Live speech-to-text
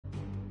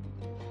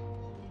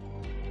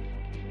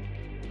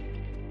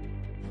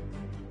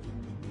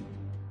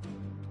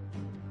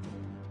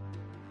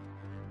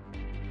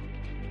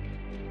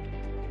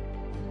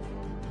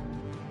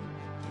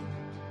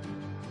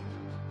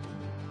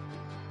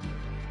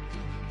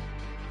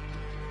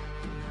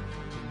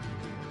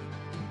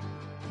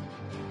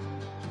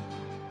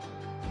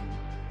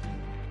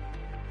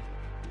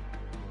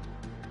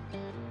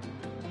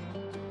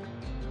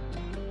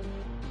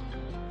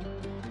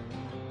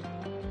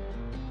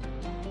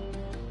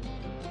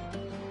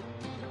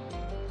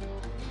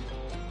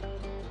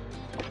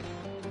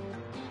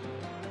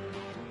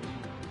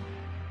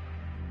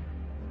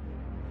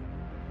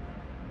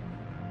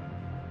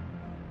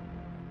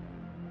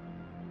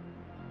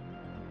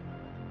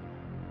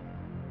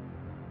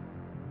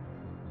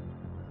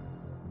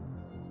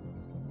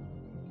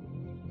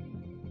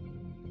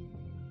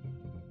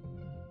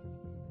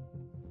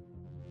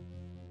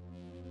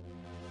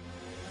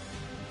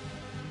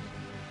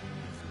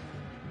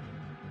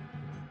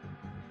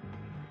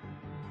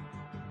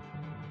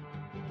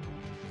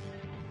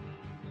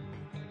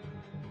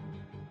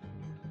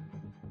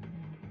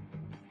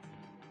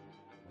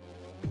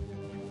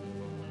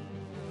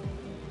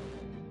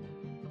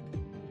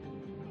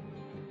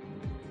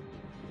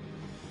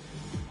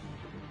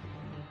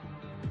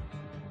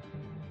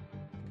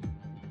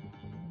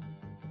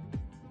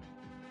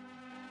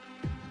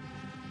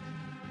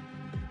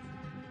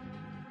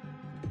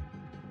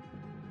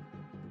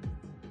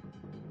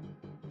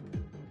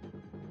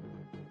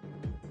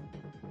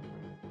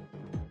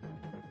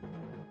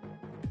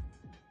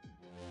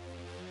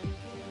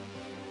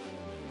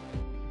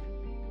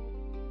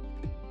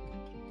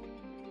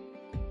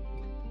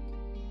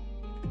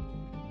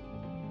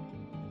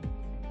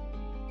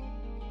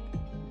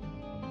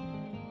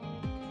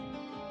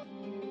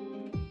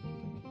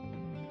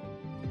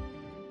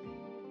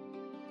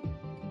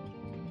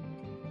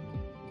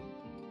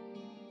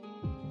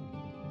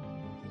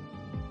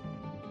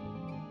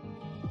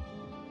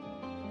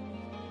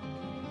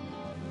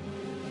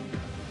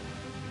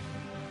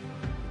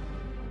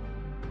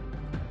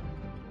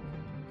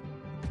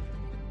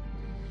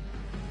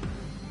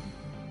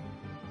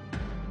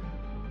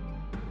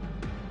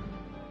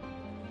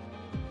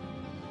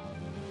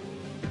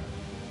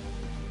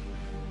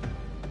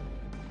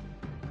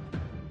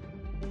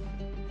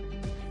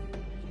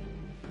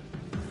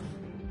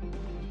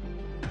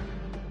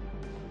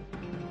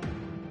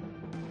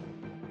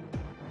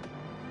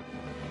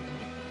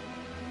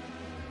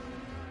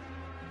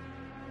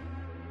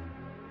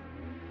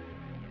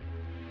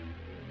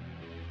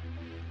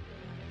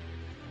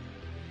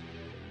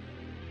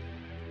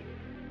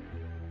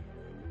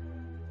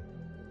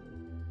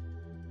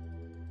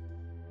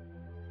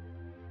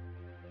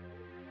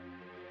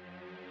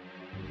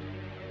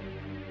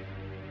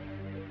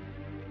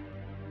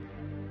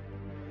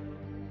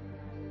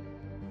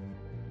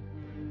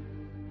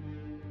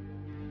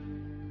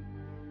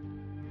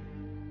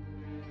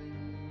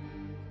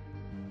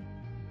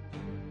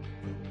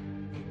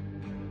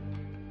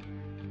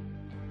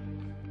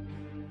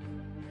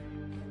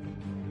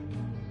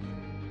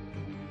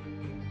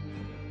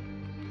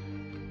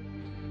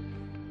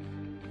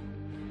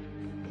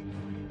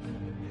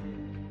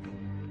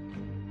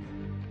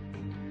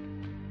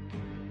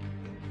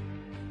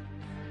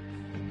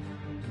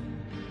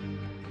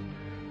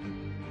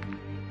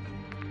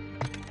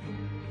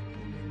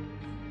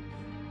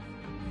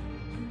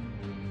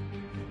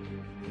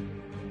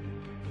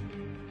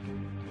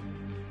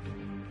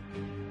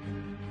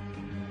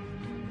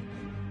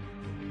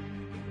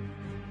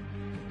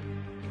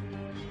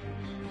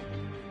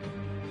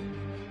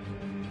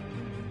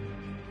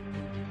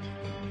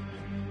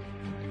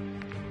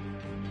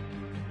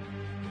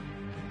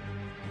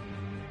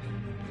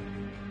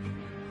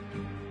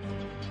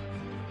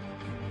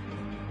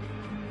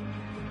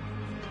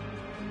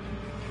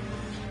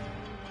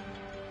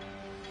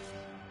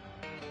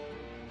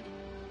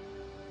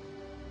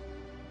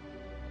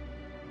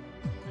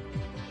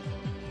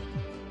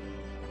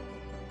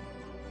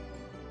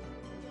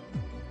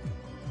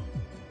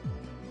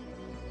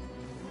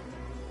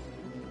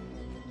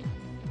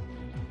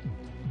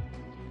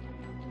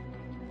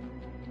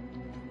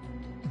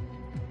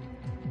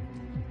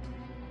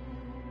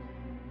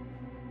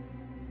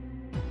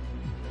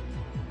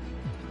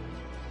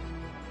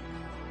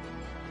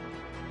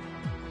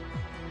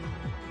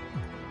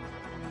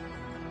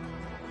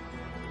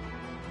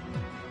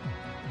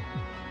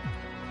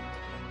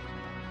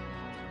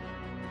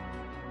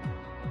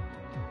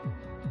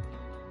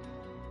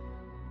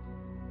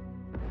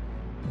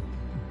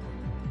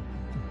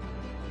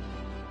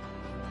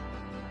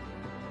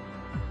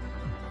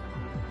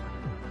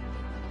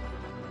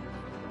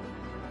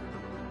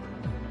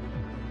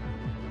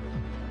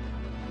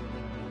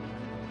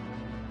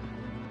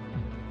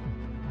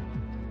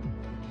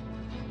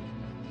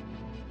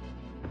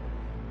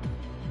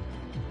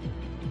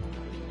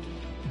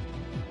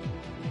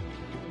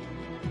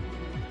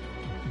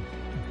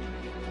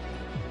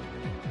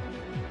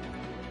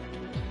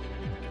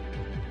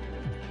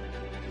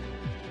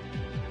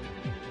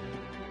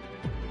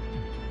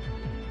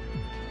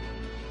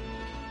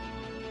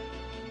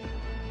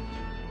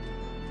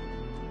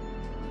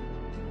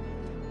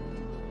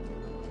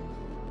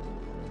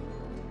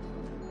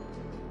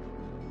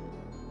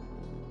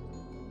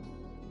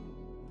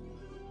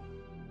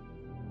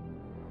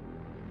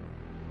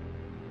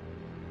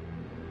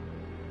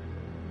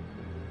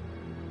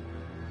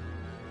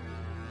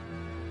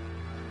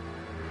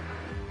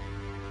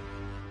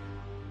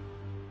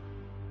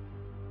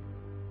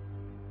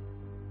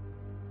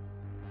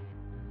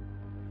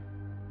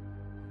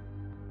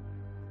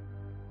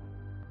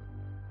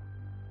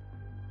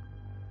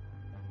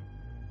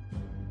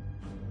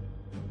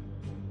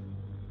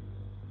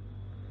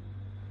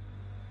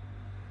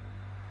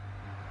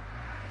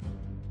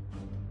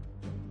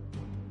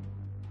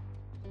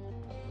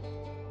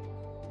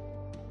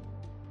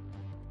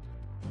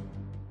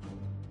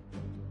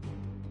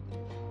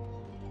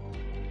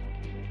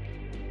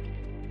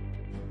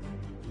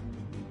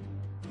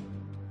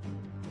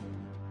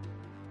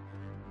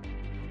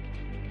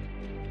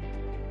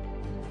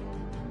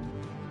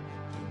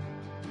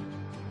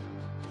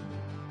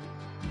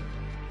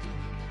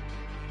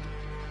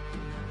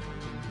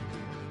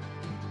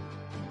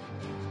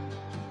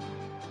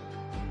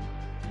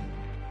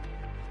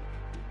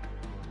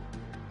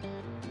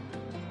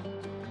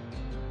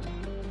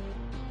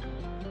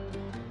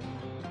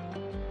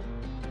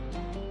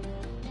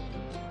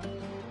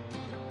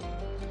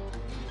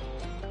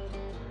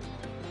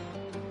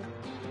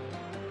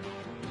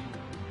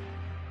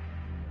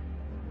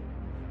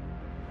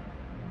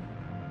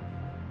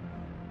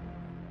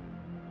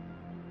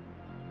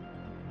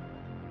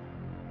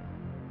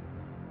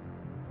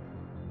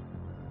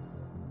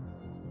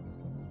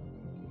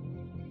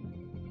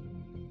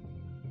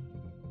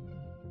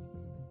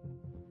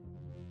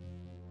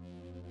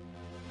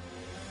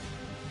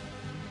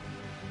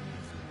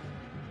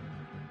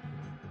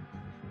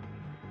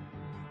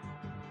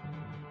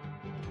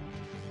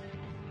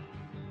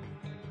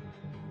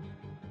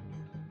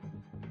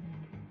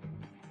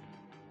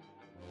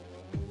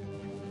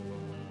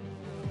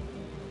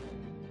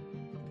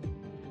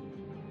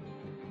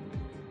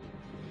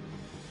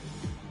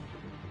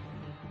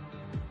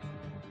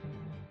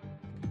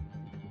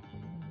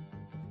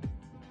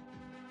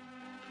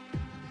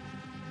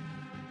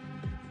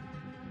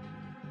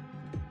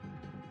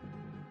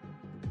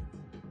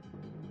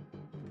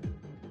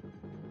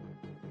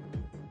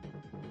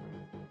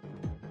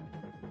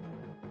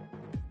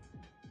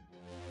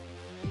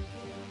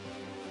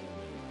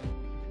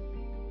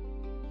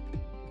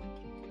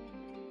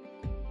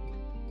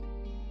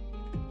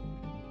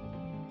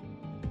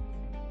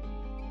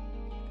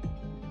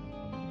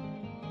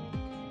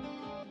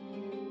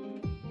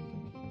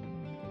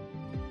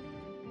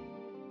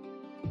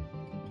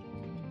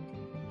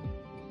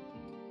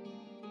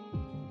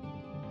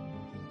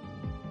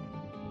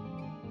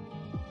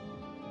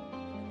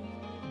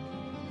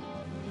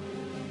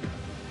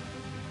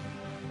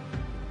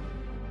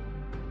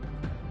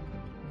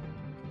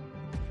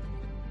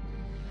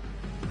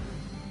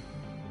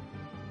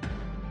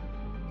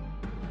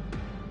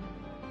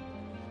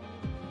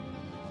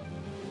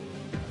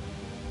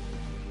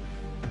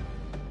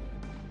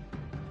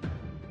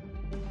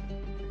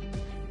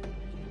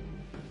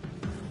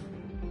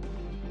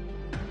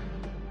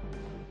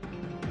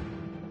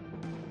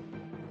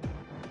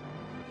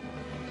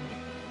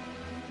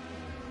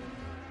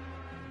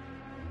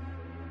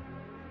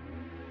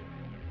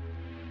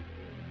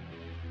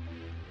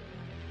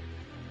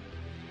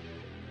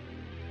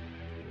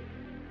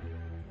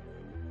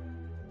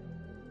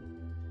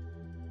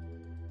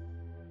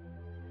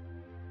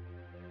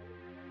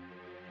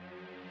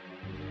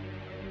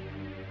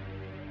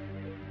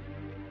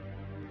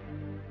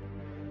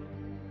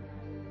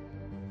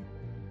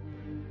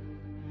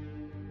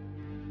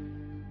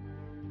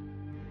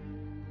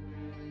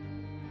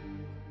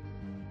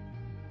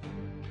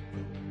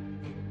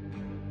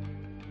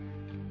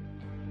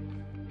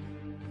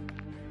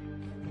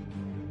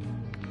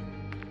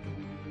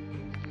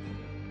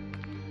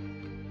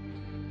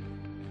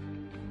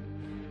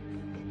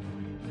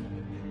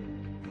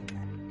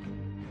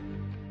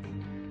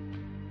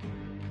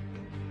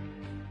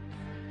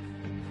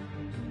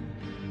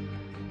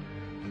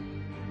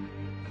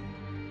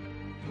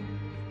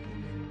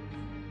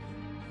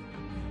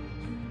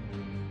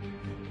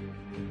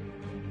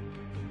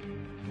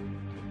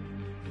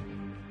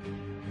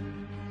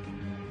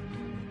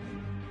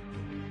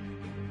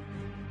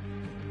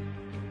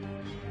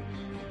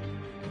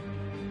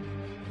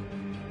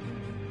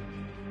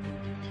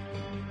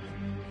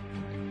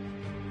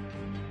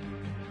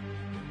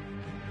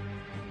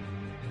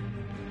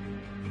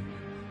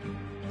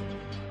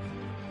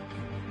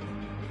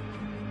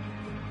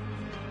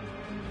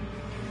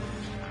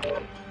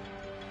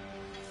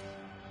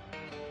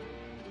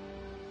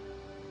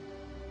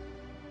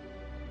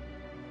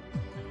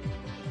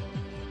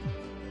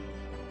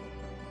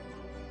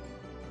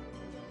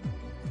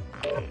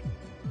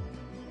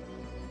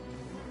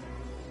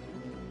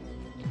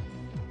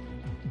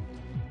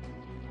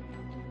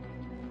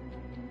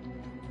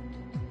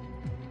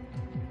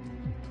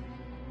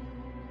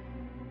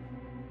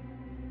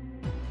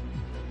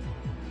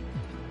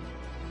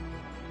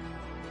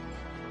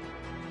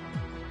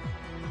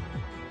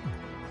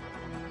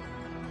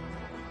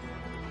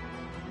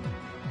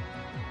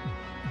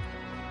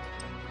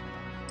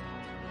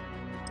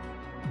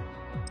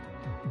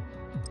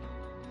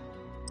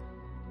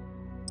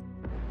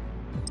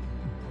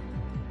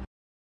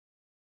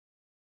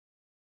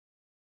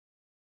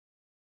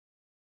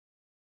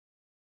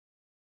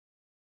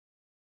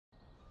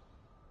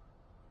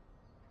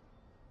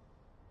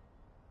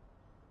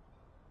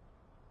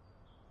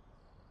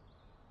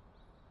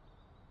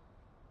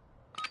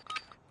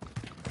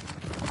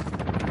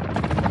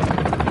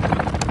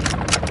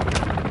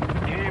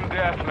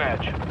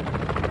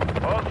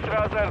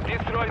Mortar,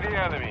 destroy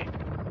the enemy.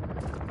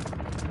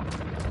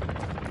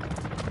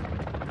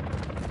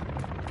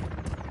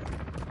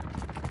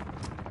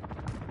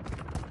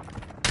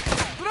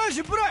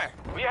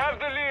 We have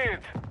the lead.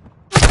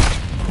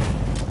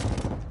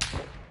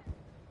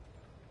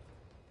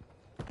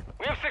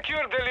 We've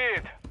secured the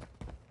lead.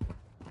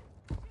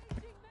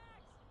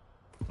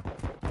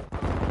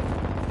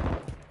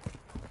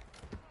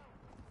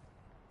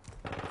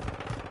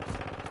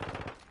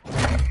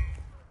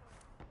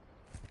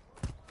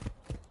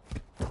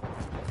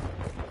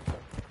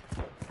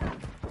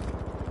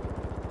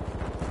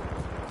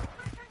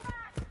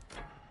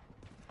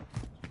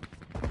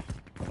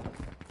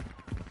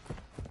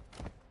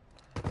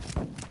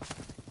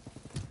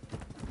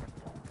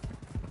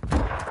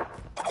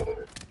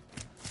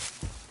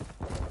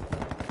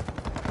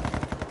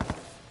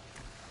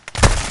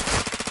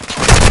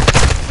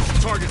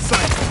 Target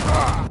sight.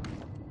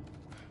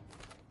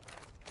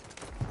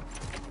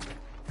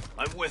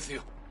 I'm with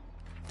you.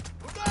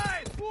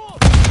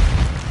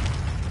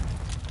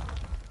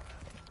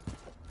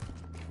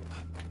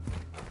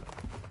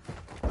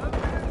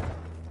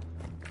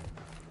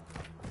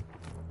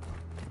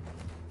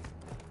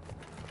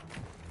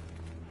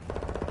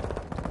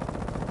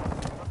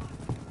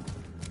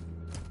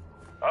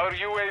 Our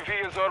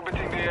UAV is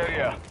orbiting the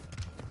area.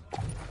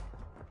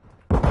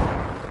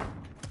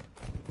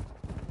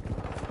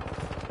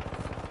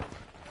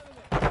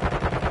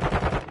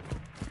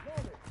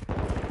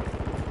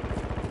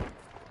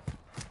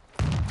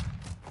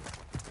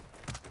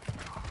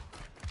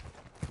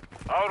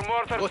 Our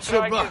mortar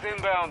strike is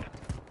inbound.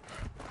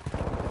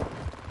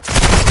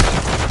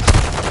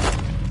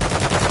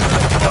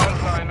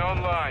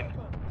 Online.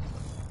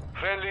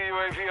 Friendly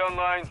UAV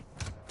online.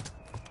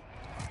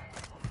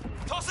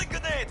 Tossing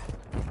grenade!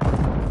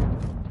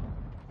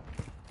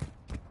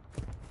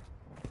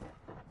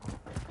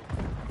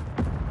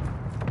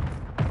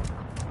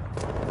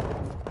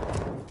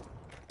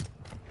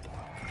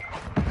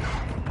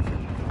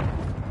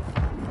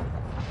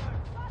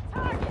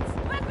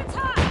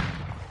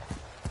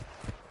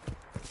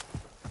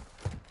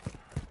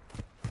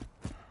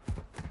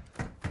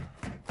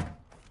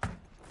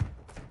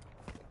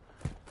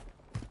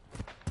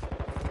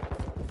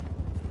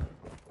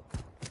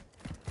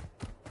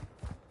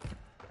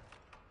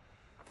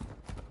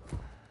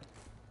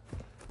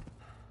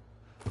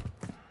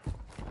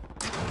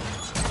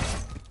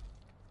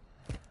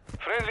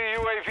 Friendly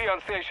UAV on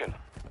station.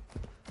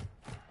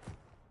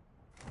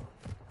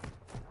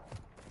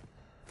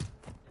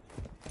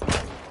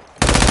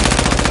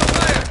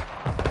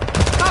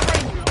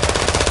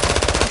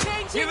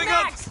 Giving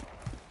up!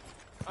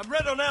 I'm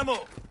red on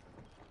ammo!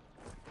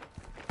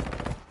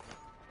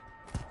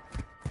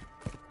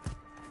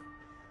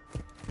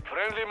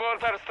 Friendly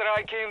mortar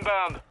strike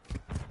inbound.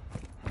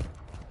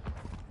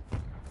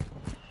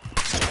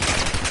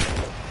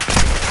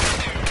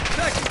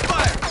 Taking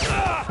fire!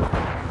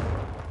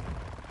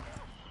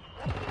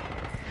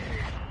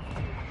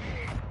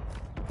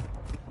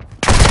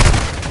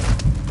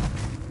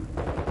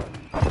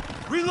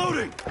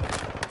 Reloading!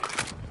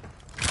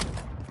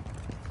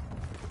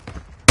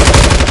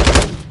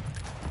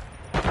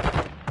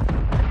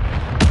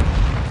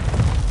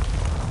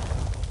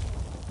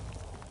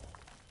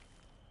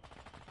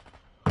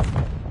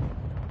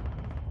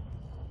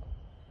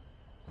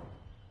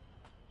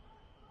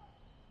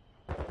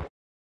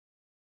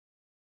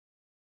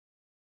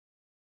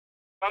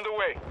 On the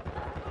way.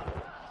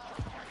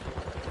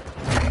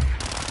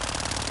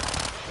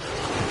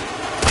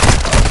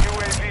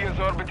 UAV is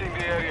orbiting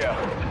the area.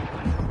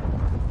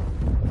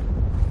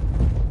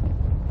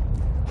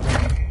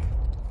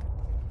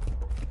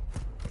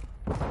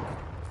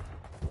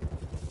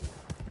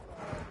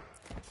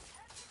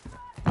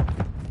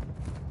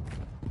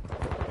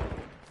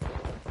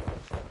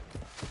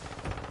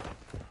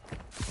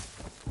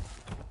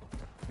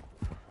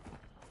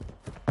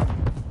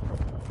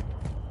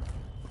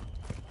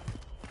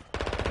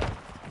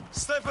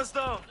 Sniper's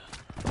down!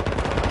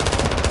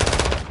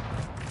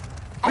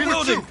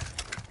 Reloading!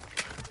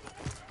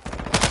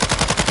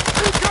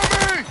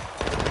 Incoming!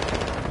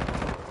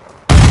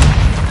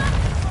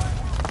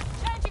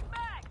 Changing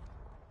back!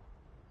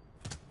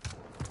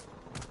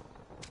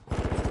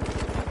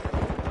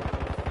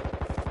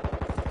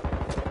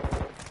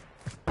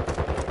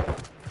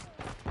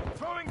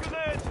 Throwing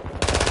grenade!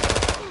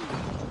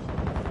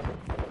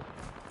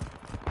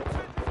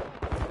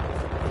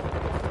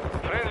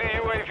 Friendly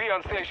UAV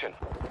on station.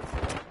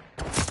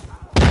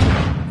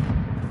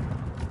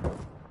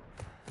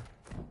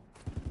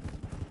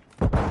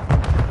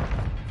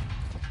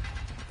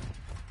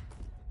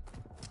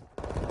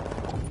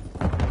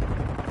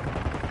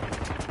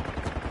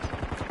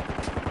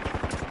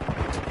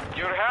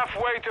 You're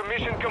halfway to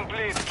mission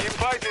complete. Keep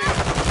fighting.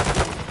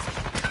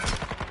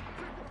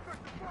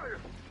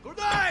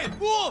 Grenade!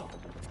 Move!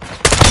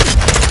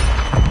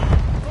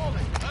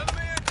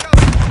 Enemy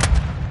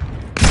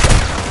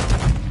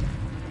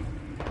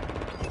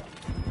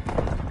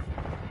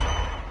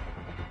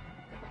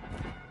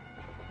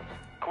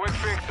Quick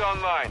fix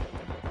online.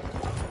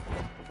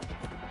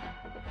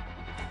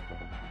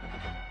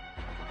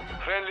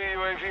 Friendly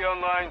UAV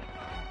online.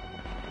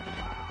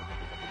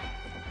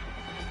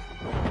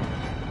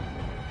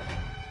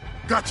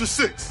 Got your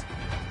 6.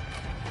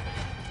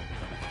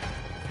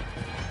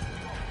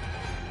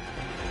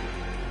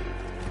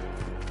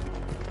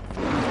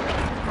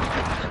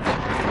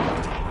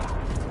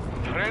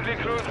 Friendly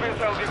cruise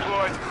missile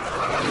deployed.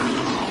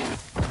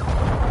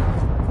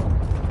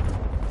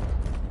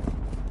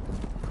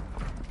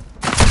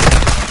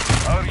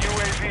 Our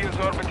UAV is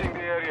orbiting the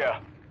area.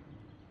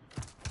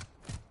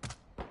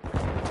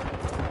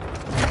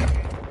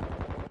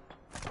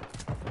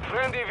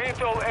 Friendly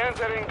VTOL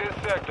entering this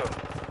sector.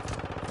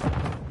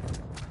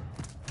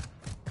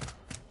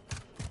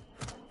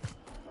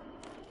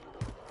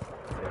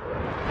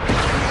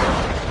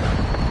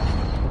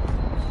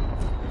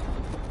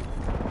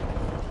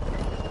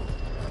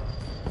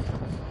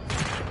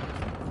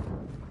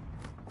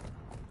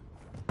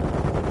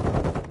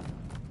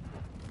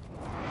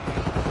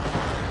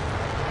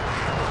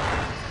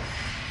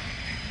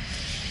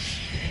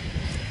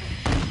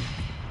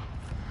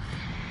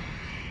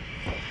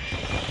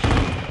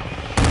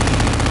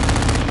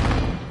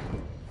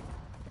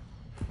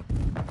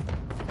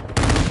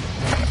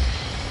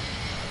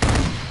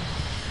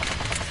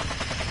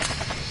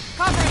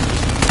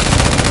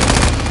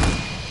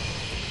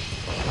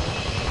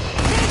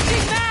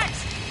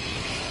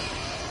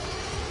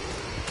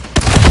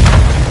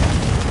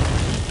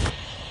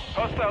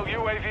 Hostile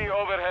UAV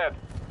overhead.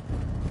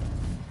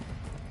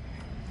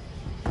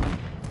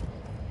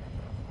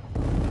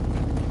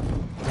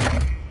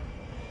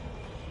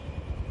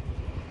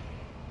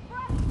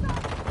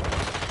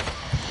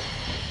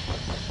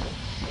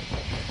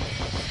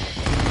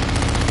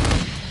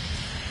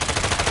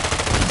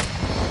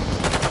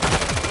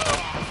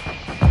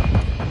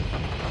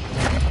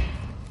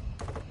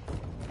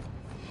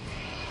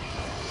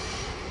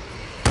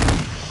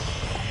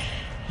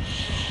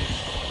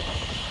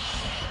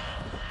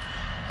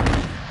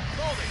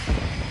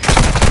 Moving.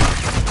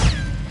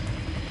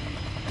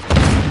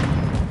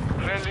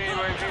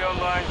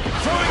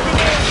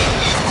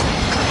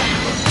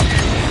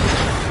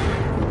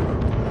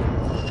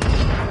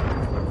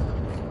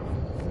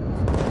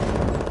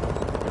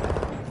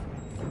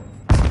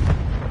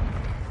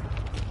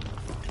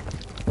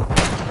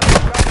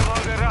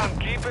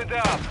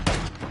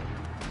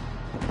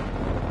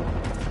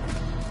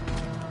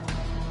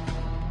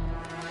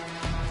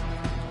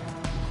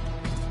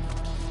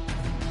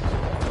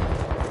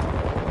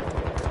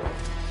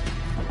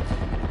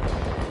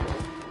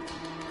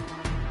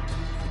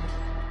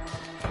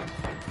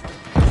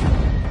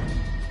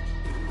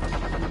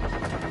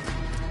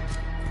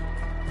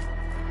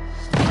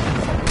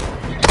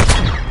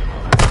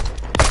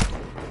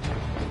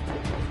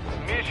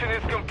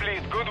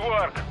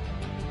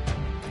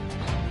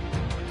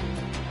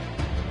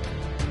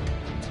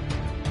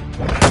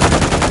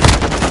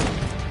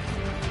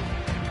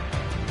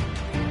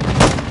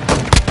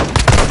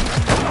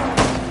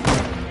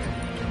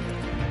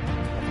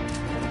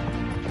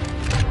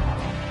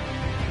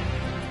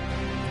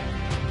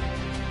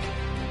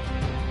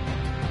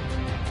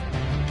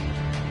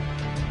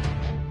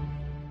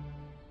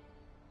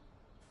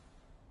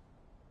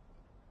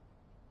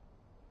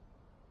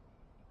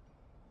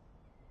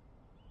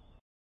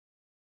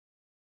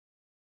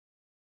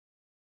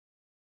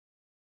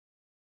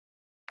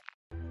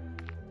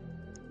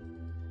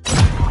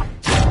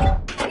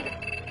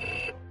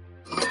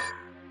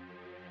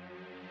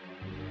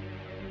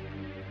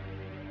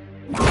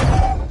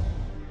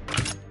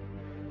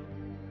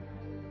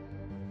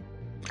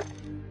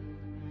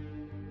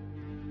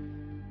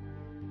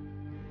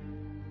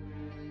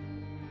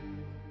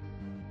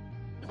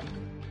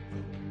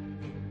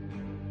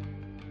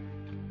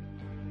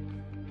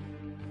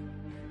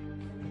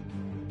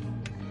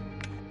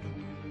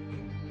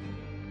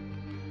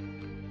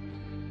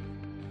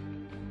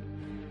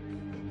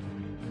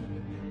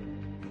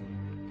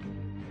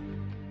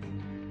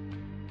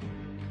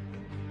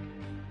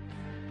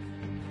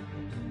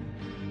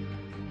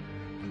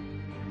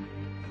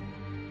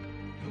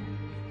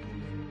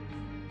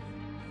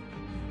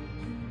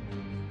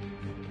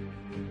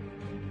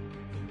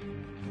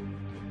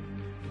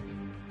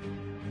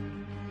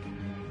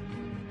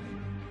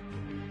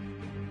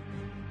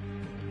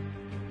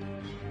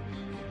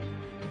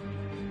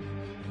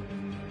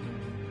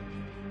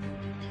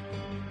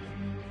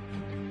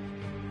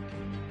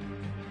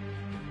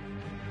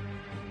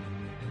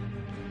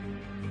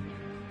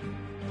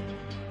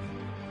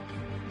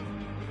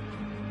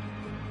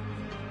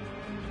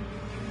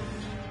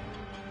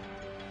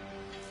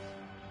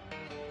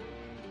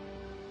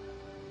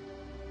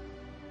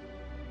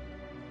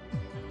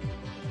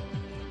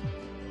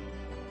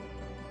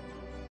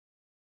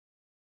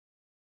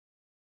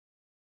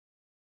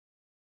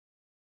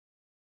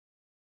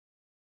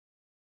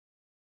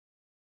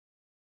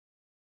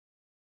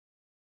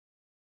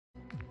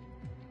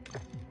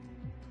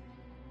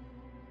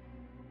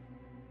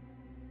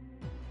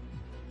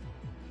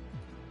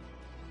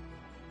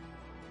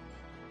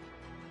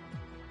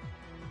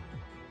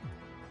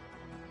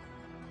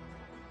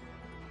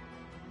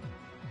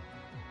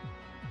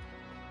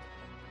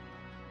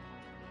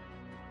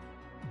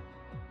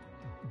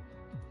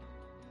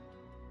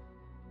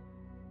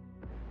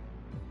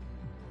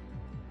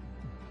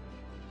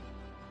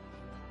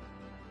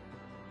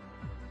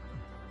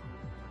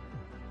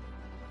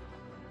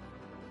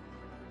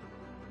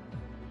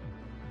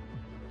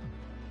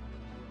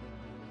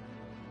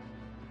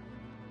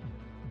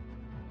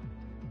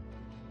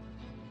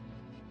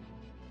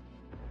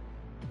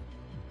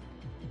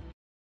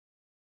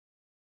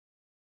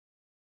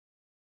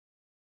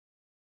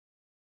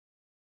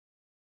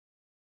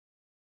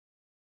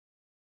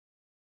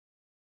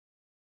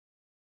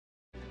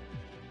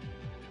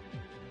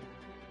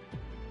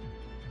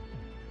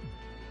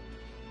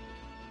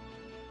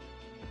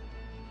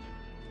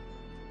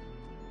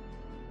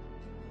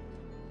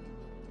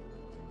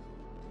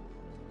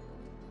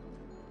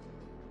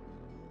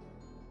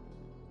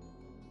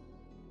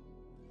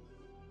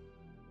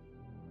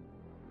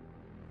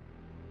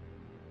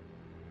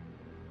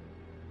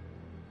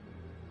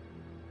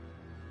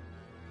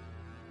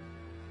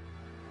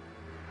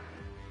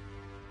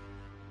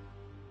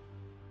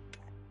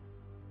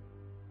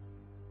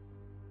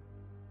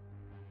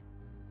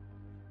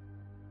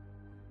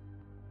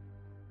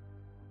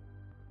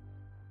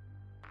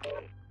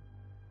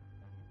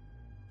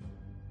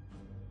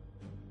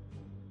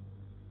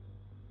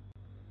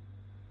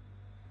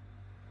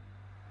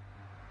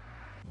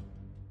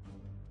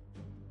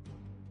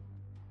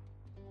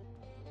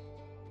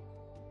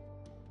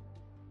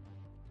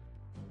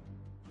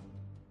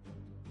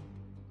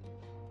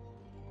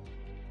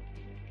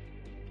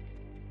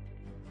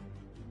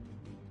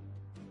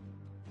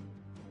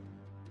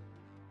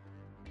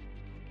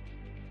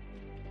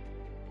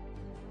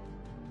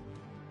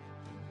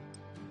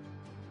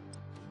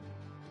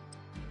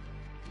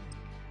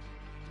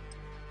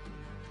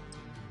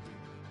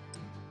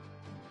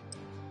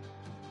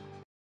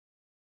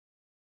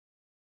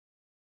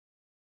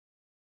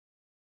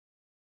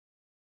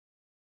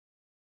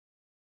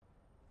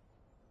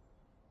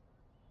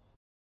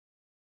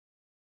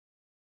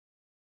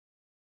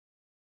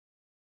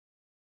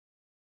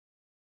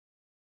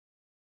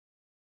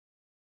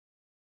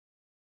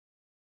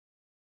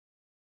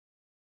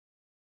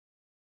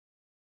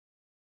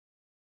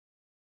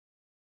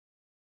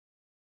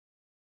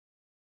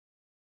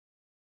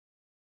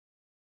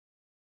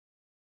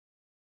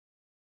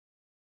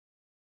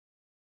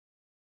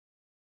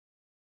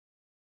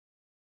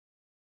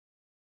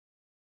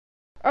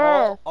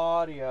 Oh,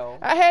 All audio.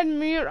 I had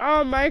mute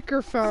all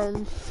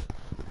microphones.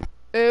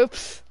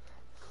 Oops.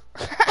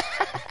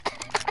 Deathmatch.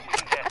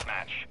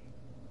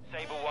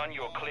 Saber 1,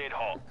 you're cleared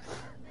hot.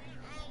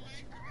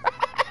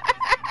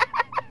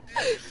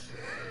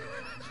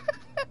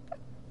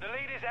 The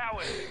lead is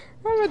ours.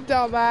 I'm a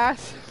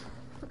dumbass.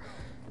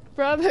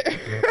 Brother.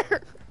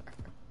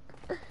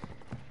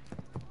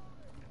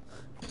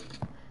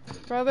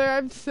 Brother,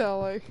 I'm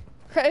silly.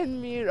 I had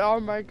mute all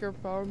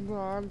microphones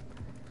on.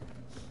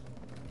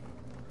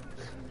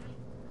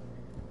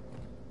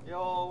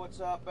 Yo, what's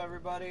up,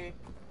 everybody?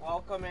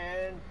 Welcome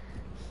in.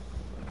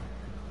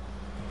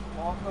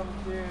 Welcome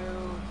to.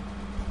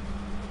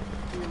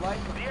 Do you like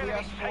the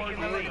enemy's PS4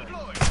 taking the lead.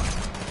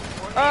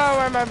 Oh,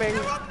 where am I being?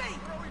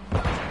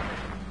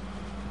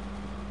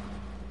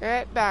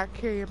 Get back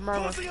here, you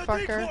Tossing a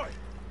motherfucker. decoy.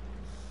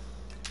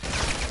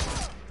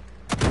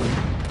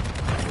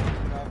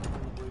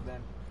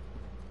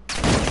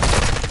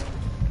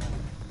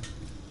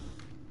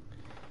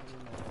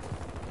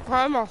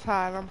 I almost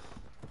had him.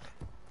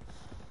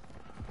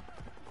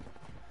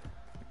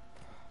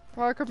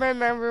 Welcome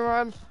in,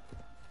 everyone.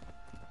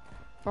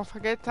 Don't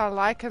forget to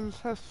like and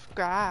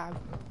subscribe.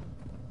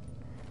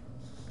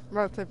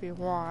 That's if you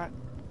want.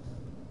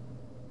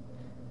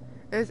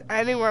 Is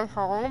anyone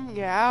home?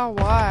 Yeah,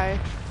 why?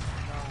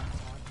 No,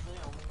 actually,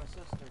 only my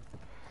sister.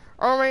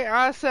 Only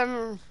us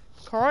and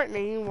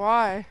Courtney,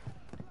 why?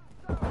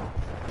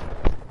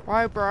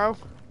 Why, bro?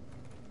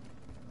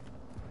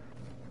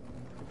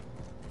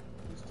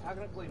 He's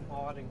technically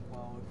modding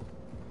mode.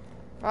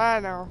 I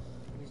know.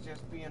 He's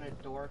just being a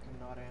dork and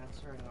not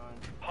answering on.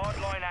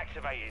 Hardline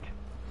activated.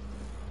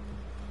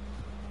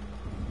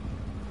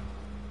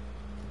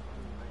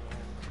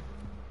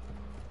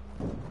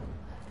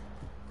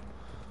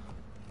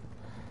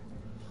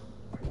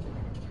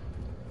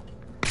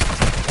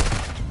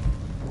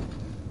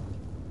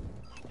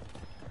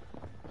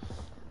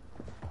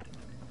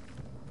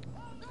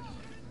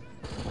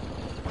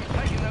 We've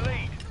taken the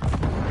lead.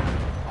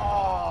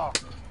 Oh,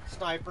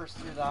 snipers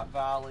through that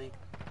valley.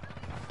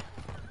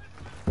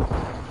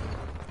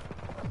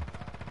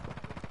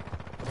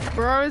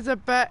 Bro is a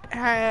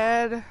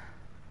butthead.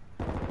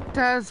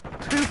 Does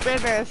poop in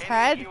his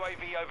head? Enemy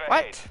UAV overhead.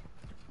 What?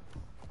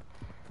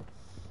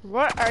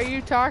 What are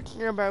you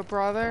talking about,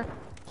 brother?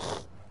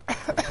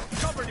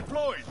 Cover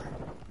deployed.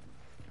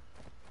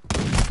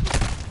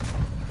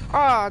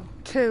 Oh,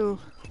 two.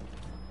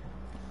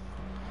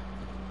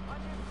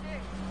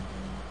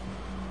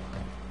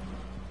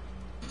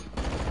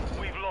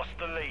 We've lost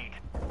the lead.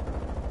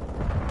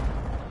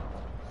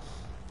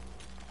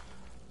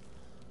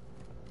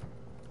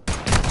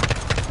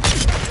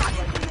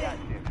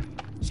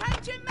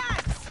 Changing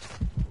mags!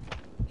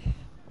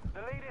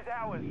 The lead is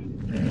ours.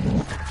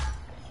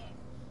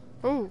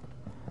 Ooh,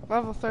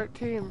 level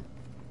 13.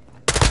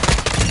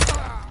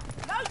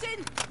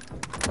 Loading!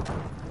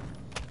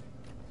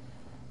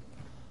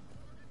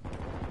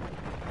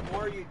 The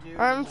more you do,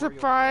 the I'm more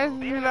surprised,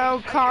 you'll you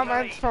know,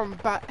 comments from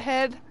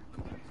Butthead.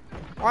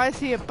 Why is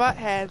he a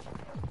butthead?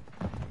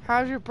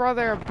 How's your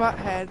brother a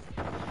butthead?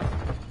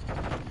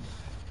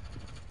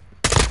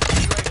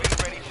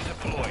 UAV ready to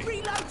deploy.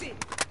 Reloading!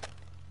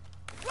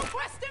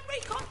 Requesting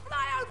recon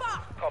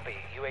flyover! Copy.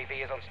 UAV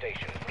is on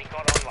station.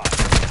 Recon online.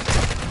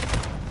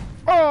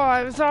 Oh,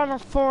 I was on a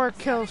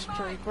 4-kill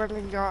streak when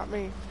he got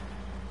me.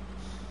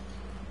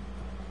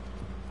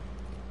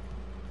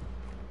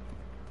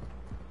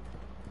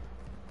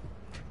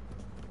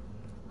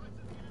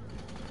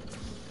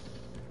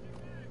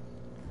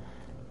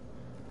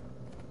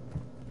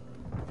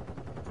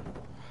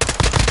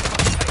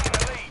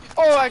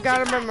 Oh, I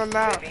got him in the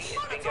nuts.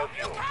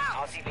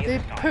 He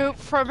pooped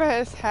from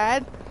his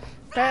head.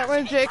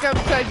 Bentley Jacob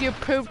said you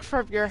pooped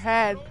from your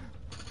head.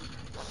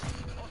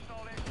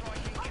 Hostile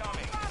airstrike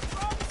incoming.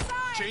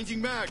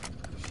 Changing mag.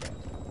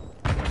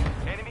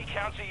 Enemy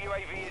counter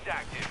UAV is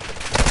active.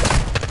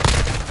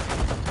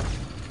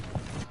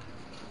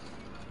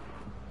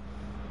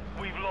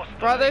 We've lost the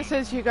Brother lead.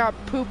 says you got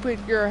poop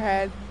in your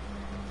head.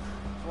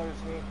 What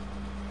is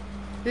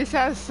he? He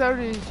says so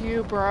does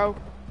you, bro.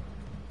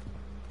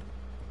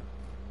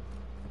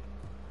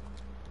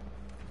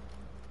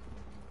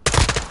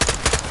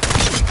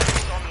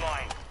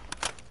 Online.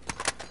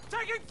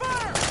 Taking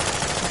fire.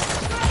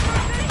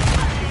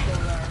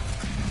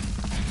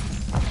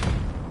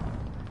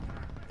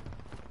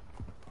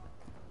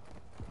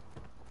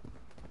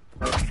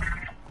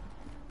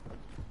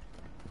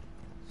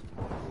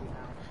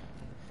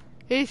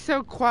 He's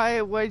so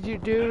quiet, what'd you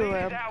do The to lead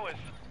is him? ours.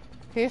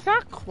 He's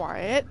not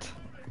quiet.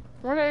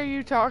 What are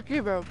you talking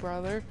about,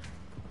 brother?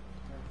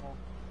 Careful.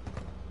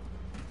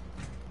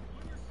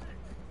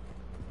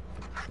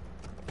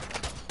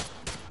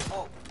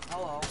 Oh,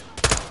 hello.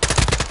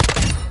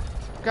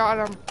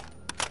 Got him.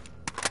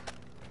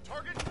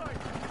 Target sight.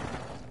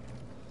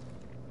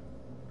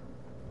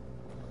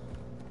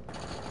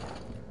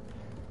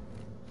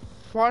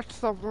 Watch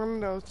the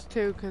windows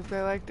too, because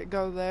they like to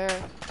go there.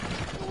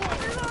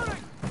 Reloading.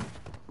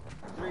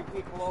 3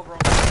 people over on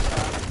the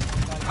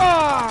side.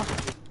 Ah!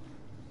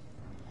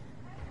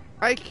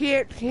 I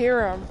can't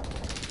hear him.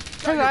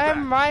 Because I have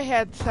my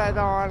headset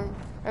on.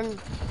 And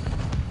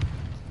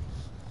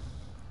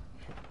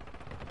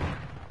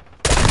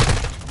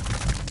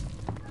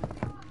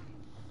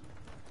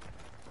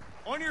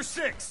On your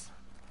 6.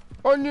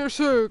 on your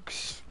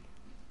 6.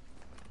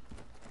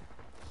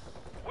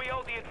 We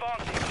hold the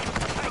advantage.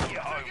 Take it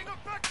home. Taking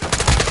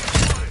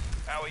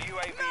effective. Our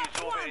UAV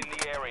is orbiting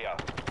the area.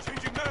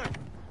 Changing mag.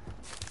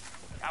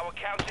 Our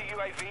counter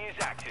UAV is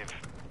active.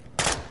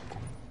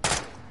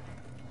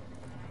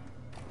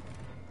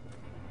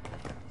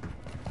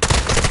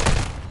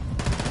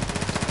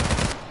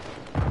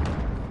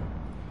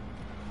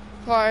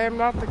 Well, I am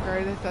not the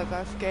greatest at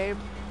this game.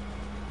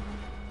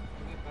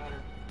 You get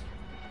better.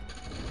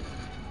 That's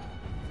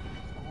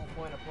the whole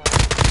point of playing.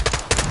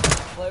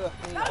 Play with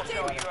me. I'll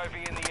show Our you.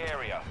 UAV in the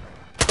area.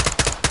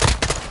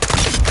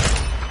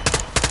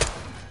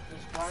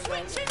 Just find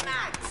out. Switching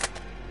mags.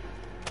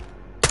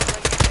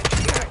 Friendly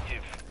entry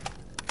active.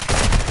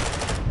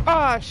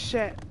 Oh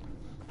shit.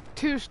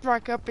 2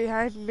 struck up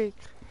behind me.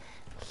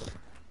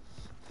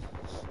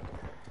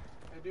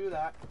 I do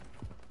that.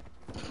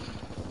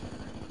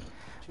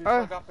 2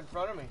 stuck up in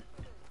front of me.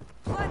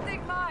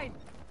 Planting mine.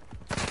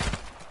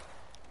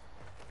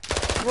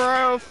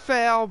 Bro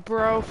fail,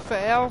 bro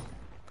fail.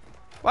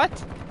 What?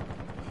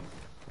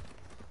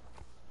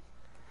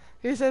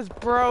 He says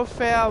bro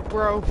fail,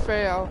 bro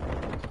fail.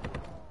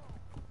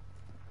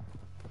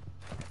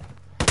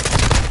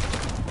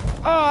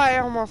 Oh, I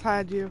almost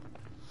had you.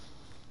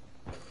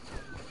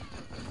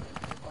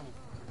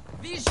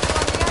 Visual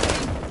on the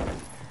enemy.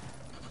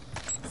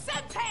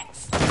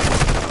 Semtex.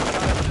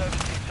 Counter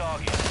servicing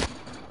target.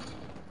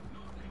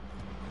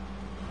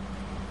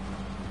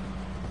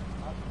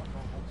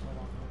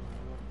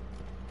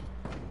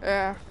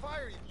 Yeah.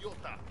 Fire,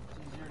 idiota. It's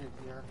easier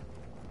to hear.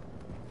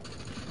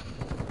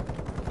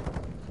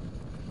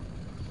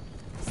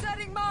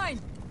 Setting mine.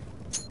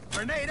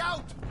 Grenade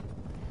out.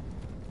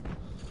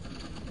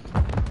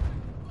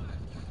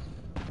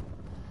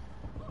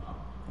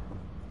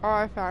 Oh,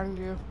 I found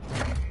you.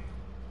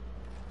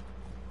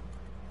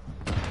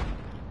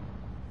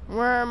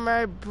 Where am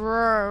I,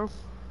 bro?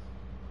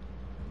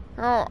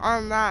 Oh,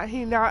 on that,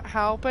 he not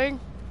helping?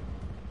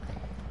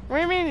 What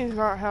do you mean he's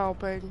not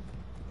helping?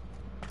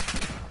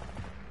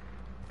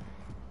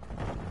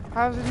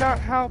 How's he not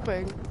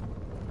helping?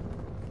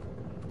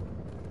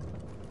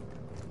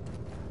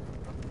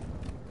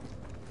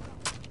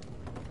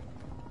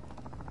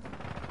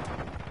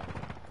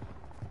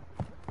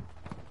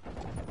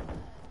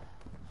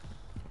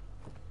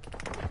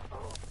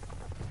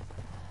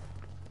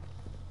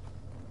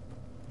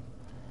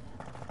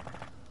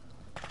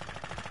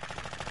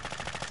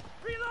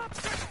 Reload.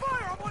 Check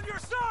fire. I'm on your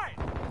side.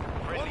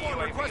 Friendly One more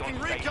UAV requesting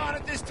on recon station.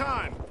 at this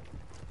time.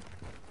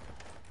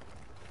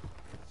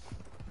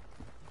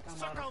 I'm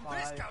Suck on on a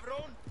this, 5.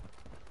 cabron.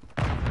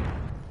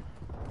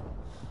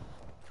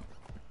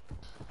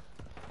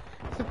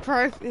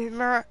 Surprised he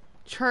not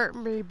chirp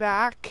me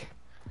back.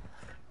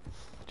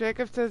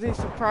 Jacob says he's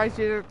surprised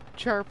you didn't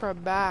chirp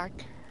him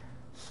back.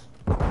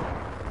 I'm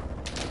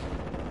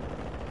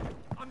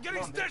getting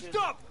Come on, stitched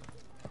bitches. up.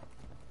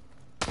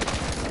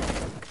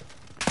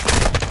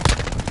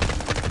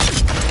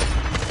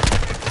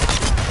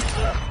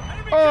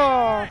 Enemy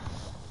Oh!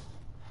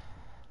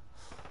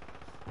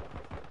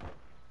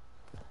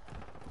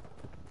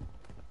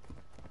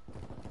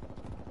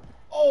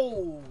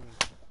 Oh!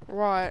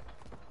 What?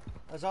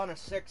 I was on a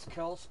 6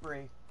 kill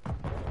spree.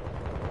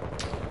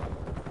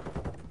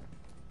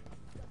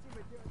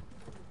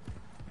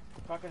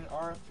 Fucking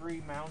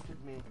R3 mounted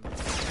me.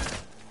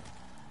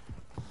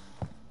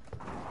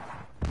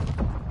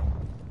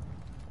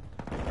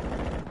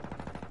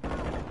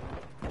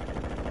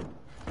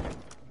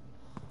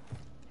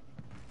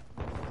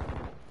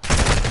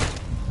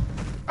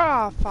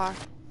 Oh, fuck.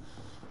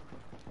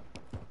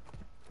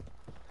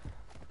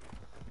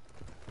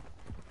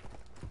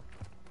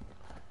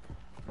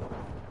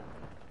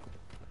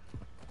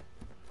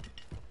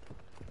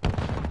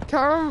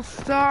 Tell him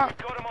stop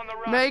Got him on the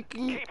run.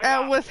 making Keep it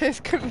out up. with his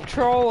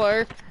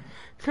controller.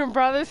 Your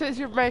brother says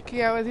you're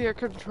making out with your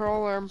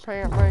controller,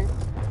 apparently.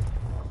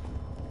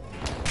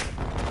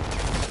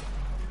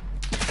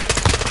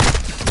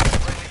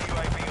 Friendly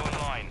UAV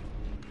online.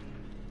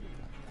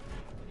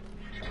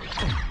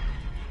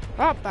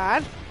 Not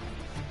bad.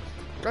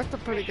 That's a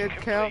pretty Mission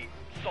good kill. complete.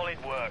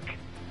 Solid work.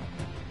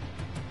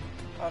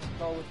 Let's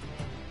go with me.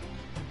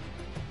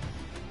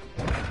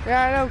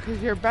 Yeah, I know,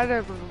 because you're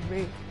better than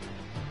me.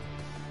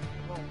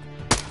 Come on.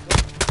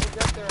 We'll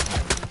get there.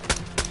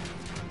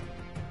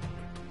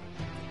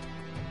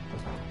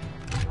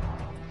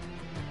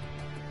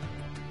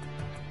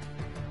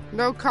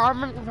 No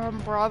comment from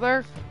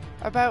brother?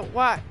 About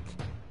what?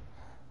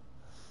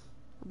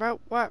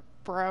 About what,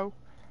 bro?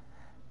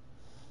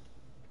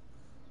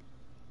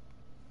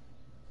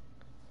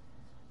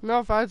 No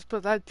offense,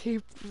 but that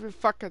team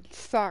fucking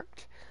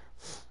sucked.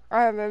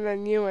 Other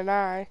than you and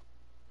I.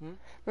 Hmm?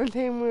 The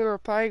team we were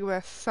playing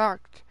with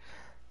sucked.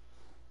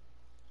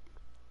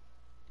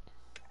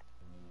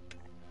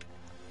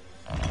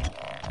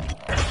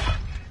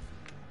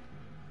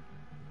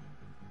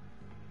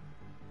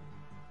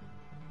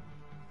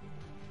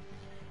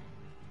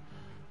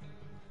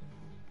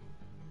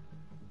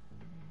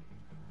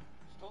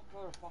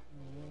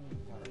 Motherfucking moon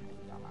guard,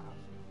 dumbass.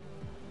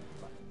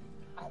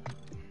 Ow.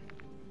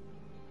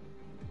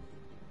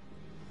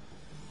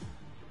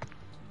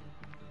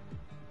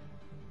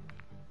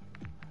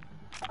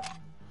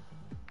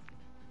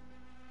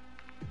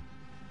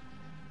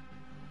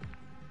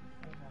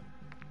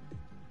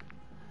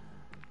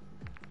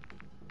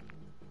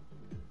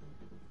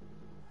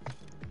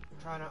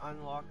 Trying to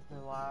unlock the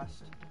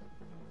last.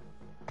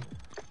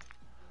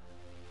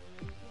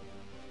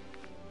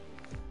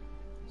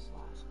 This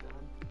last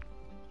gun.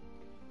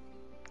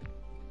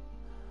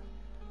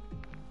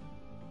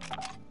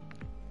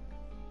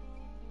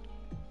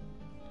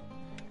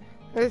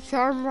 It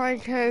sounded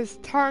like his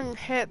tongue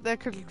hit the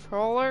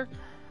controller.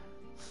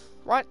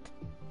 What?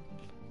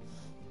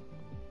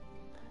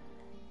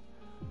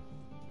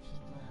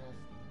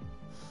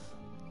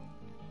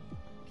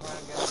 Trying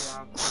to get the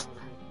alcohol with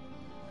me.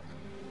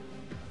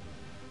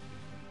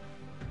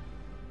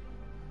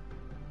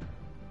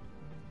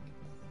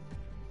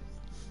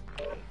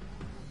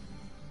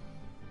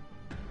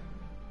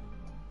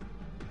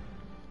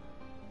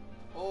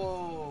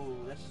 Oh,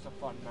 this is a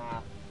fun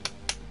map.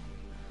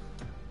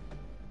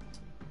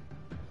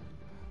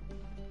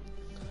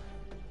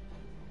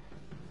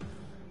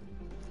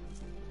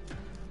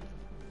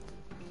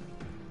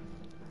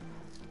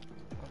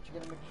 Aren't you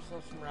gonna make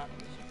yourself some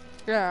rapids?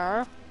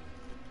 Yeah,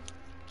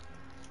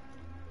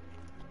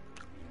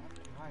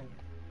 Hi.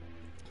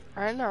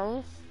 I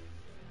know.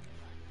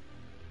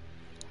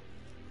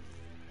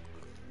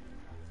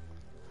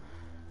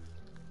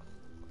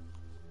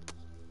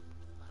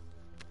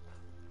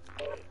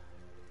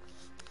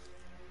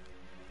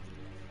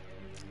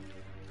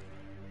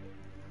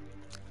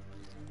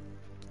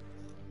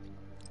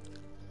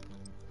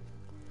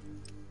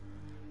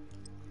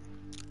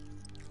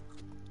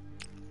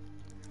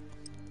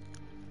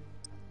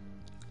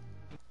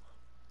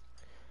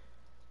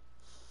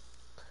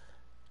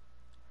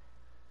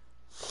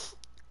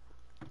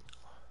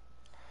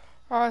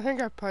 Oh, I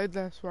think I played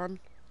this one.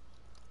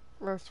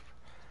 This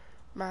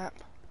map.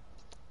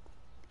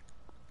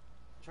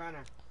 Trying to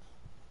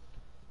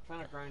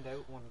grind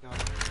out one gun.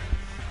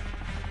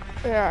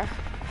 Yeah,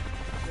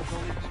 There's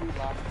only 2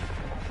 left.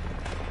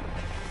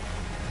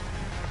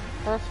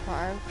 that's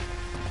fine.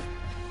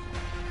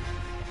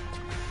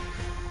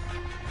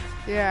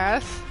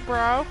 Yes,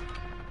 bro?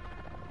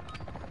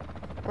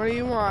 What do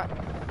you want?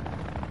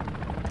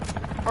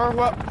 Or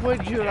what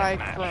would you like,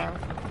 bro?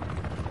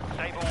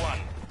 Saber 1,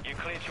 you're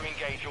clear to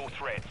engage all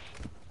threats.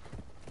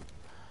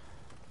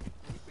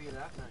 Wouldn't be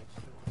that nice.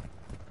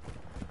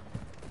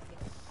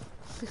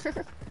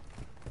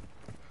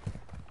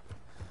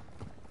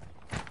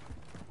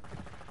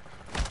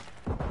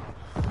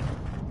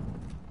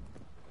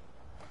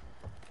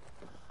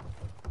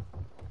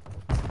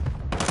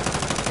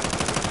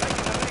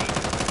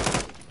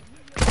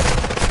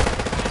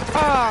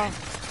 Oh,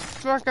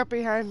 snuck up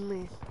behind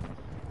me.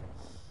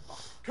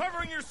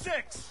 Covering your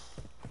 6!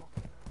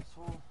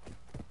 Asshole.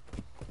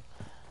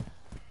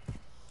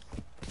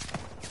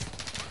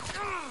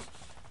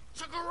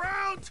 Took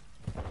around!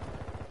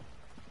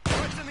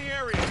 What's in the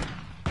area?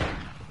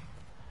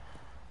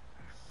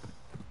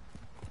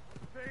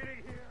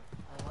 Fading here.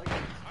 I like it.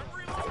 I'm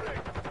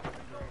reloading!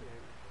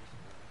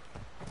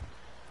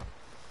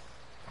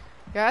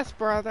 Yes,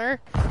 brother.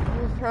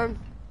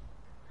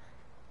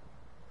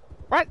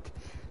 What?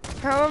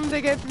 Tell him to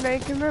get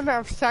naked and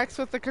have sex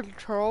with the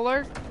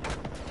controller?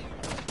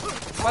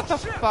 What the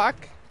fuck?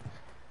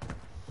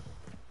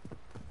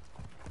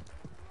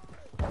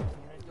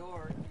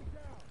 Door.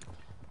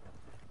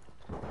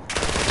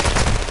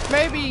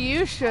 Maybe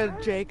you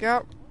should,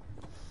 Jacob.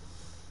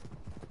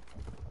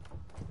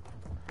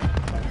 Going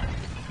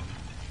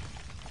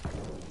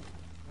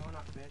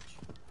up, bitch.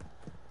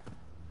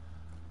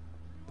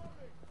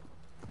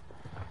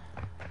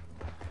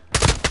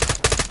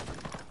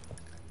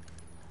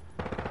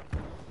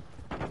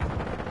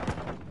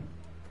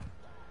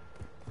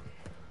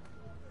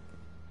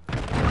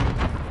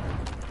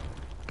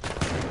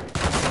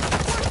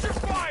 Watch your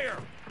fire!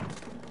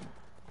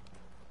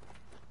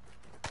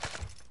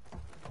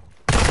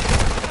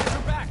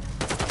 You're back!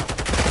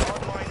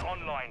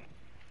 Online.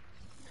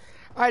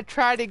 I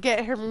try to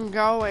get him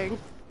going.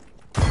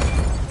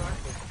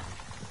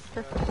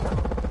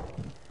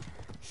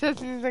 Says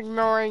he's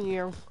ignoring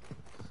you.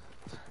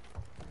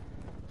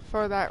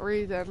 For that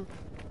reason.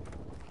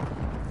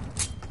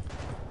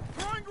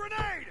 Throwing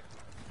grenade!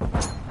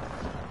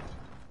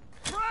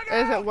 Frag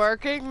Is it out!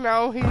 working?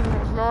 No, he's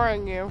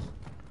ignoring you.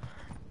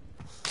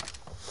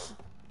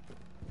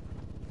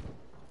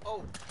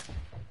 Oh!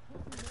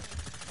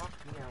 Fuck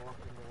me, I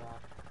walked into that.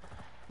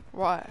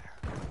 What?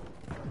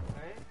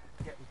 Hey?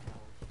 Getting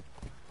killed.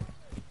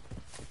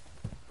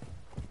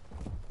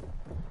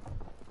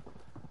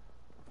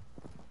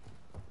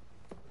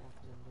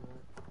 Walked into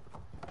it.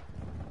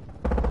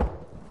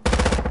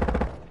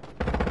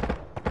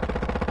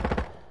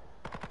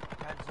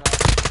 Heads up.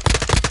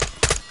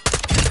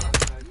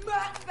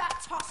 Murk that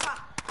tosser!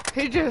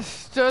 He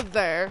just stood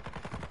there.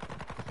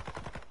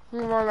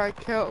 The one I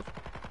killed.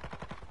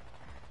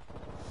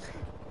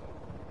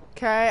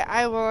 Okay,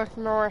 I will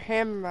ignore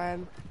him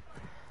then.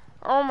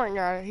 Oh my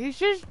god, he's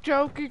just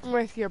joking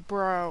with you,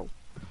 bro.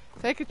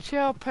 Take a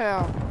chill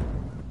pill.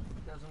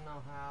 Doesn't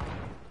know how.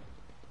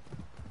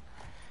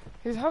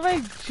 He's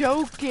only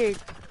joking.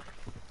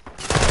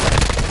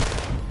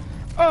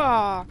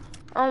 Oh,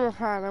 almost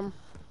had him.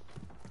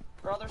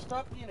 Brother,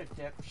 stop being a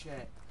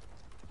dipshit.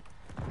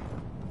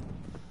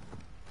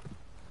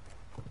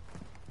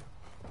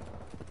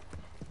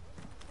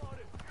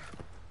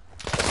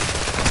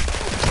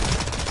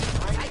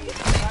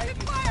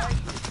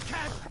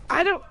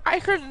 I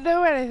couldn't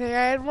do anything.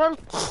 I had one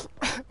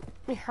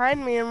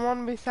behind me and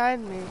one beside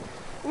me.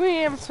 We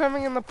am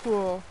swimming in the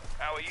pool.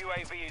 Our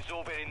UAV is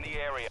orbiting the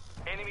area.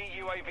 Enemy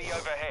UAV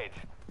overhead.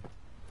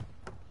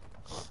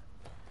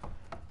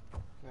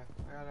 Okay,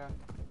 I gotta...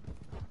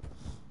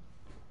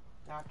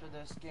 After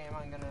this game,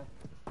 I'm gonna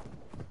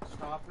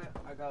stop it.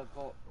 I gotta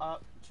go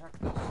up, check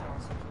those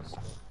sausages.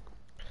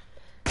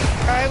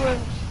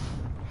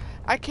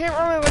 I can't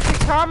really look at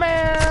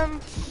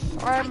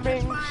comments. I'm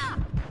being... You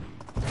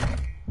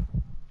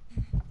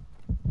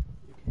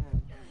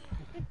can.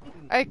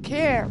 I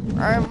can't.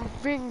 I'm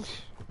being...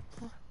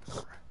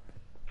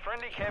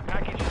 Friendly care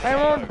package. I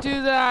won't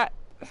do that.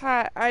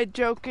 I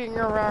joking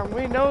around.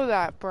 We know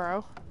that,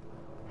 bro.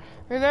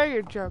 We know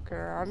you're joking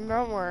around.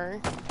 Don't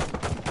worry.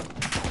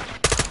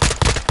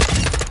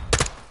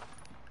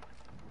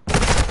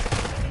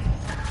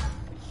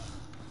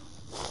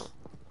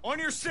 On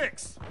your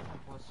 6!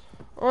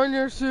 On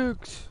your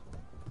 6.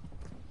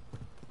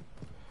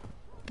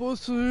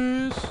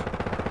 Buses.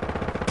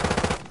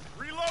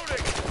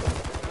 Reloading!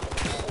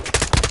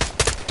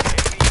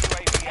 Enemy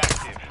UAV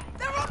active.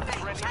 They're on me!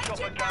 Friendly chopper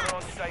Changing gunner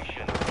on maps!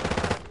 station.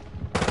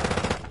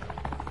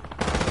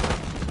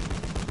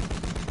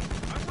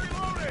 I'm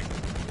reloading!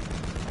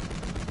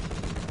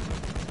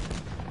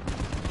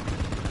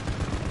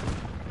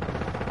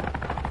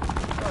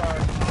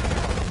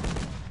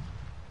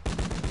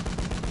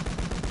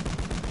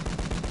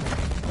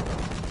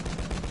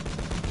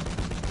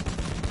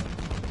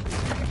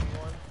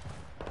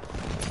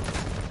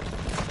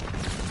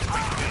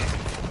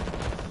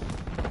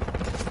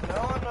 No,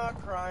 I'm not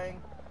crying.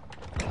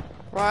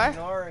 What?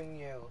 Ignoring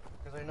you,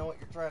 because I know what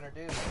you're trying to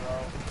do, bro.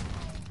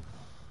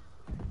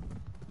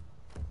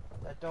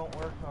 That don't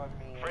work on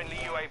me. Friendly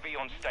UAV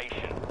on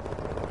station.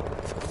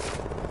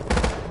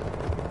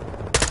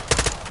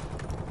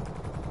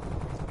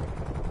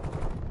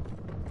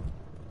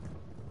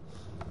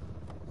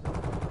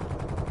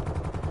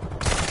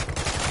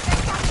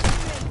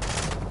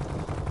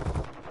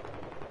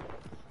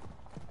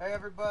 Hey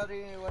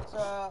everybody, what's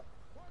up?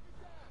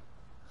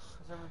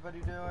 How's everybody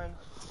doing?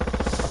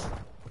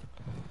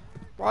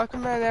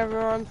 Welcome in,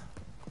 everyone.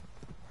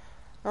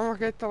 Don't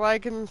forget to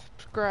like and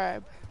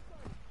subscribe.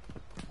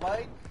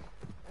 Like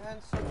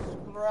and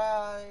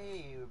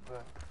subscribe.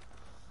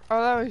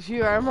 Oh, that was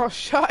you. I almost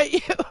shot you.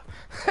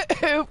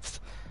 Oops.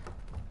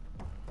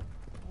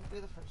 Won't be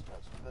the first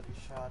time somebody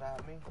shot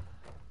at me.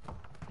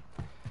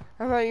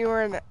 I thought you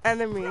were an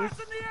enemy. Gas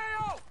in the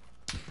AO!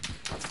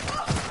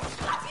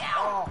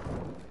 Oh.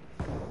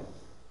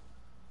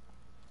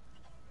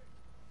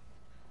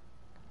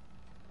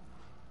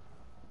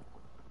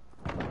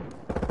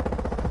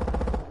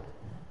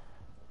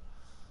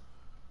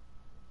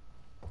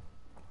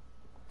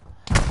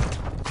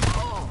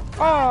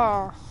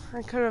 Oh,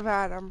 I could have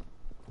had him.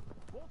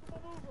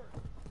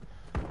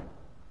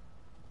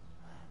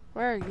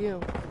 Where are you?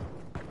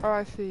 Oh,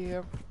 I see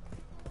you.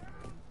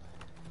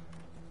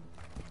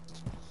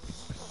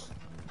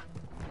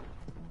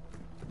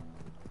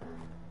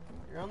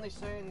 You're only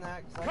saying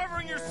that because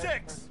Covering your 6.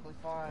 Perfectly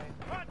fine.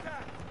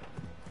 Contact!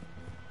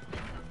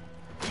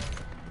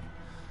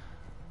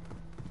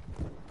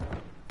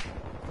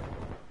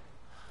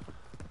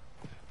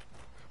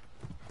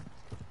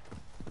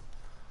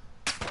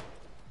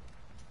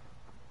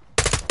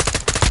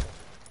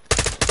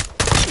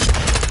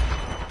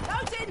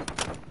 Loading!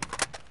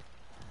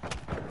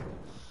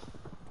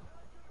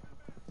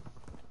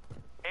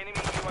 Enemy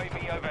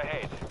UAV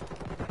overhead.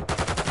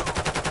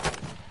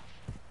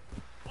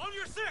 On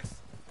your 6!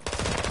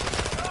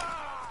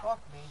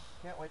 Fuck me.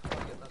 Can't wait till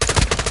I get this.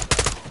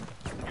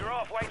 You're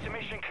halfway to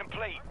mission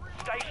complete.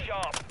 Stay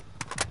sharp.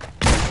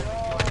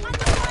 Yo,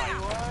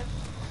 everyone.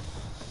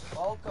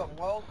 Welcome,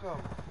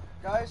 welcome.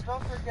 Guys,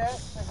 don't forget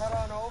to head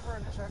on over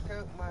and check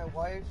out my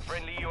wife's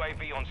Friendly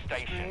UAV on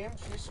station. stream.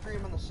 She's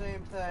streaming the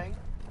same thing.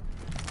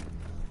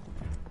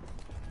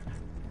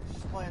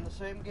 She's playing the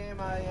same game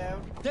I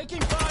am.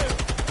 Taking fire!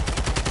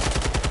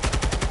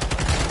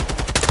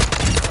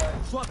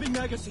 Swapping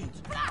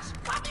magazines. Flash!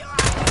 Come your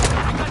ass!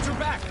 I got your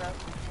back! Her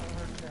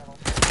channel.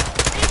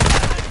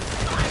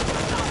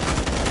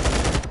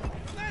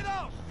 Grenade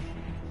out!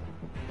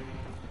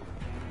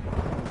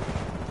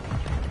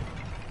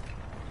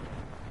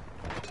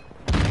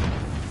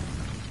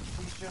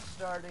 She's just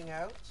starting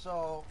out,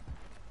 so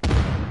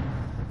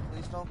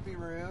please don't be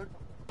rude.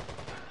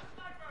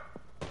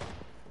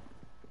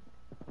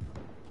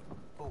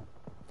 Oh,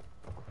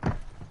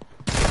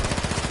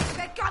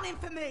 They're gunning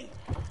for me!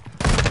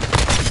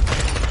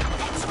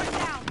 Heads right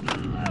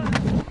down!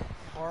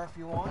 Or if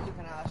you want, you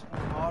can ask my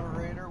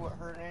moderator what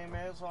her name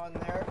is on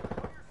there.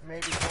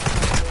 Maybe go in my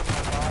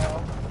bio.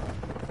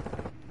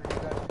 For you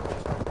guys to go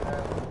check it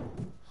out.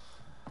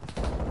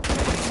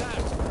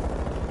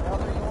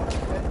 Brother, you want to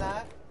pin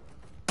that?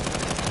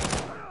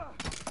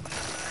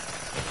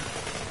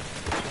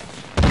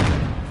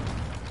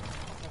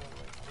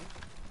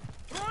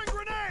 Throwing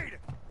grenade!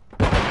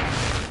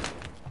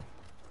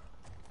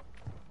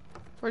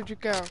 Where'd you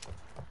go?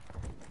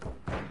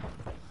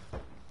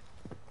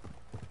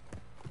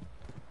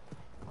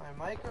 My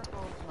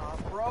microphone's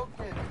not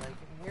broken. They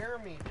can hear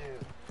me,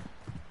 dude.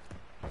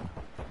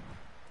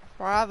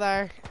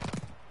 Brother.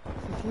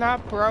 It's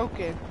not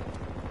broken.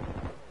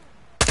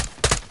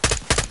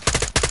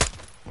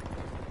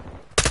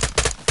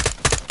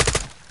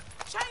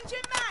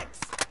 Changing mags!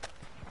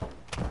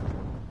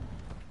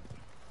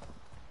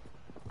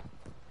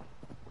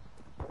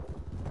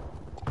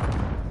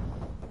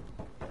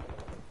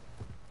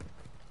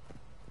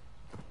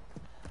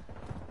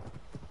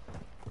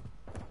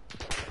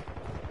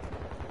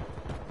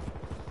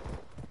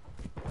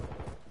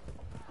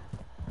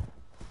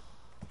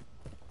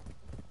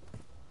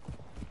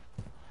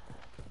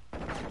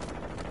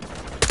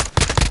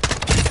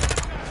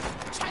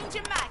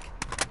 Changing mag!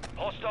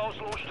 Hostiles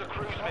launched a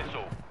cruise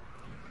missile.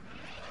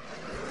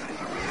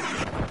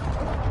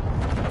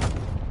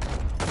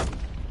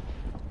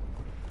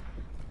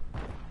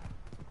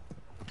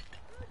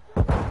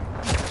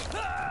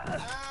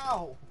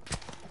 Ow!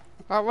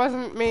 That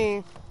wasn't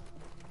me.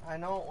 I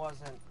know it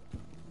wasn't.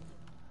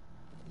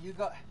 You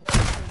got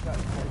headshot.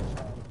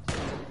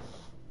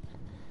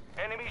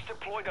 Enemies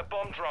deployed a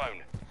bomb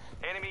drone.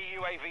 Enemy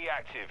UAV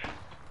active.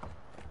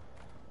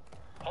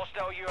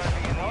 Hostile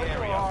UAV in the No, you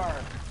area. are.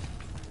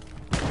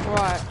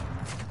 What?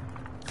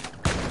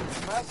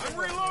 Messing I'm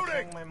with me reloading.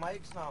 saying my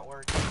mic's not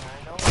working.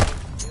 I know what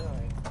it's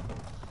doing.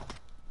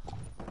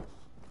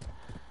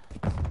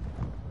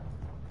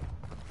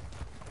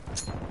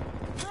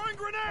 Throwing How's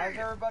grenade!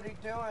 everybody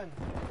doing?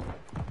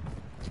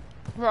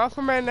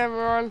 Welcome in,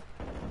 everyone.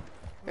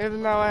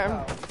 Even though I'm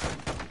Oh,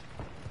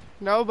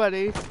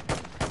 nobody. talking.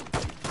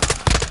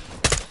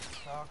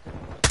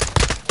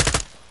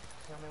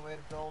 It's the only way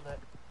to build it.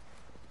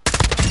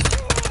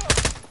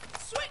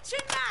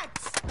 Switching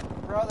mags!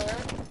 Brother,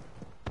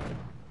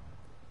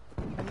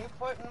 can you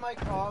put in my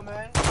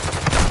comment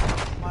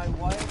my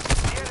wife's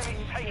The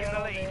enemy's taking the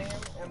channel lead. name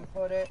and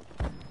put it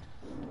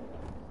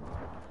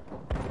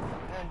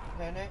and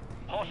pin it?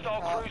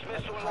 Hostile Top- cruise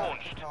missile top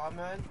launched.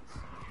 Comment.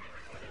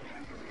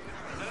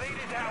 The lead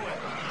is ours.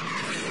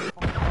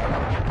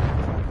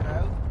 Check it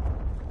out.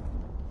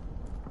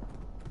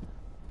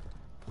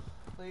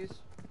 Please.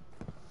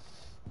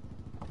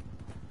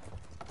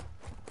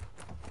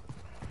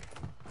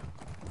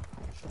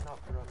 Should not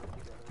be running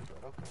together,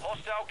 but okay.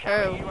 Hostile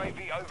counter Oh. UAV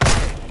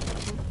overhead.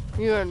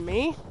 You and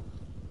me?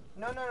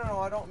 No,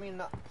 I don't mean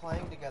not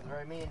playing together,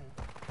 I mean...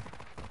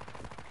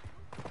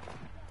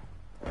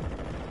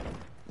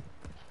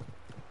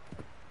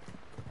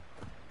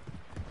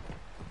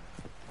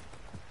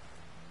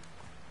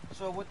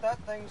 So what that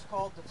thing's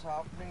called that's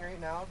happening right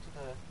now to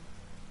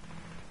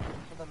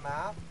the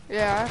map,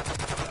 Yeah.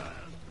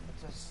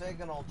 it's a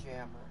signal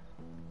jammer.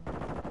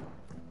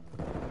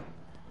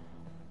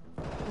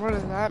 What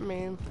does that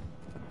mean?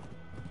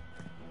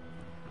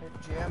 It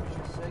jams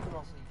your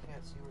signal so you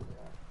can't see where they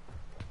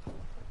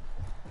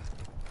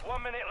are.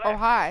 1 minute Oh, left.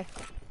 hi.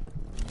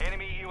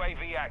 Enemy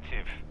UAV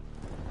active.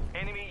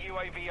 Enemy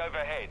UAV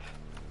overhead.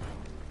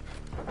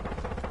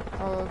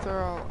 Oh, those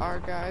are all our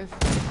guys.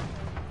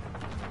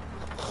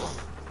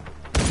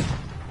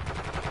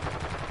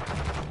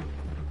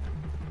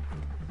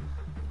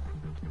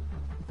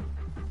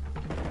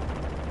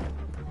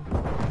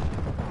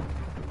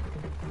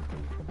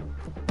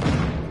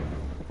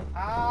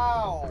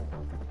 Ow!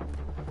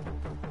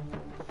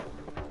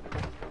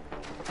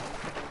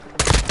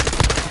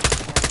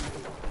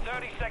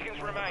 30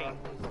 seconds remain.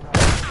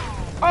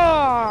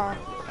 Oh!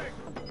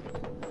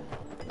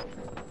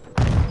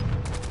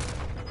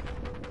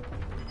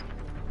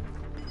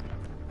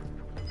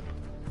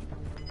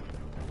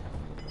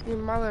 You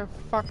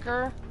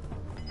motherfucker.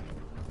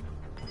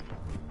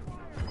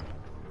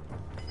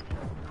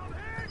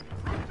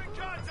 Cruising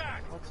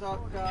contact! What's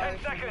up, guys?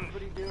 10 seconds. How's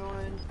everybody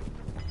doing?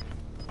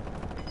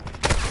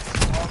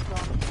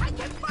 Welcome.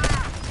 Taking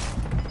fire!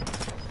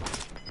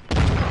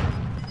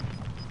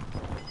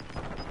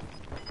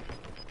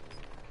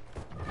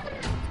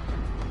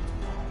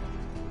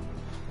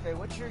 Okay,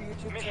 what's your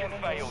YouTube Mission channel?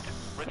 failed.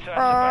 Return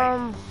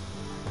to base.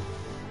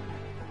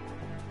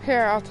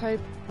 Here, I'll type.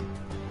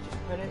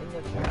 Just put it in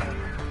the chat.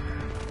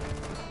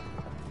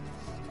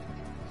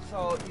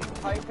 So you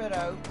type it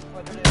out,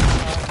 put it in the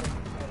chat,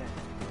 and pin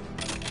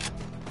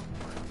it.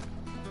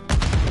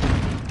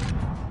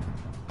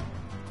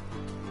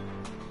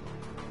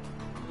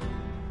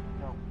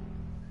 No.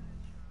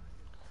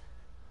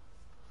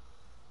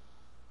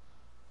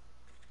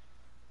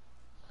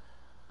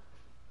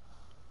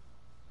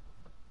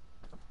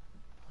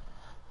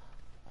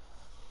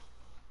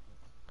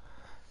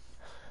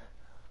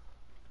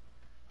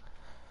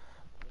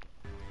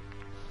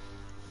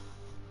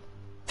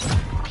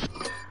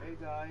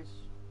 guys.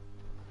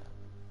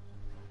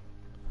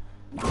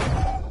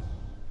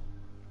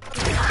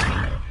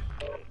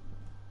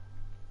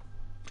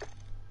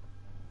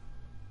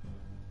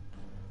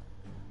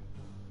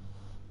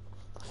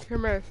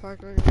 Come here a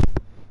second.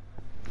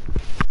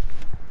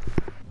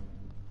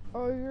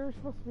 Oh, you're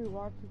supposed to be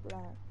watching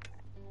that.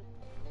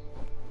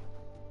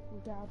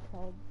 Dad's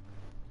home.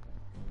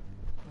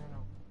 I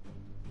know.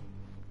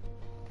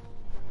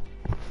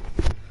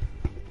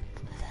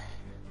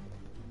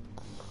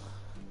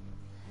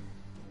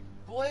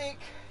 Blake,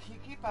 you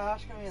keep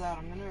asking me that,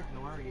 I'm gonna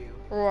ignore you.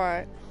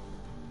 What?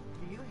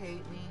 Do you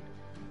hate me?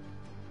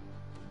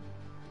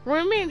 What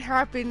do you mean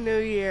Happy New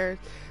Year's?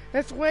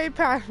 It's way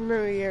past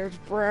New Year's,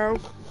 bro.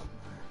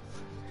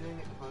 Doing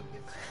it to bug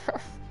you.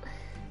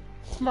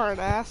 Smart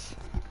ass.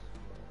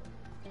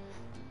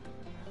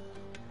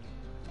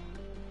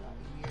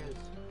 He is.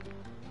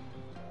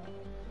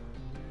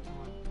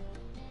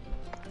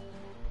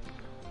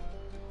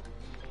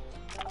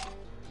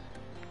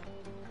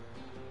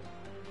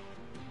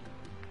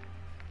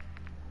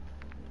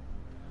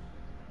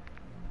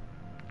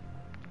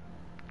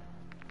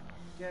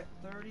 Get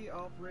 30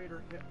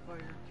 operator hip fire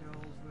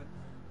kills with...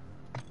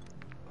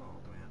 Oh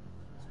man.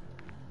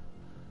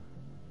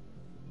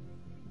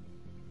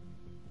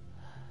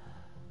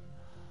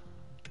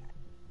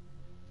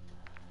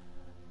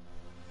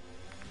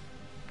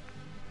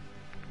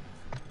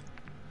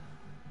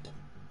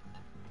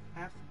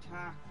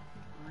 F-tac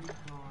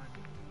recon.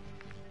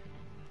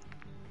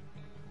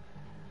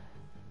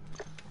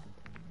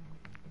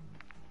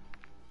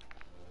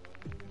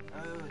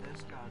 Oh,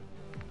 this gun.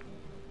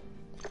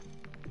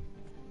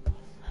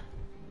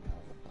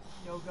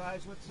 Yo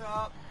guys, what's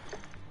up?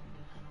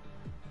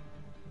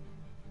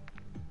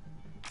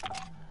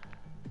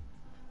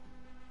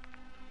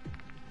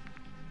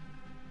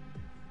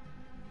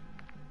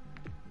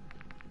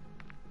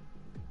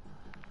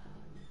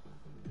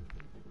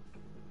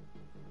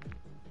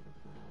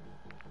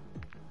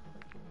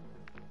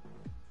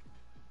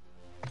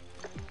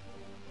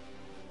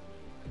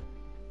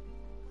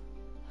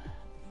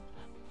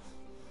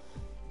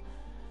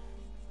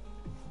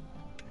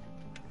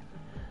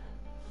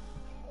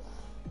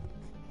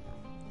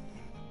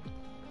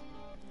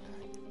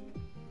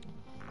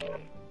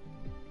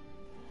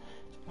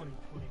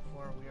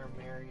 We are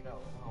married.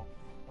 Oh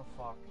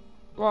fuck.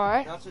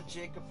 Why? That's what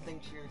Jacob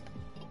thinks you're.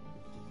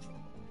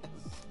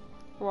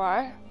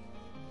 Why?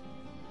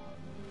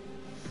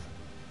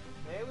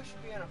 Maybe we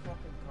should be in a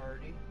fucking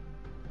party.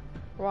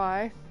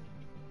 Why?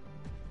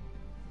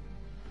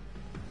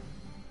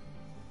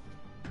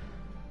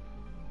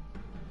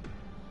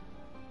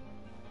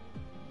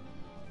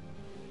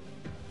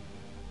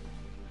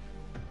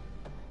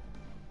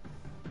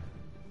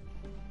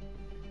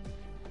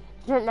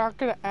 Is it not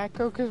gonna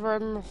echo because we're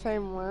in the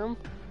same room?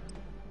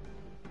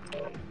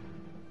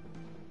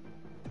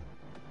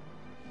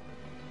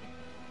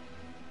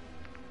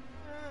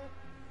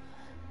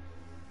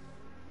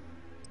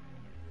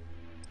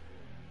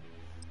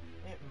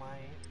 It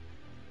might.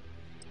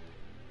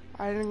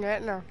 I didn't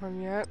get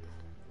nothing yet.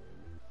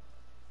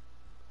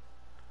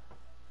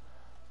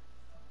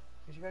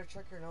 Cause you gotta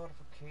check your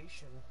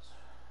notifications.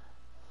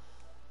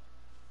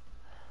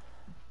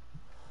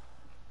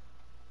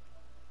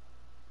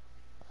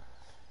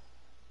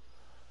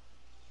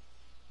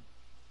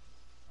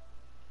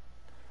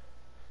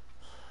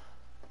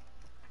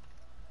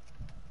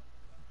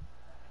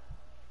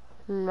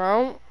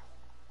 No.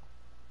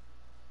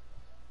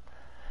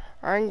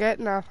 I didn't get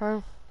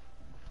nothing.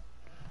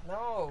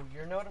 No,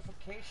 your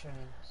notifications.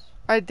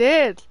 I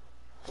did.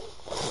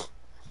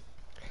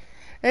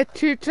 It's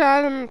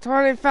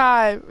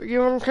 2025.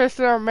 You and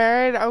Kristen are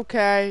married?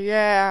 Okay,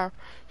 yeah,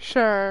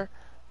 sure.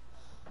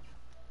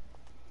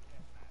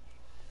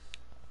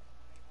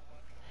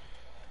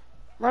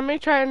 Let me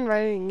try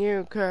inviting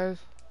you, cause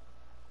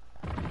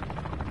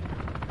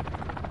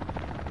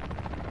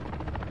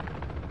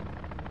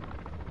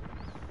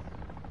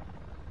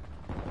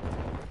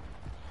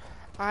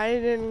I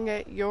didn't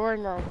get your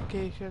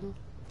notification.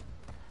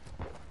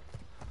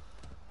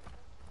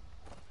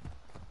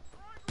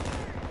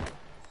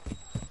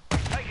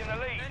 Taking the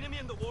lead. Enemy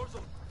in the war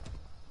zone.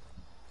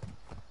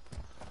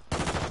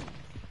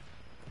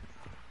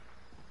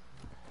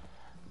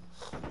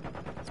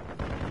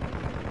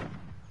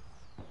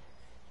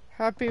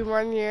 Happy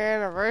 1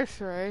 year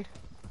anniversary.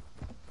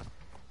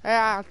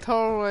 Yeah,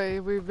 totally.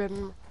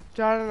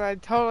 John and I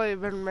totally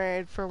been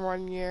married for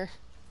 1 year.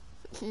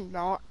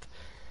 Not.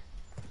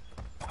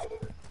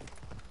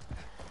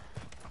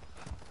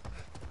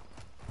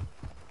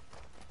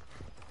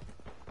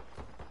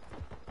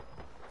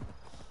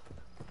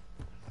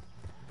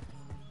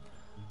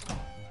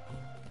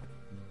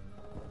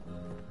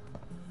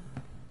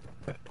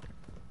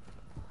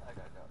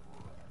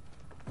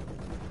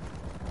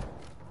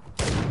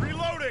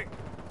 Reloading.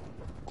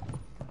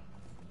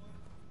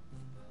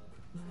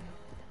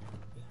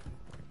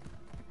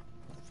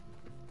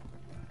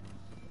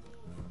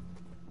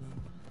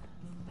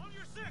 On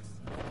your six.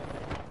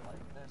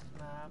 Like this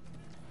map.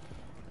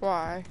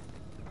 Why?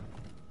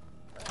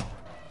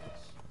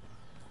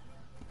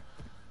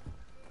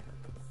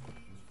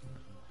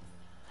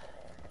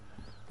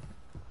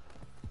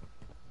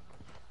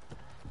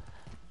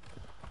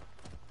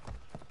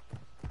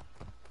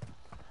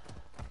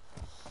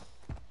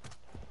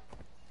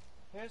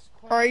 Is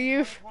Are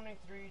you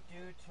 23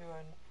 due to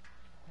a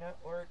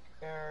network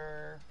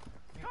error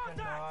you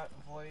cannot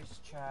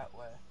voice chat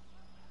with?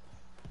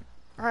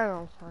 I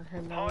don't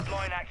fucking know.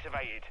 Hardline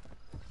activated.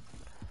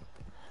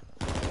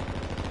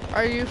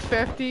 Are you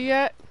 50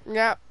 yet?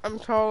 Yep, I'm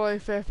totally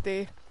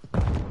 50.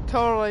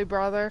 Totally,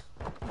 brother.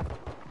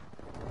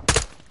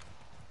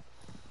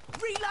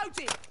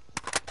 Reloading.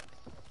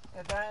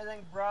 If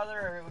anything,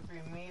 brother, it would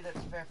be me that's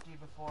 50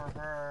 before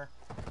her.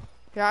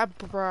 Yeah,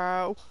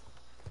 bro.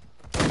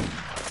 I'm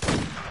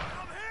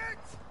hit!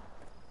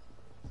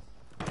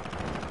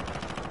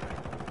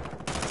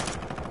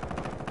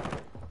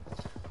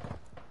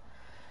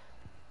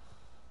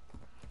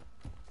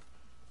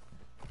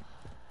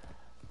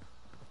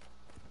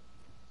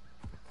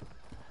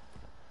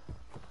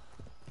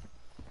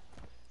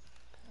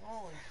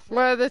 Holy shit.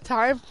 What the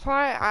time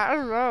fly? I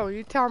don't know.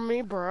 You tell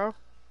me, bro.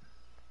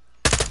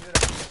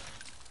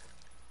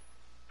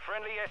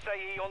 Friendly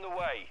SAE on the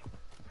way.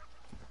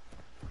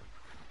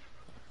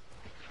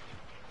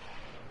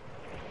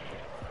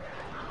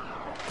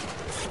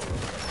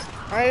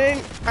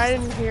 I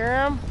didn't hear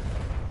him.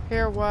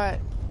 Hear what?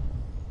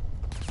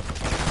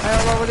 I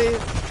don't know what he.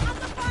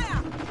 Under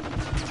fire.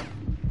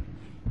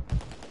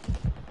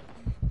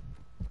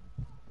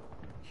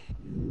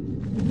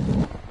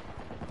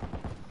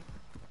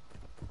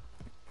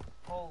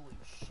 Holy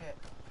shit.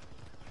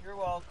 You're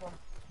welcome.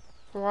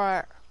 What?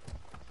 I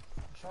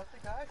shot the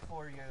guy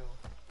for you.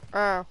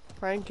 Oh,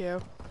 thank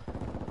you.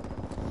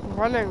 I'm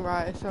wondering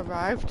why I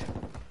survived.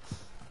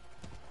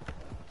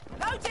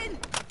 Loading.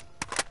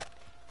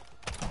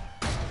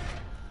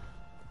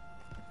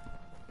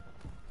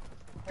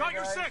 Got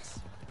your guys. 6!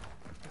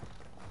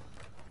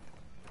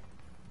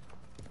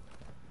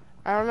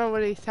 I don't know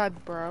what he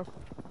said, bro.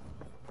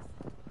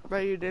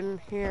 But you didn't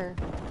hear.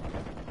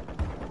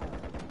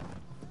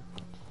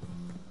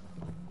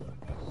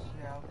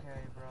 Yeah,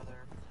 okay, brother.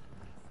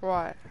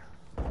 What?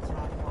 It's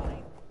not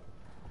funny.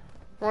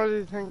 What do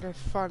you think is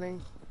funny?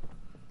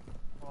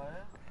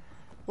 What?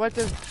 What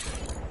does...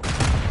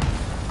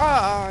 Oh,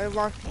 I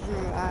walked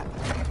into that.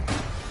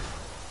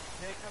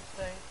 Jacob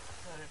thinks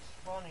that it's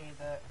funny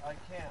that I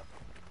can't.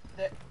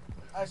 That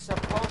I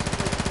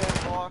supposedly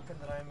can't walk and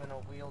that I'm in a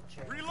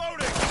wheelchair.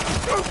 Reloading!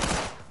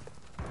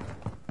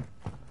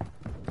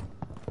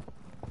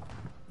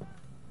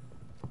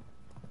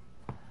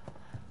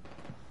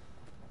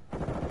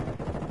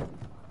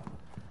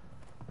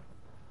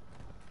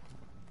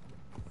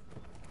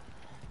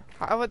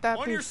 How would that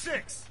On be? your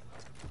 6!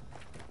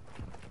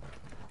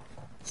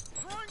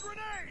 Throwing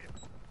grenade!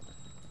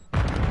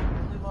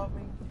 Really love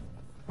me?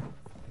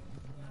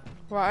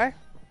 Why?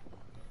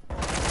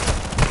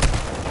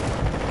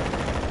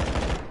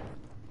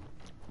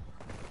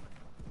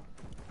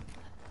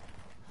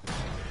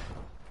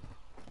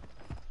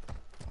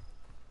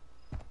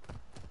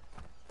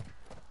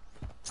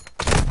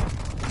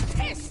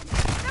 Pissed.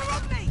 They're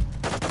on me.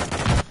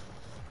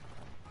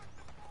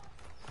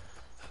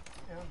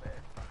 Yeah,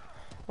 babe.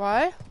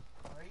 What?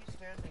 Why are you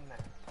standing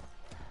there?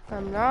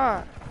 I'm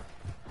not.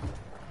 Can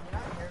you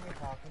not hear me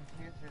talking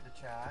to you through the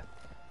chat?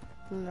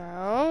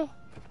 No.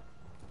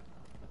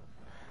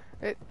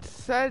 It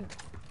said...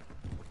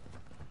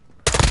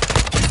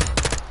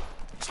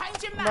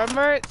 Changing mag.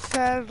 Remember it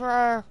said,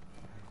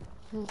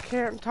 you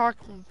can't talk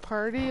in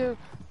party due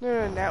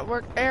to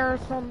network error or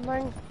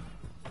something?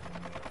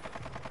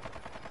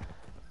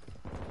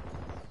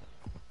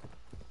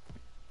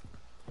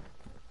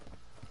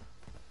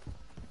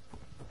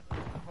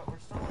 But we're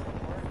still in the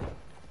party.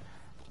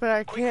 But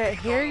I can't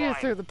hear you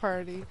through the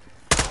party.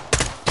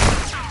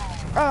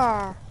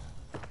 Ah.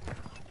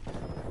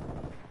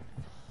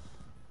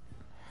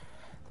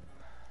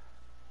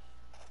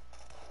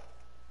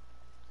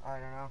 I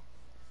don't know.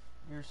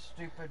 Your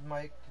stupid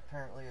mic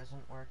apparently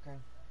isn't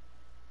working.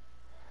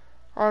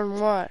 On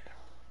what?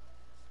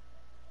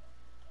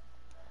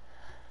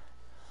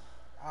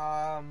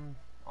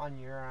 On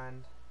your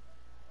end.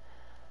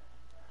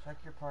 Check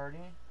your party.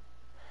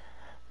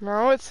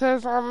 No, it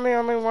says I'm the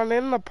only one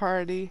in the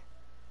party.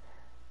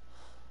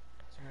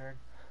 It's weird.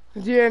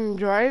 Did you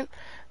enjoy it?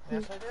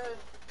 Yes, I did.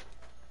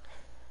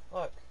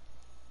 Look.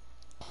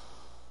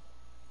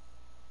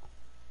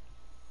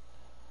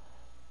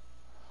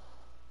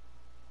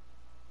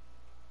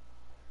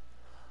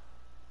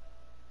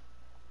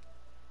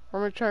 I'm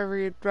gonna try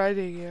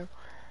reinviting you.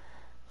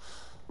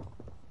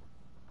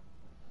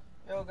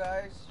 Yo,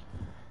 guys.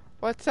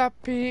 What's up,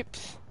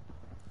 peeps?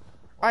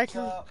 I What's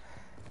can. up?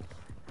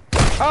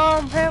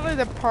 Apparently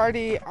the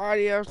party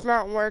audio's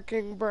not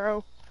working,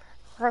 bro.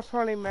 That's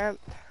what he meant.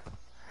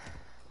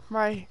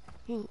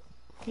 He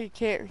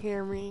can't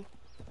hear me.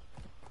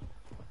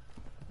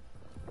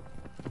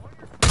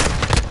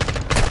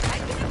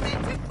 Taking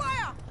effective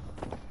fire.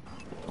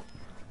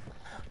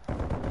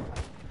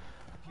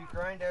 If you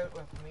grind out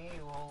with me,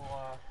 we'll,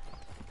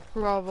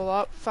 Level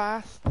up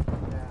fast.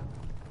 yeah.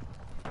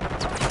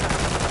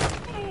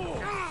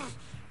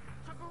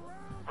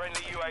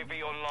 Friendly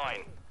UAV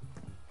online.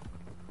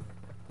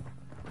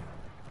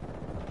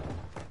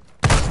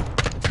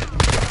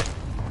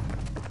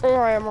 Oh,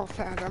 I almost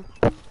had him.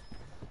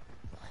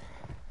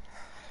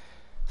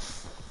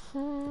 Fuck,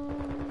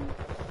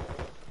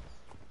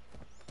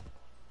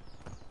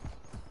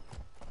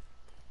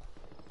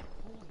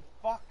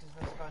 does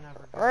this gun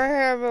ever go? I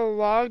have a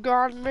log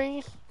on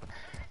me.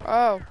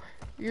 Oh,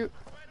 you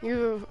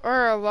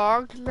are a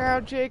log now,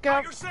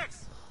 Jacob? Tiger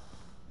 6!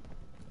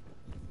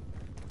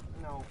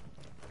 No.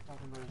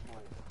 Talking about his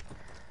wife.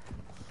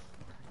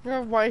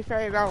 Your wife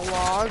ain't a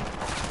log.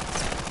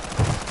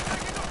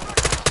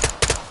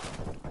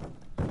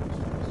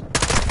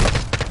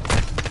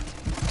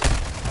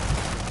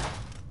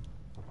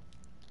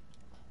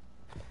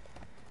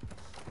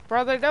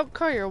 Brother, don't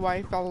call your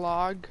wife a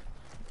log.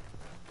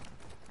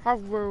 How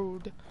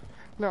rude.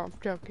 No, I'm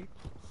joking.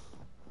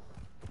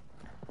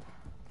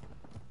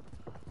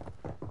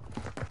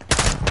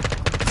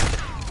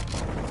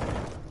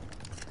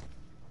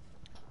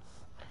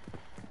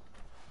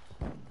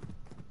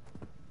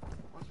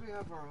 Once we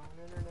have our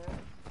own internet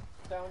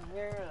down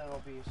here, it'll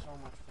be so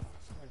much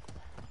faster.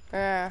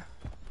 Yeah.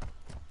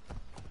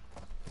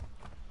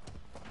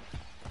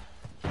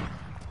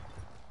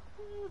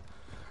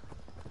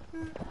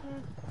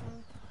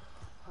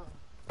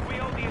 We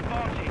hold the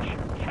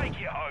advantage.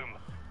 Take it home.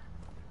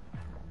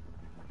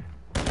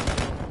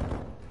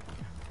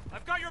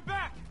 I've got your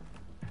back!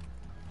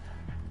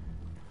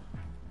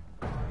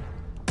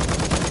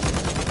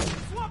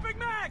 Swapping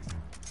mags!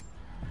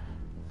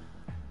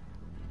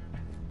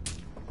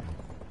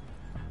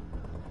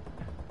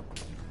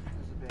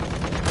 There's a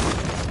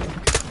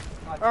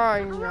bit. Oh,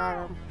 you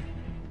got him.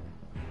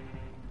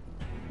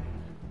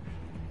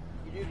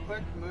 You do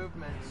quick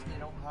movements, they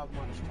don't have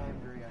much time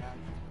to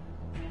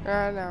react.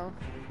 I know.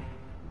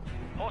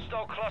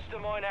 Hostile cluster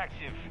mine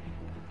active.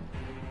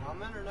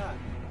 I'm in or not?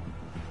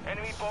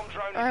 Enemy bomb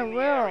drone is I in the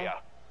will. area.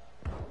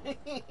 Did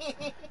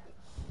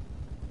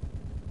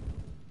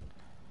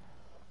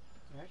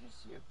I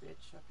just see a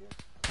bitch up here?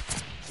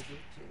 I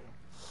did too.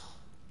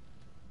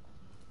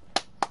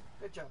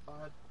 Good job,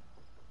 bud.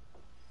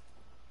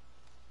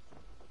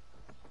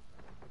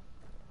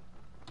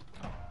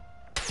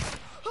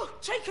 Oh,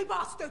 cheeky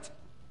bastard!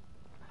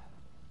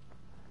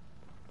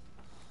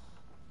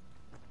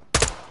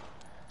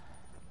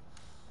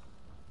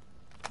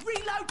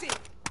 Reloading!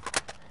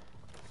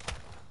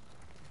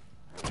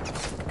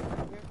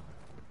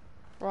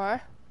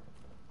 What?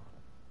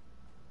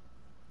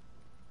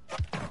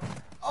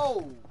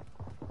 Oh!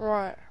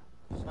 What?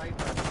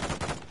 Sniper.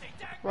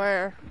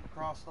 Where?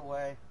 Across the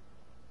way.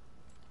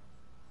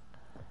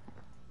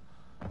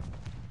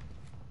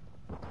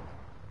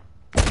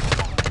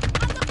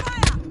 Under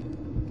fire!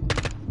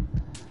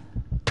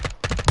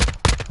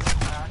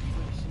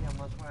 Actually, see how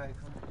much way I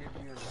couldn't give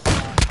you a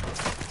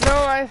shot. No,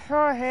 I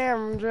saw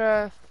him,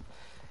 just...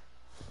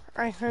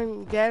 I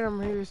couldn't get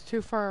him, he was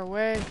too far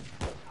away.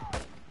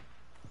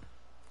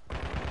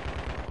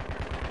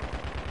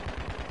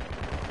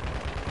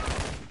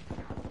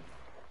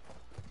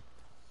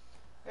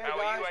 Hey Our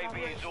guys, UAV don't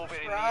forget is to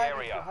orbiting the subscribe if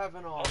area. you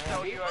haven't Hostile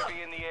already.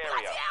 UAV in the Bloody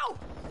area. hell!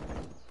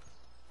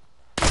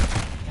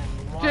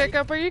 And like,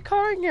 Jacob, are you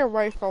calling your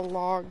wife a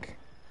log?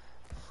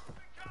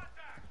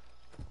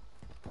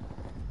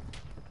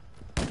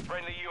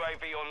 Friendly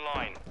UAV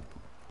online.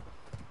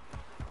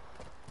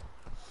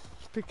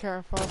 Be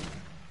careful.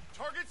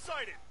 Target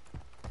sighted!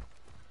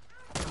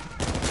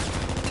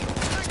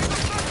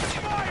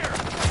 Fire!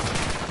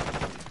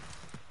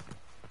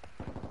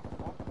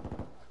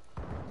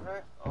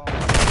 right? Oh,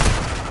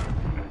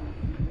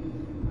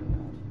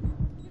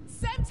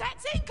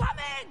 Semtex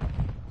incoming!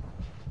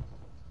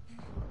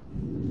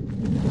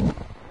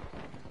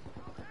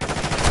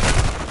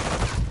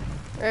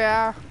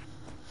 Yeah.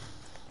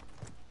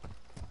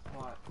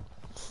 what?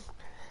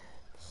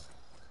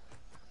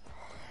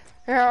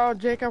 Yeah,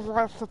 Jacob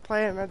wants to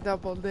play in a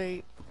double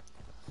date.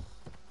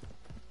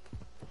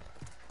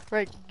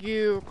 Like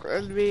you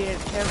and me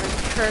and him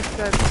and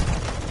Tristan.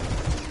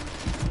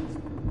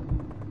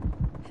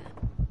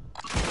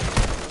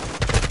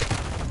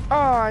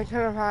 Oh, I could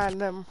have had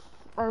them.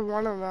 Or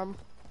one of them.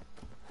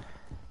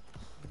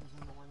 He's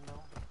in the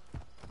window.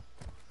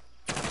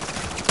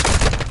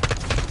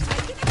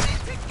 Taking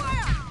electric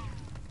fire!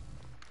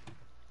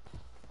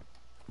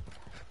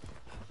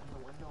 In the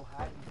window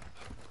hiding.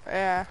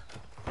 Yeah.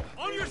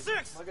 On your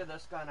 6! Look at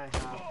this gun I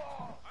have.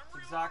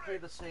 It's exactly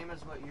the same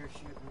as what you're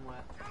shooting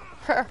with.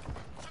 Took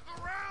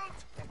a round!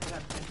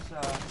 Except it's,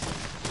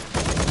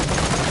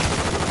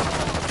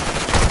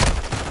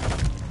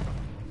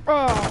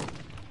 Oh.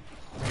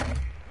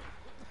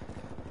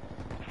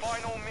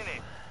 Final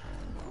minute.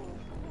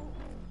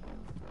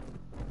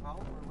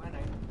 well, we're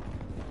winning.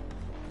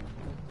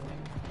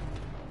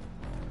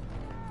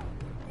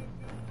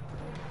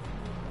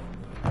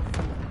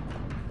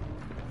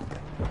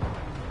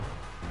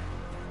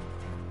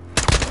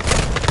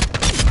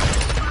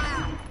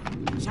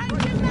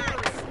 Changing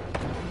mags!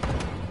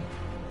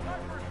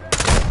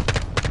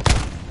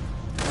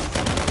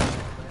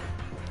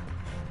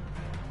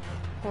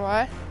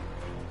 What?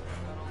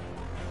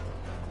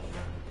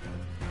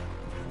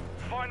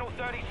 Final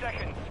 30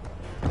 seconds.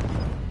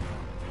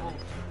 Oh,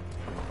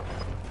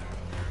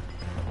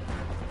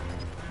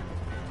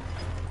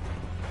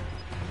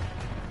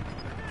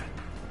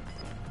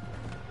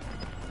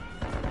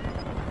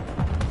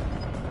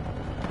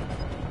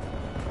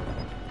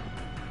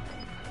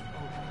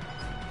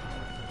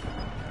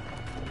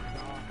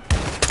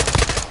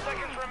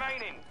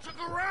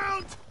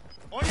 around!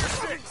 On your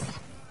six!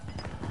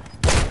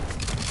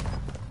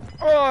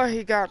 Oh,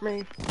 he got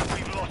me.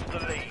 We've lost the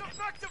lead.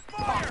 Effective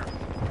fire!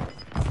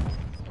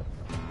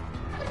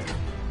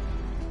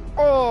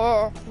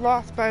 Oh,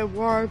 lost by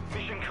one.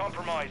 Mission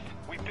compromised.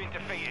 We've been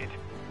defeated.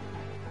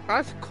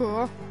 That's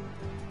cool.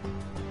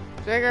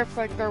 Jacob's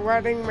like their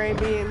wedding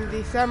maybe in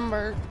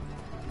December.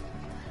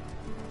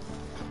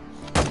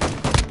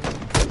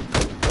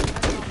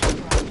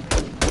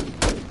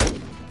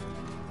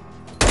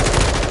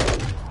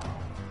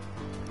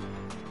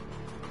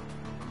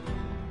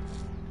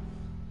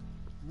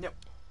 Nope.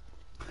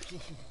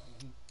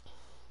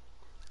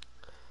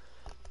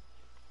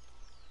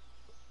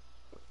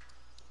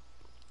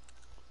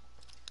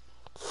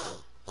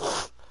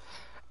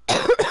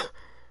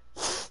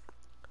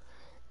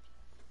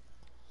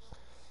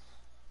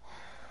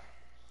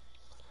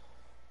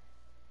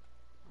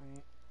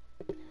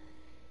 Wait.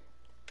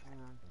 Hang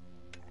on.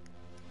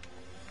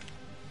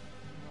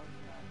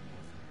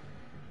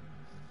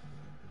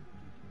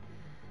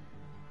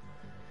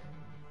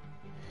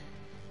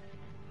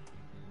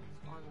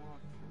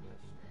 Unlock for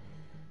this.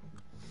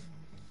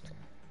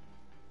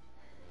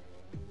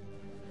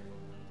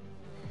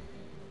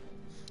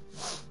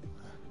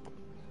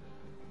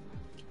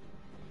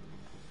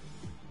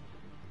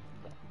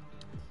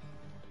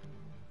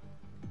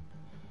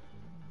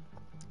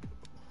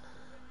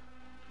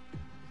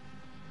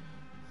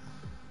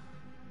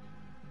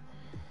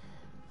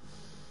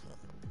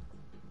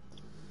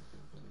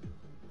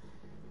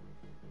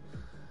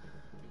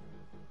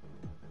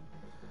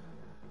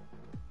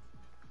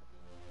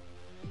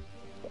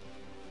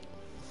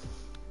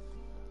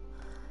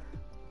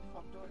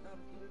 Fuck, do I gotta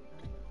do it?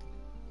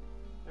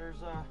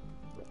 There's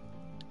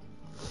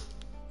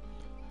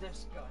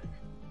this gun,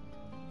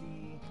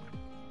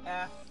 the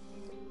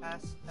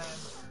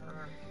FSS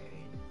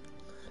Hurricane.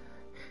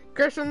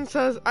 Christian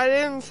says, I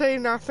didn't say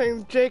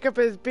nothing. Jacob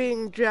is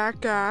being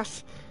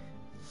jackass.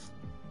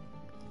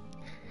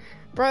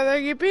 Brother,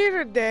 you being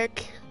a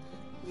dick.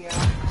 Yeah.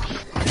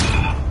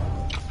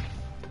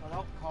 Well,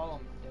 don't call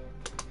him a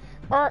dick.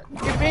 Or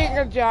you're being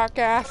a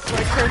jackass,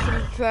 like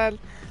Christian said.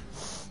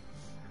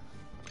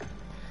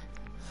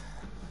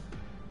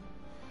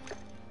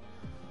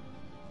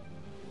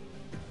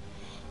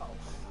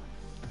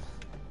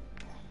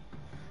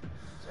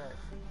 Sorry.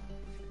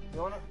 You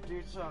wanna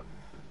do some,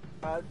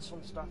 add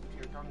some stuff to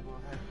your gun? Go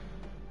ahead.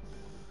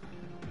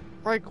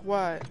 Like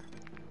what?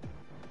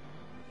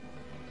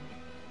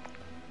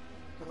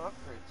 You can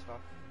upgrade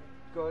stuff.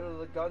 Go to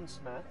the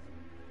gunsmith.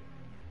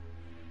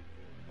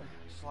 And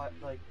slide,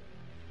 like,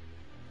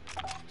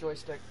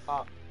 joystick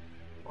up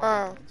on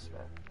Oh. the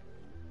gunsmith.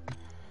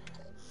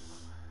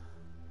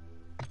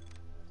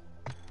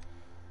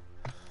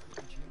 You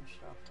can change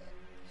stuff.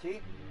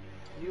 See?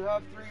 You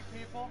have 3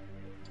 people?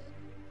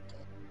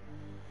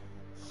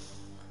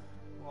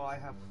 Well, I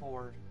have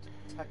 4.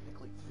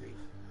 Technically 3.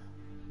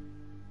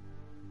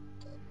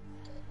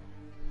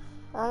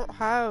 I don't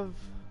have.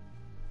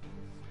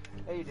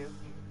 Yeah, you do.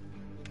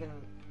 You can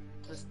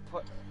just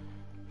put.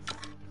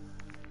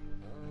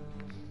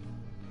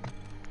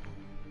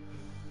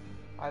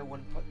 I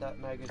wouldn't put that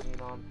magazine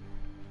on.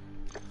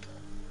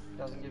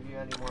 Doesn't give you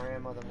any more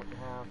ammo than what you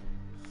have.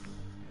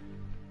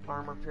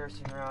 Armor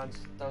piercing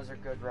rounds, those are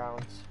good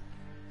rounds.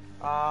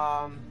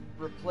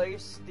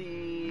 Replace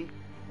the.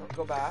 No,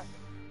 go back.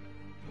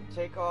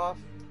 Take off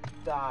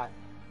that.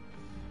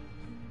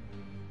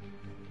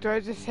 Do I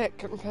just hit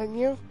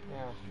continue?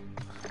 Yeah.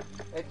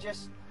 It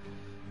just.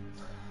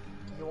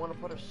 You want to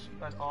put an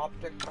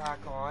optic back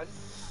on.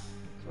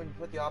 So when you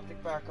put the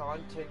optic back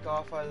on, take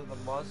off either the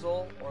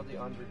muzzle or the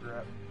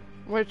undergrip.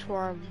 Which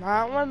one?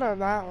 That one or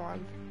that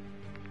one?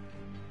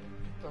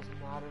 Doesn't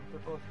matter,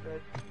 they're both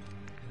good.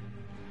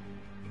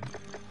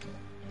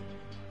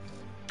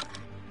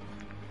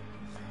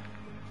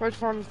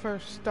 Which one for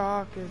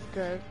stock is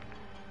good?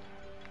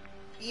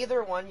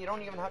 Either one, you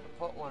don't even have to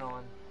put one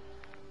on.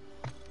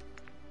 I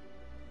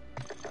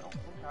don't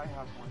think I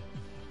have one.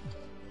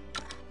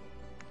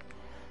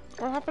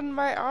 What happened to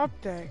my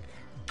optic?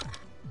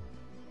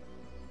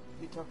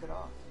 You took it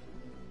off.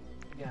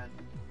 Again.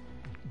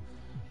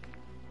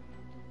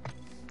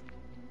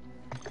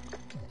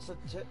 So,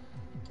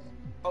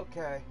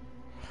 okay.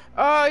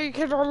 Oh, you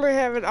can only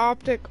have an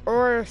optic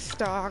or a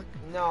stock.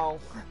 No.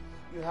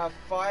 You have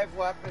 5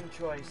 weapon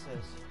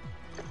choices.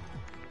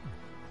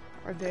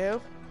 I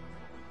do?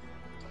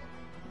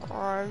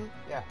 On.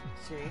 Yeah,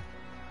 see?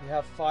 You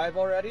have 5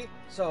 already,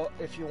 so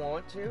if you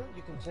want to,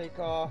 you can take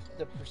off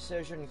the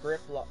precision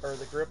grip lock, or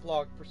the grip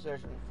lock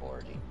precision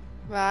 40.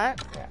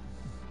 That? Yeah.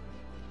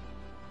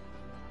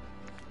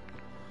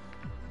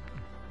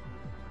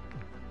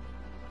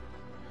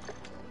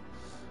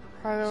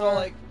 How do So I-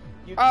 like,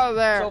 you. Oh,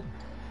 there. So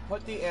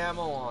put the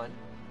ammo on.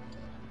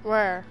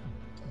 Where?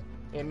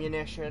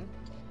 Ammunition,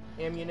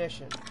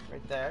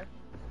 right there.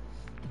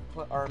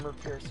 Put armor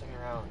piercing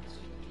rounds.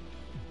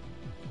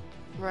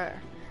 Where?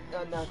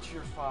 And that's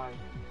your 5.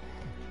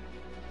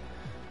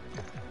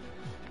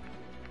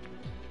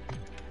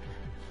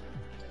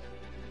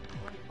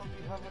 What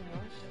do you have on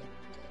yours?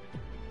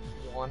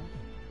 One.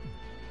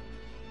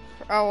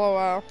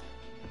 LOL.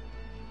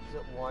 Is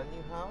it one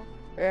you have?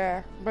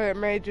 Yeah, but it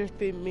may just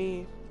be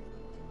me.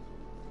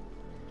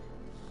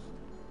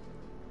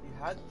 You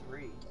had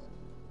 3.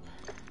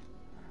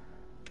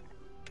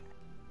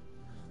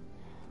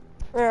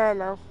 Yeah, I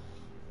know.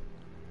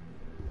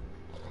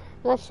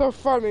 What's so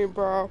funny,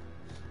 bro?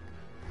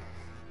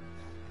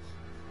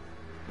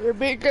 You're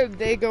being a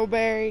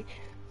Dingleberry.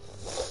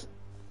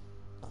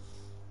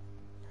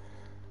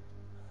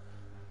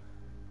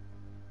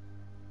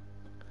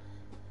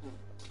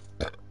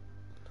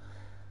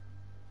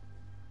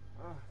 Oh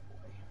boy.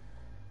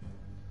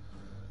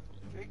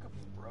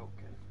 Jacob's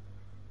broken.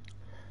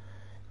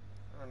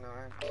 Oh no,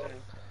 I'm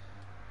kidding.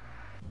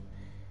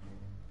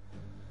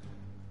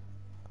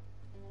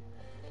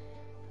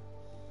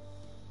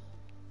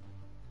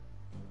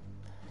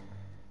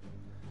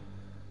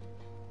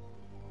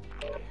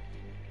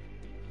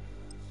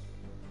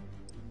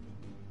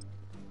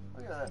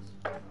 Look at this.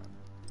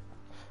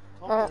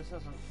 Tell me this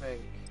isn't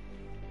fake.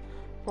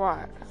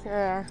 What?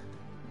 Yeah.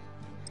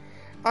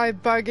 I'm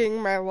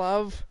bugging my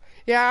love.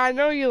 Yeah, I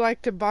know you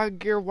like to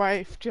bug your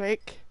wife,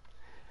 Jake.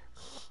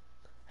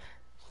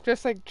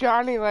 Just like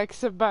Johnny likes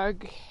to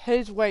bug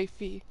his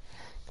wifey.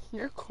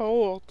 You're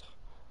cold.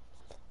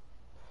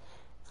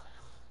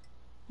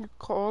 You're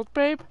cold,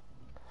 babe?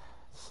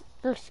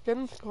 Your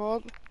skin's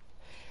cold.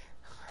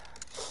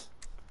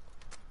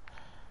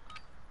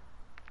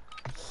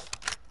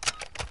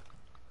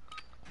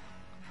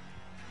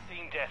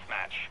 Team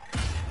deathmatch.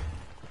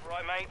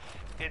 Right, mates,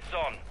 it's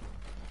on.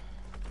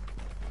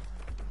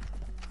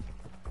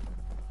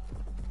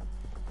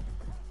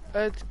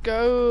 Let's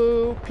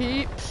go,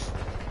 peeps.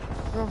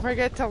 Don't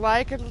forget to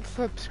like and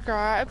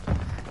subscribe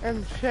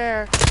and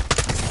share.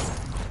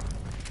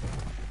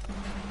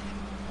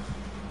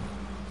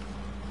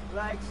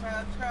 Like,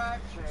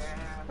 subscribe, share.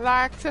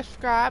 Like,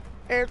 subscribe,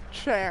 and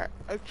share.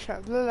 And show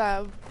the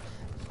love.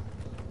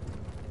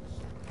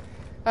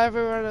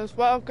 Everyone is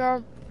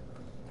welcome.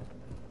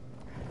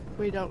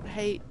 We don't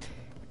hate.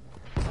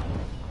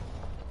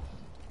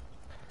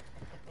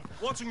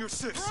 Launching your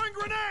 6. Throwing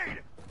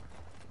grenade!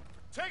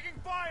 Taking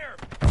fire!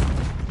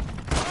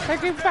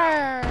 Taking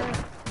fire!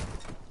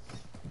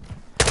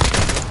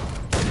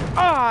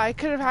 Oh, I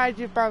could have had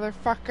you,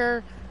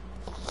 motherfucker.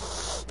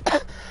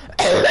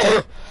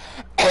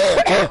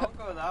 Don't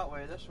go that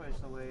way, this way's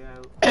the way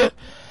out.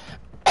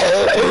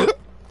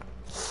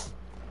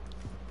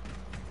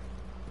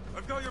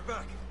 I've got your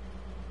back.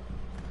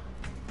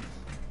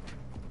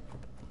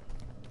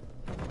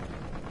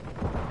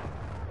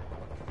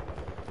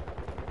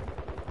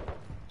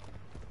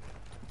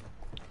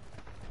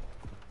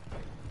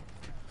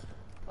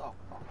 Oh,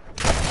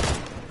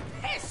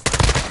 Piss!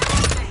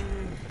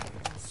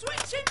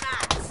 Switching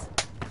mags!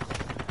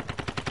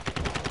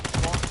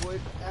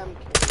 Lockwood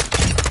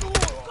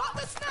MK. Got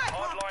the sniper!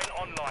 Hardline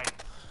online.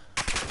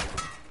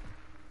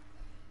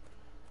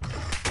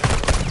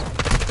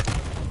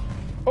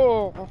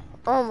 Oh,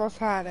 almost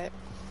had it.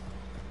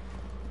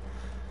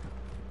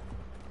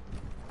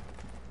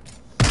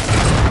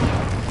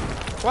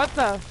 What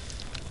the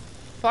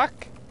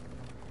fuck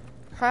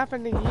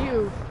happened to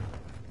you?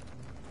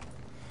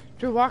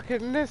 Did you walk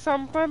into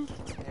something?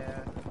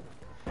 Yeah.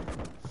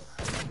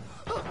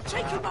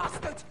 Cheeky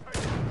bastard!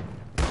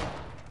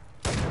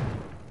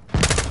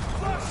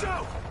 Flash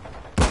out!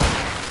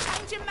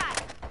 Changing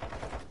mag!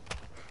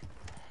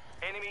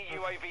 Enemy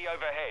UAV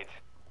overhead.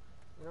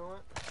 You know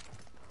what?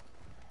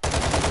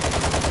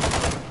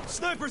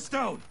 Sniper's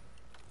down!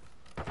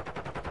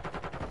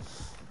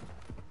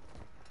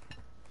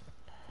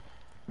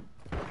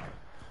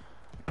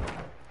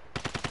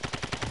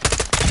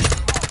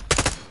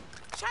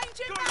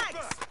 Changing Got your mags!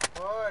 back!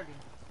 Holy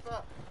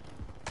fuck.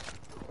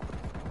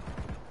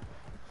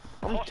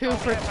 I'm 2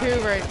 for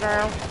 2 right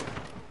now.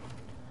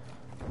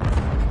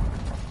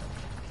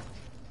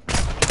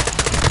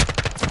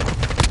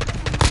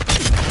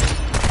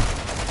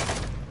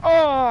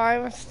 Oh, I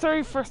was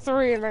 3 for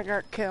 3 and I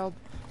got killed.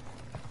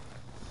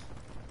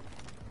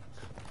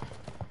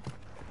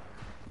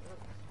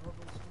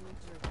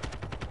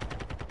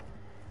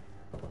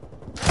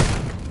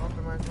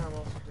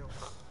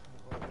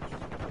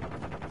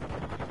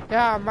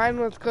 Yeah, mine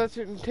was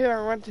closer than 2.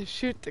 I went to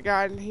shoot the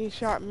guy and he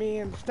shot me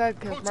instead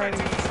because mine...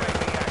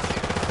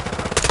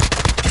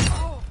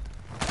 Oh!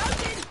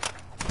 Loading!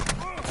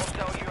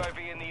 Hostile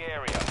UAV in the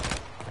area.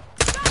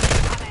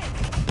 Coming!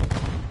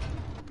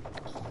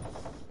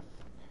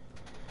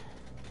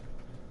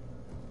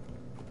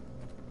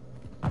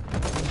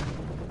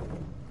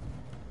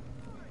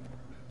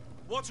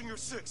 Watching your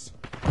 6.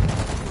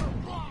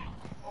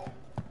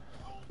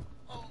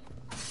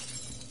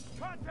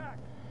 Contact!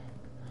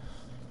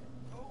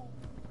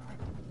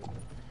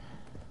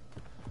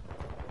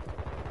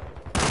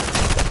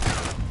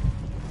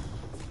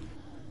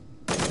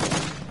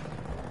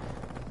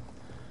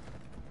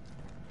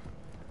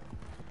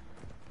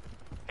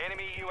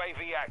 Enemy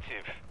UAV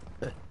active.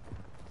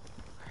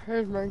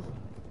 Here's mine.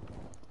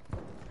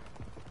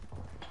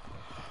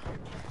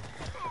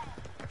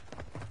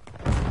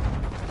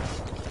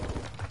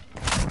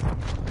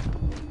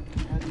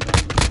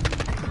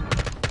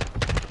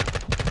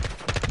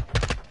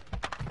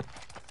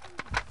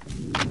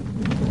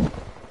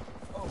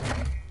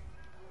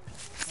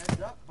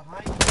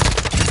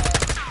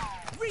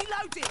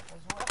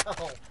 as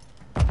well.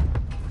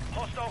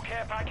 Hostile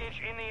care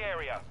package in the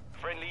area.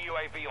 Friendly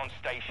UAV on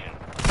station.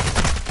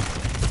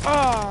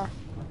 Oh.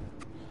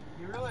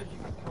 You realize you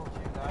can kill 2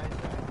 guys,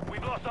 right?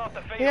 We've lost half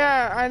the field.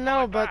 Yeah, I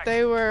know, Fight but back.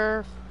 they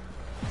were.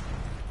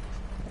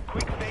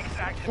 Quick fix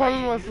activated.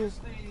 One was. Use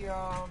the,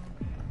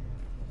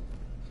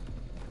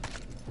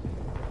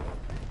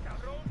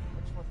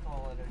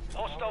 whatchamacallit it?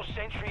 Hostile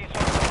sentry is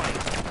online.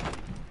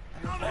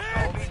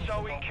 Hostile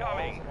VSO The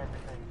incoming. walls and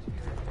everything to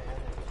your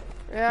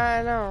advantage. Yeah,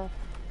 I know.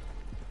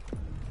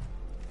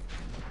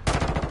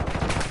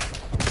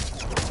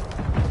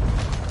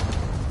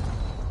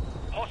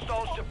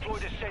 Hostiles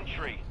deployed a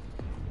sentry.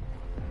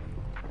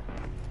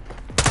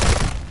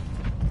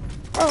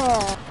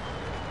 Oh.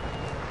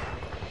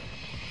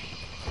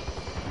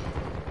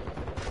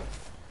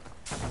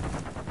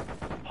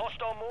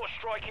 Hostile mortar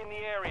strike in the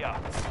area.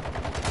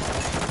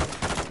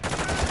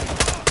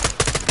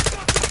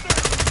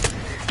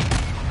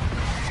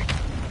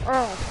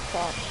 Oh,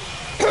 fuck.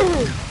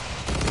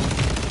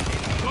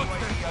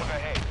 UAV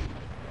overhead.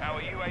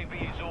 Our UAV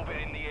is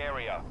orbiting the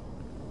area.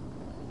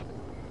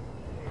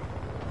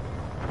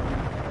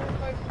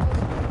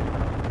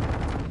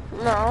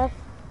 No.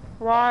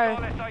 Why?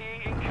 Hostile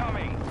SAE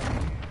incoming.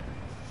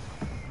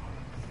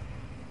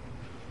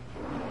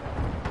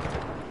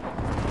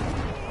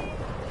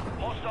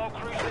 Hostile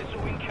cruise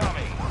missile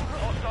incoming.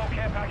 Hostile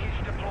care package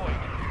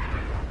deployed.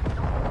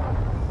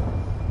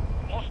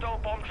 Hostile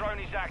bomb drone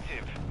is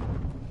active.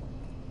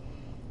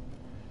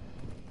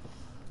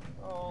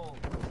 Oh,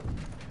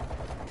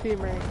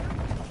 Teammate.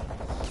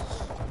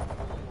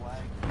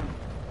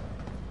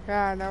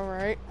 Yeah, I know,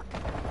 right?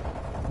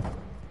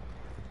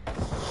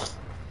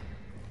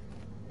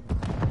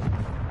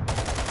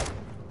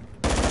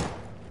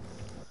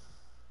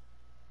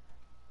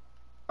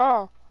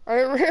 Oh, I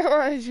didn't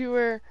realize you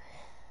were.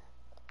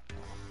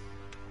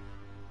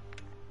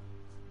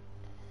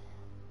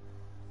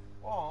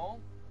 oh.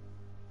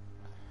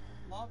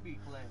 Lobby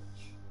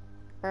glitch.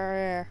 Oh,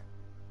 yeah.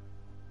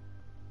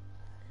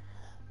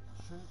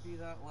 Shouldn't be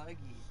that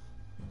laggy.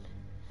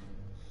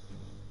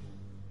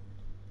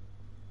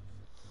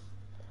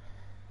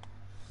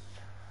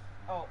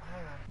 Oh,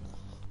 hang on.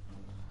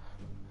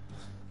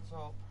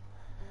 So.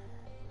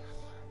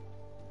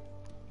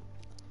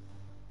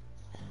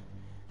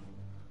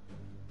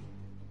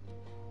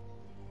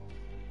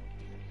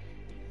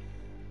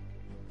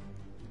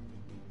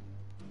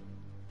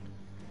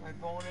 My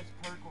bonus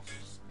perk will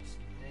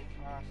stay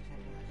fast.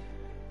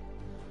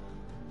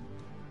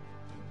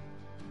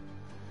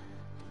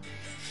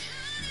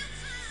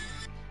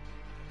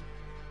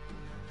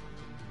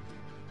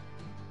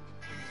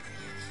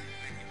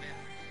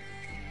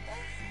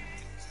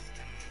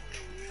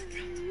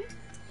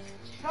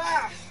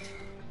 Ah!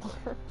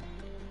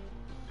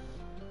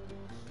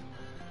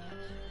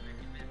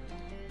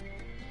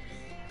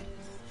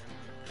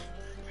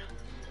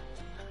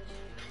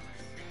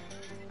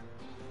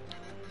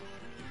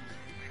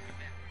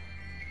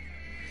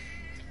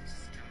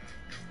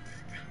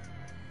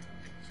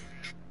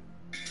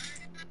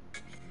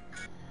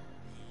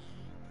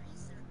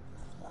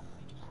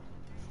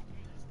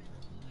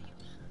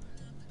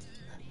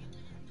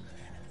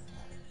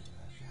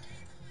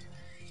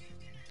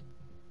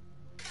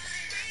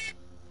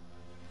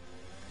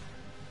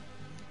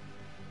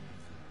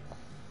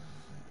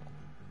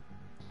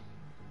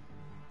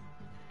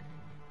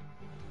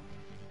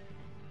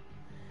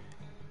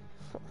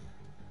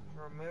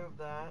 Remove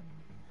that.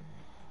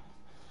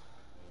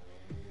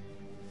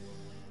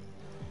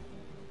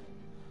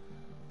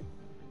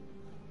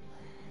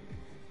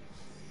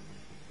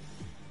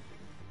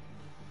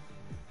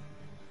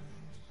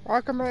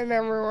 Welcome in,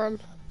 everyone.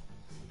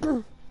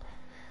 Oh,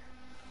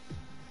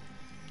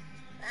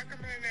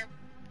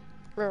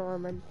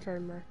 I'm in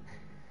timer.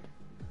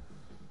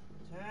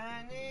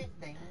 Turn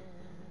it down.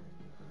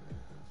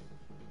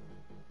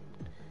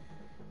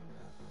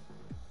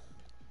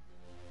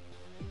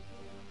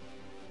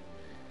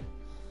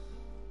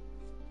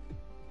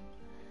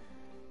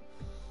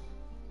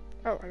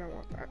 Oh, I don't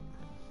want that.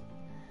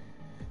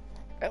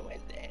 I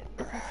went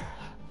in.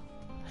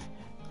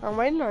 I'm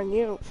waiting on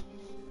you.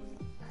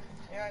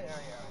 Yeah.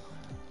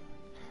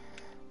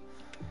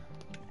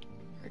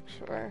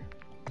 Actually.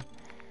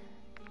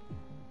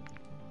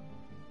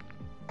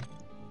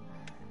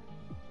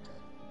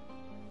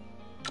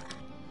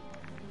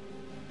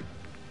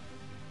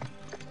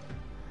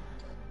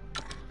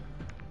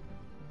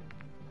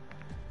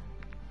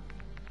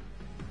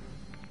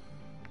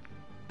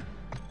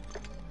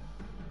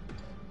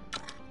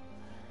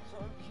 So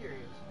I'm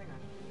curious. Hang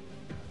on.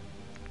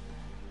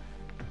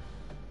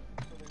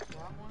 So there's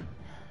that one.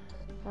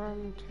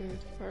 1, 2,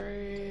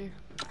 3.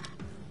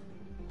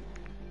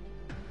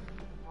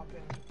 Hop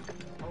in.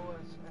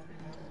 OS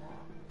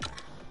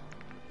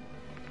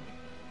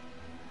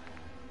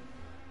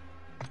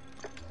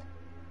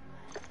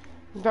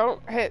and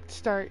Don't hit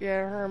start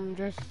yet. I'm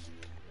just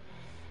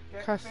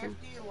Get custom.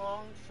 50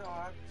 long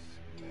shots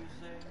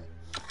using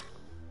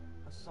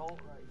assault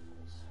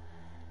rifles.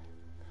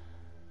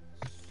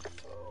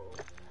 So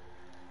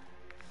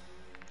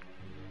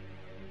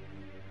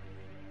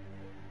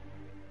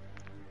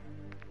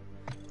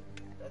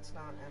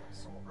That's not an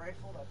assault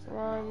rifle, that's a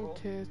 1, rifle.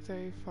 2,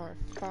 3, 4,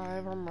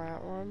 5 on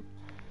that one.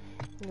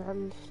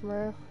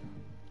 Gunsmith.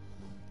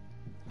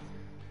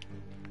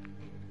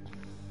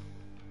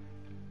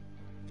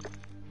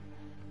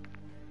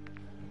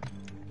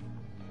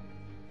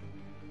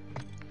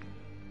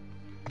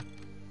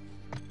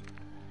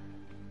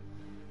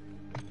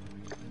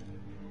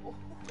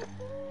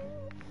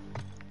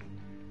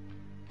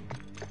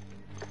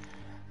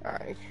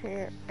 I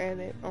can't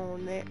edit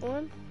on that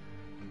one.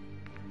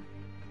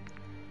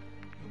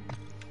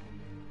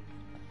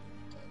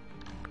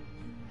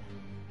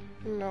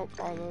 Nope,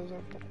 all those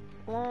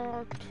are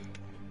locked.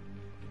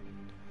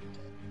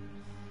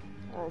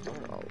 All those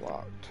are all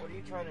locked. What are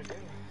you trying to do?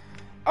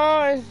 Oh,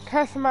 I'm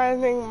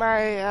customizing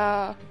my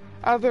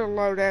other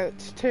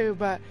loadouts too,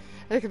 but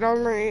I can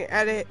only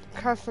edit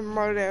custom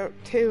loadout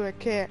 2. I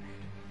can't.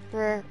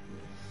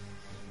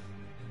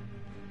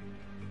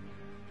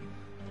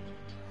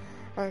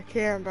 I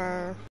can't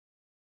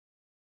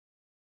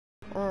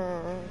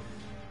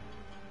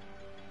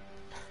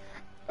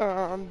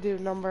do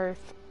number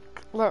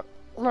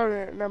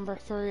loadout number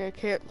 3. I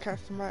can't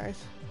customize.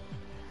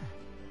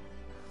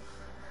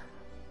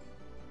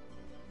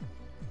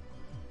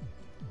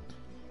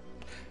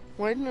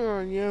 Waiting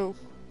on you.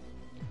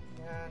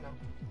 Yeah, I know.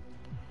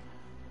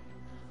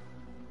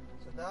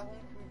 So that one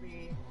can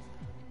be...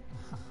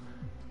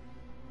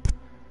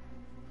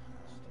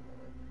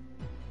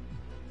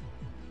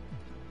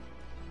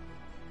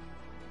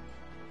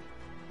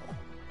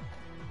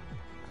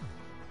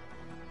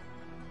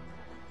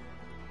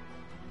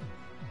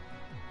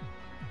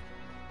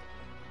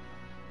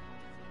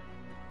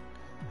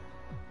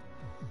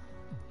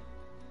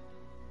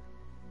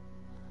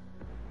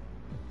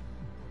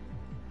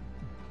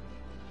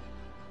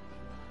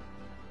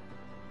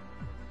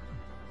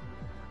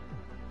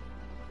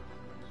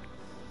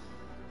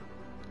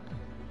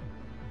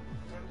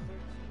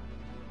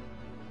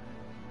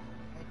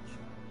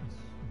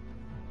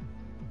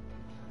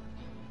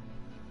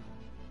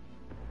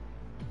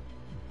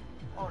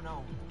 Oh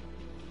no.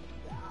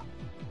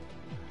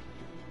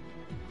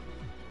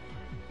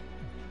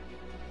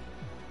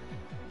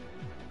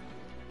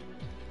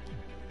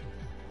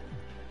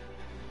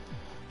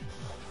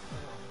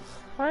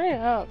 Hurry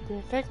up,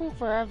 you're taking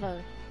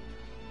forever.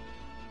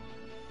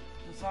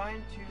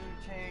 Designed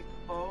to take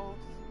both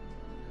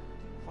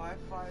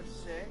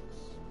 5.56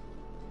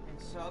 and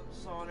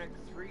subsonic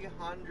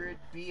 300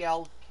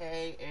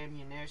 BLK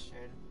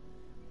ammunition,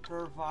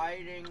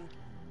 providing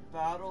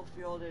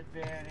battlefield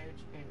advantage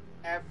in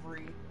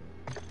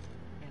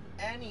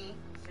any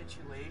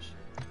situation.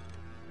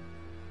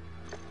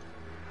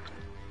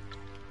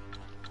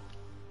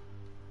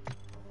 I'm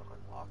gonna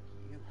unlock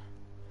you.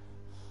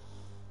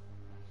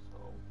 So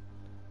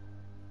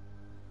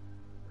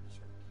we're just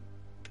gonna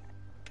keep.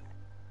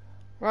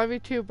 Love you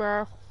too,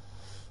 bro.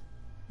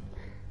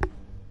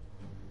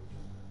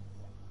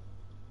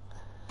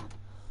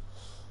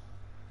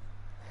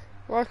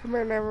 Welcome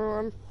in,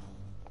 everyone.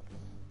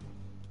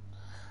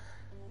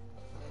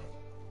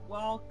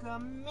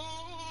 Welcome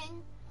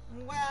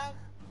in.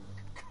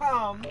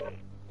 Welcome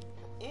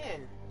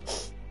in.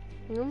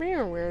 You're being a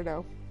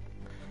weirdo.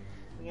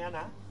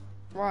 Liana,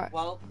 What?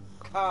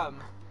 welcome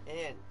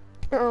in.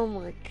 Oh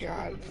my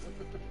god.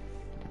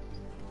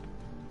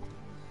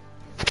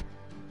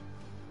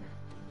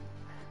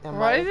 Am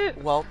What I is it?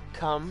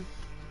 welcome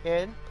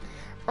in?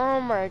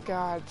 Oh my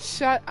god.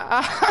 Shut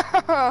up.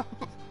 I'm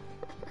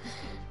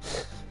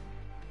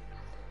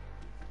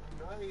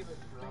not even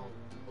drunk,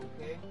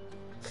 okay?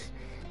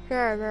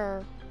 Yeah, I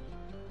know.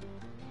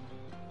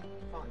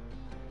 Fun.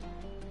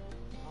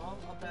 All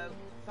about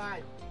fun.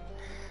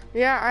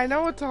 Yeah, I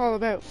know it's all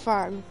about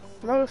fun.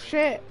 No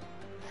shit.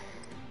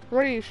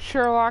 What are you,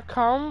 Sherlock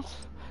Holmes?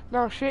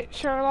 No shit,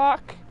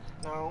 Sherlock?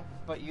 No,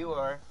 but you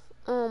are.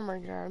 Oh my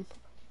god.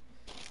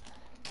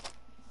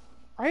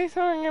 Why are you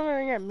throwing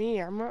everything at me?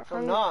 I'm not I'm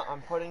hungry. not.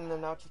 I'm putting the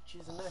nacho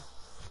cheese in there.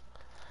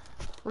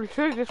 We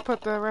should have just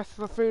put the rest of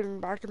the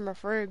food back in the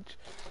fridge.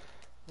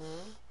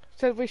 Hmm?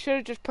 Said we should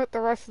have just put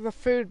the rest of the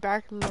food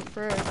back in the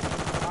fridge.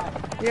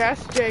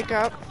 Yes,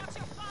 Jacob.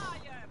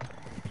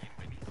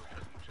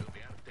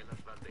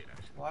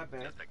 Why,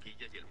 babe?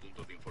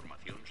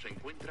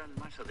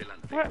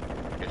 What?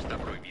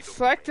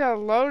 Select a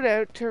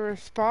loadout to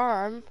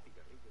respawn.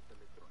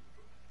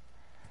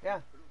 Yeah.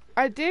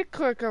 I did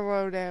click a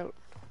loadout.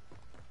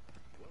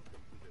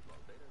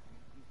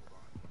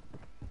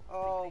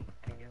 Oh.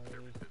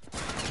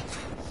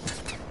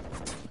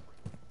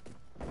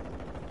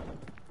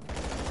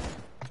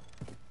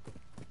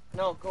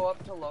 No, go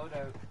up to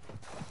loadout.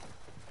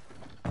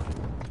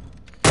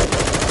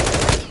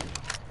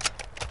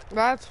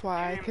 That's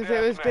why, because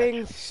it was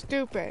being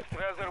stupid.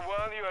 Rather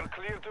one, you are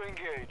clear to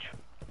engage.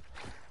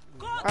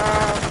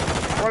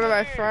 One of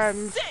my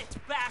friends, Sit,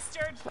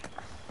 bastard!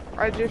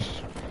 I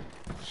just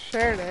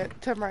shared it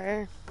to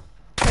my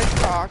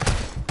TikTok.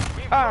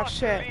 We've Oh lost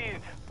the shit.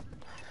 lead.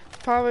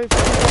 Probably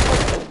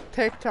from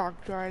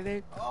TikTok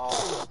joining.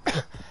 Oh.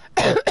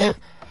 Joining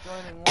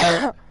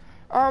what?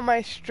 On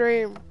my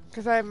stream,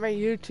 because I have my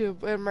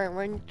YouTube in my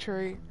link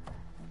tree.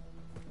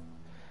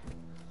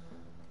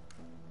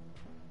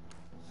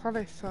 thought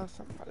I saw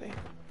somebody.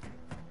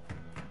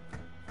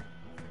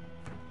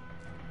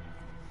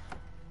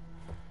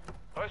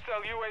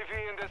 Hostile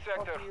UAV in this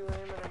sector. Fuck you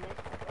aiming at me.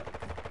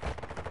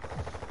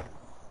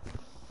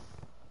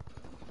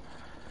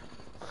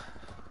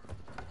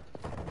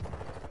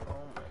 Oh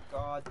my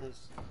god,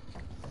 this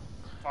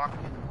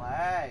fucking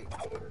lag.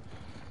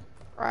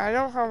 I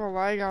don't have a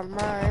lag on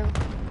mine.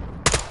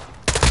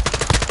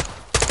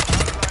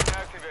 Hotline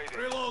activated.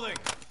 Reloading.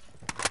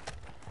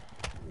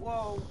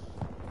 Whoa.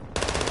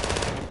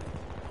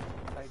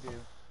 I do.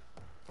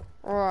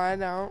 Well, I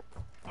don't.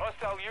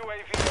 Hostile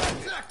UAV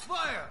active. Attack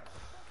fire.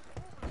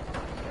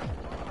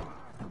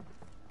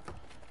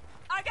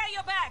 I got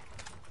your back.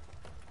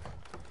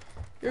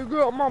 You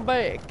got my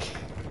back.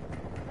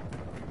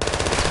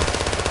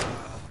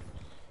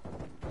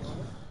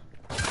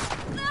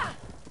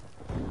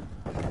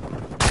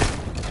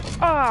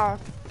 Ah,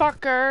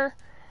 fucker.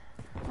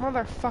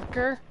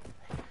 Motherfucker.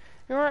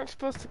 You weren't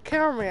supposed to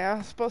kill me. I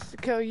was supposed to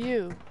kill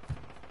you.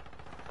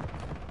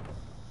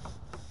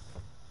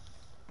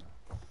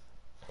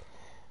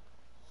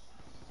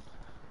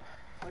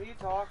 What are you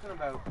talking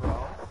about, bro?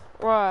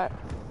 What?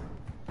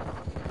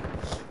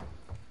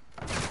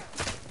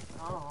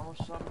 Oh,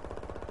 some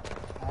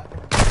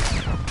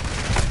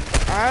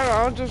I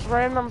don't know, just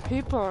random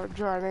people are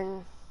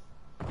joining.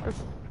 It's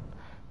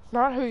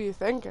not who you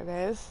think it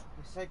is.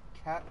 You said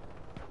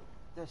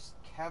this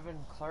Kevin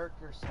Clark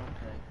or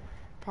something.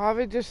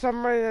 Probably just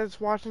somebody that's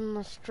watching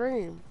the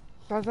stream.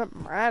 Doesn't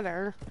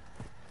matter.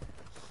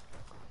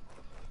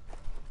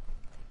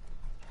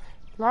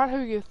 Not who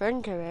you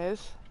think it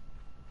is.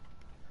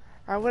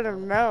 I would have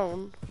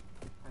known.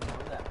 I know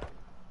that.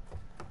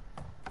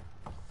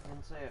 I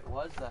didn't say it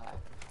was that.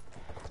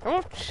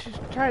 Don't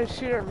try to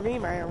shoot at me,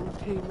 my own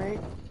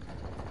teammate.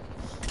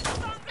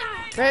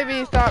 Maybe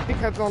he thought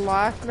because of the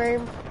last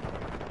name.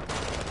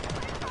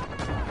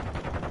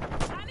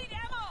 I need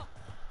ammo.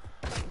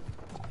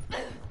 I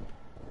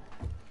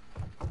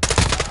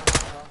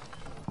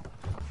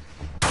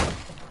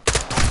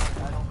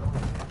don't really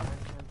pay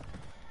attention.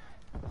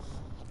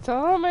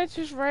 Tell him it's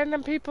just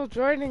random people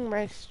joining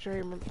my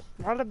stream.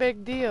 Not a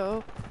big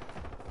deal.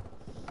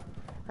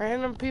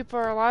 Random people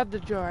are allowed to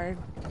join.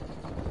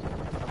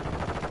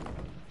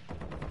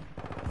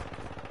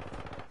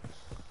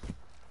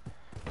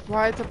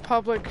 Why it's a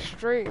public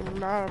stream,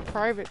 not a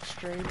private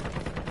stream. Enough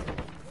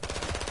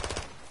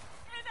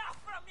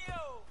from you.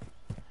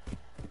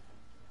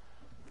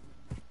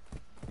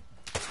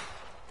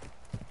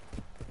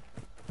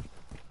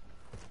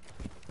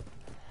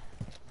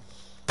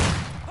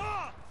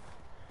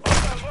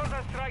 Hostile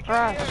mortar strike in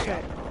Ah, the area.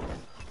 shit.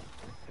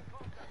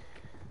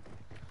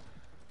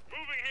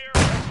 Moving here.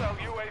 Hostile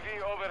UAV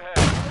overhead.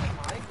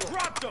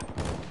 Drop them.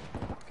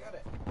 Get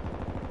it.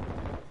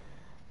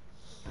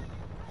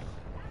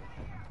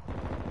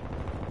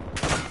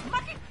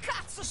 Fucking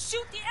cuts to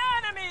shoot the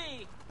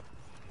enemy.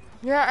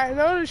 Yeah, I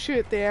know to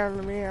shoot the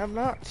enemy. I'm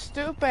not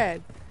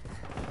stupid.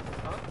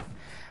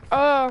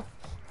 Oh.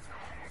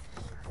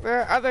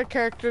 There are other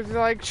characters that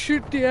like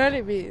shoot the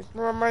enemies.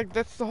 And I'm like,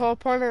 that's the whole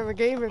point of the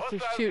game is to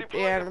Hostiles shoot the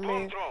deploying enemy.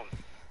 pump drone.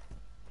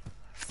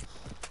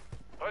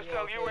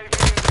 Hostile UAV in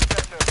this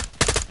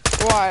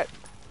sector. What?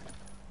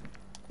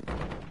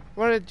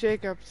 What did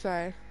Jacob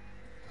say?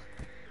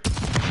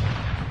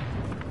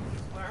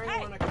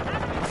 Hey,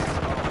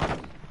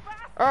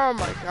 Oh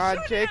my god,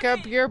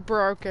 Jacob, you're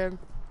broken.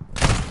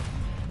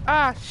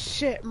 Ah,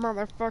 shit,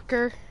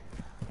 motherfucker.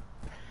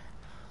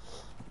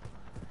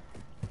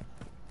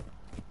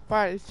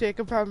 Why, does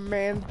Jacob have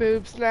man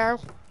boobs now?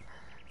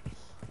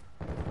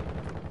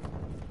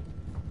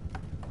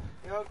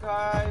 Yo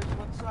guys,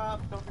 what's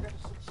up? Don't forget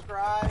to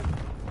subscribe,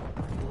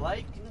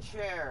 like, and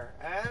share.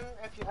 And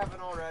if you haven't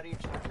already,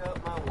 check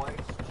out my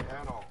wife's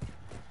channel,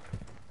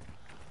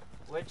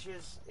 which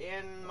is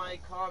in my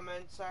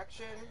comment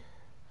section,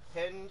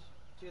 pinned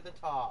to the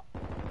top.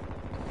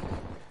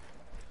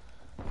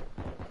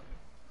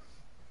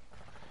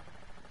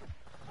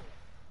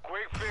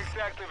 Quick fix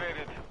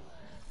activated.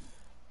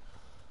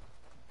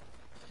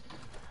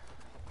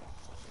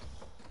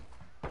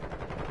 Good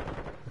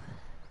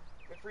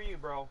for you,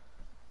 bro.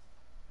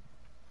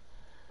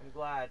 I'm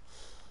glad.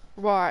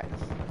 What?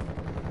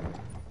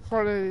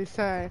 What did he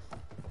say?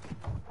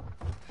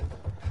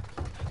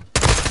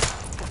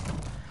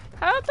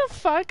 How the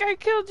fuck I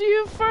killed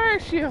you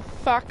first, you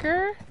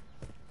fucker?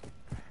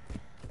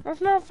 That's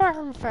not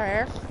fucking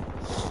fair.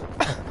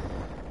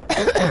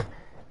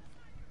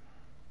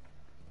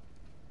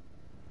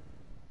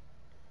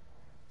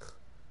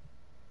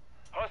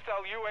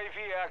 Hostile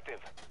UAV active.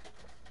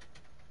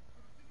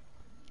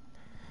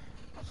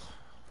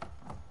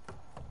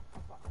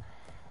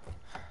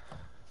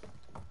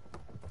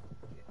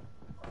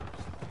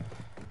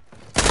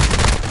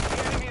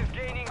 The enemy is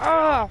gaining Oh,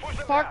 ground. Push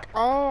them fuck back.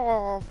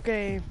 off,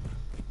 game.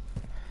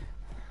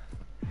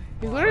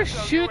 You gotta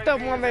shoot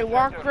them when they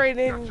walk right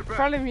in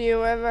front of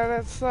you, and then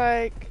it's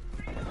like,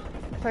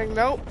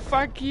 nope,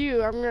 fuck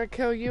you, I'm gonna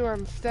kill you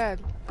instead.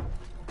 Your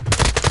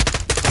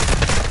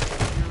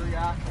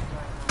reaction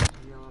right now to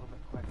be a little bit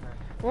quicker.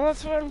 Well,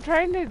 that's what I'm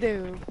trying to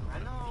do. I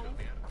know.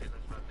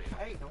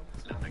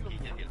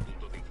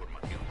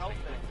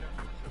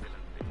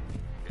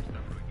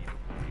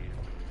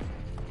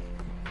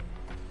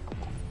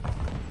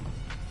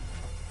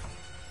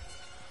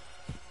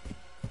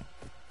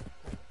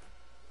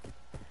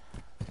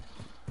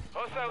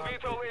 Hostile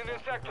vehicle in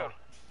this sector.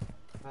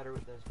 Better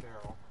with this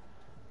barrel.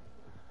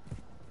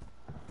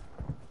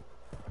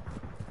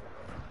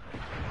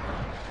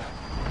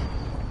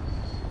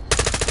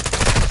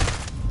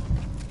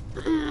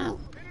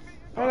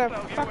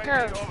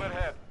 Motherfucker! UAV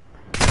overhead.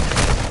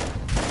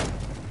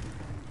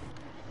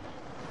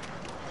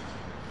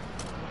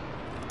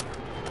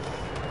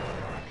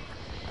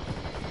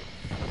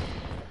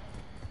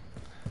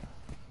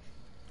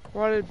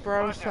 What did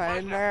bro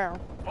say now?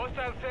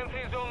 Hostile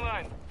sentries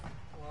online.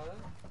 What?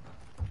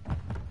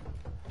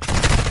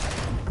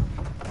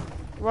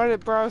 What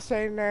did bro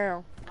say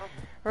now?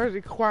 Or is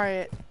he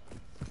quiet?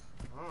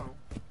 Oh.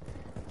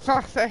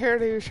 Last I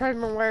heard he was trying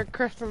to wear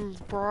Kristen's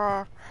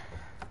bra.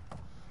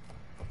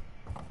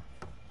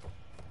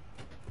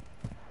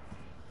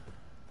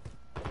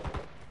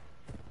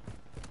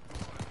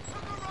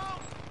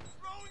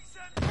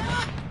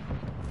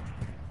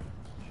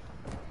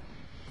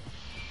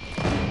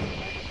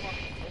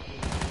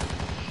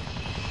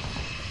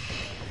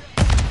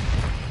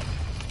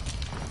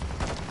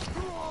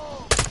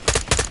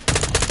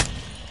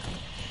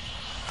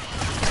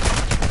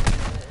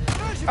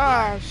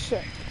 Oh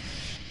shit.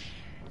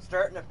 I'm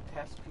starting to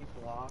piss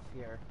people off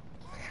here.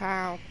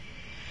 How?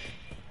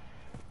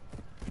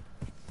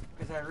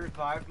 Because I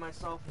revived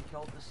myself and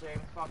killed the same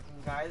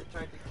fucking guy that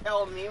tried to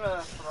kill me with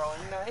a throwing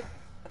knife.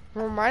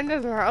 Well, mine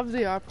doesn't have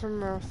the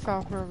option of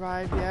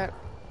self-revive yet.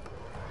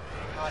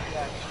 Not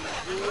yet.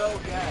 You will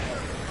get it.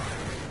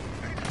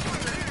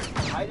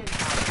 I didn't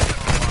have it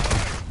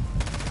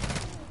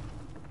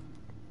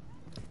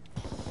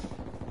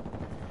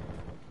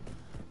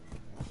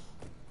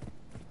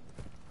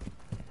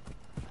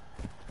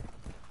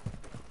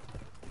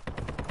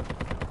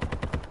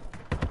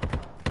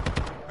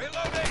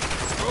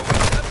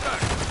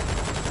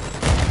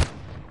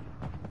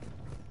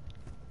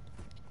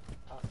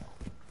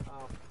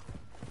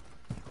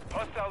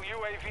Hostile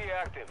UAV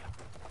active.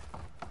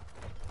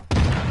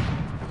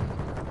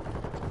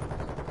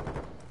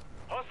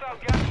 Hostile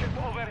gas ship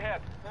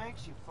overhead.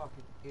 Thanks, you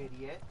fucking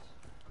idiot.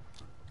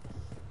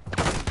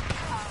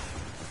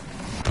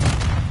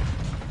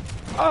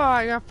 Oh,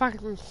 I got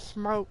fucking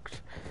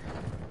smoked.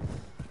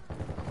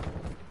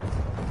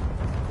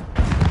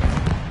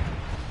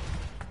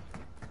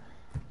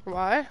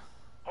 What?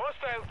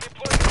 Hostiles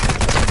deployed.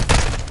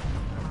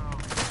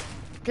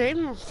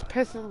 Game's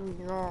pissing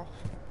me off.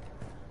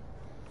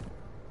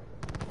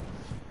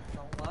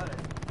 Don't let it.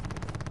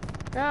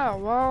 Yeah,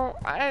 well,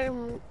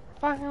 I'm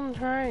fucking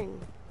trying.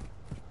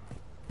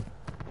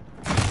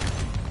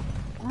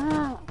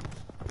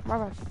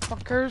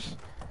 Motherfuckers.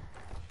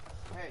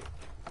 Hey,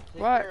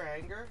 take What? your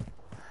anger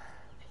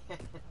and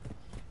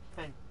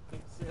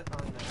sit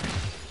on that.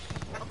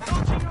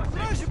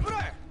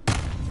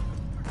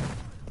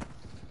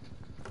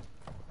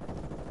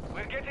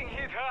 We're getting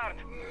hit hard.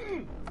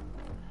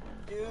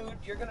 Dude,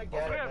 you're gonna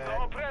get it, Oprezna, man.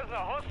 Oprezna,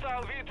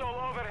 hostile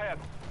VTOL overhead.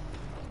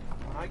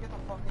 When I get the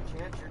fucking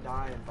chance, you're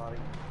dying, buddy.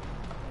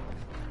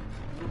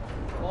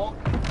 Oh.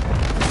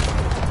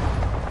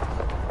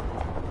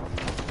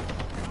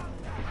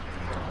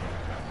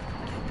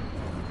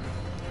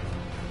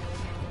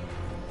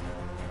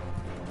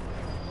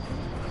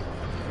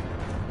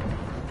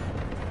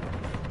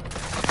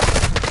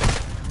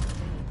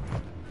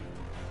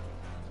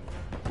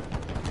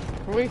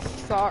 We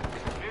suck.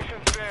 Mission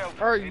failed.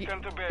 Or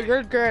Return to base.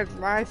 you're good,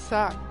 and I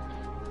suck.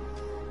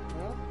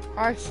 Hmm?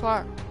 I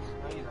suck. No,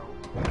 you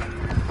don't.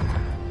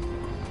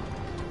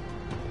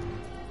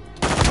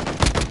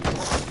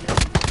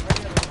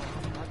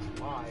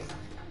 That's why.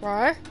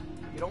 What?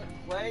 You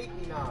don't play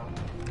enough.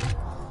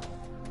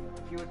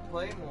 If you would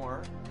play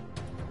more,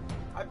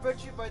 I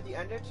bet you by the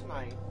end of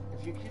tonight,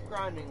 if you keep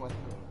grinding with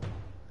me,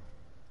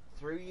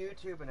 through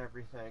YouTube and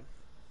everything,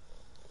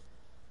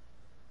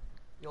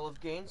 you'll have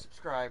gained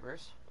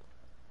subscribers.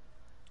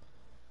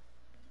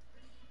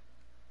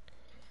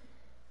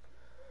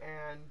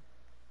 And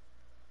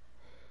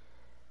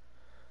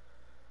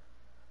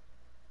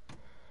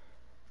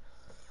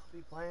you'll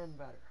be playing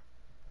better.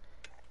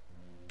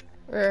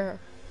 Yeah.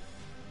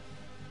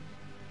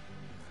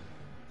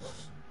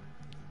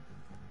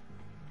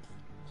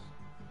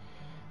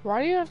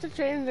 Why do you have to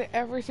change it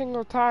every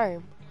single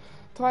time?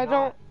 So I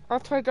don't.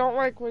 That's why I don't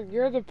like when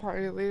you're the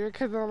party leader,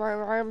 because then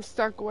I'm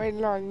stuck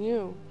waiting on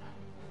you.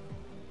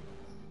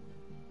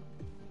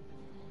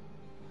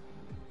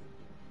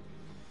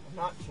 I'm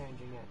not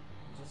changing it.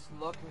 I'm just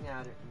looking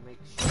at it and make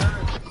sure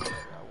that it's where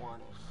I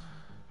want it.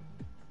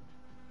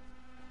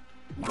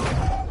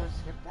 Let's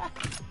skip that.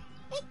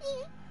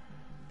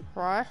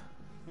 What?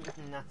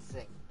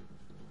 Nothing.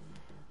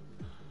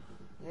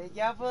 You're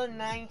level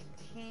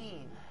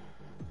 19.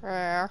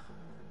 Yeah.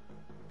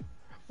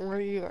 What are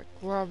you, like,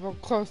 level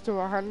close to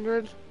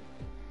 100?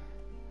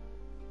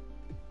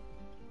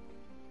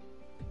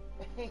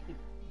 Hey,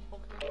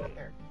 look at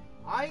there.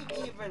 I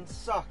even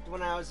sucked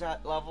when I was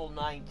at level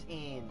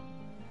 19.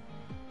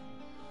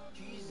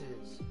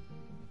 Jesus.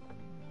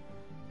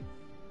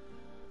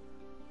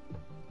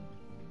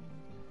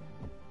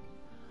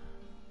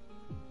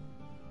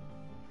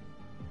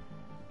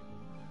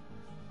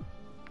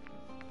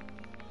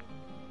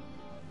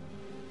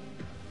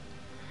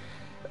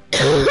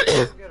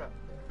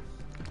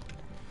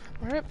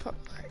 Where did it put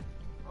my...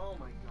 Oh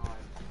my god.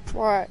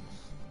 What?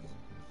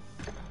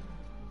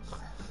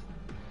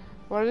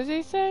 What did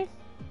he say?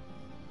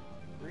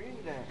 Read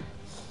it.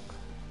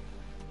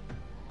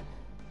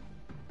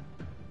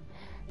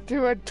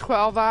 Do a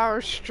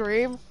 12-hour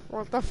stream?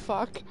 What the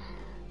fuck?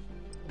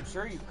 I'm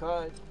sure you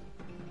could.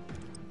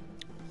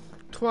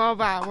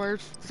 12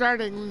 hours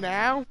starting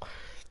now?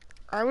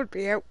 I would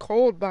be out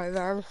cold by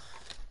then.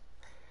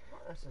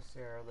 Not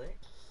necessarily.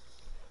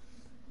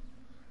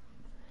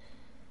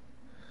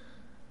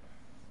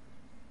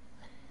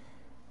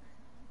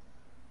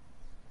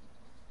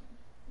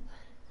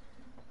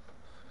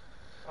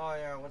 Oh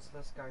yeah, what's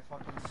this guy?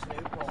 Fucking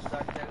Snoop all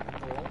decked out in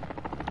gold.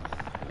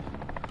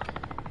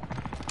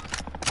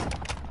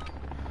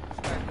 This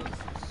guy looks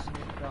like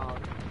Snoop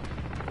Dogg.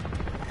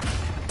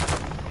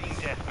 Team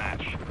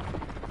deathmatch.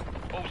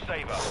 All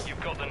saver,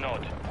 you've got the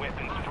nod.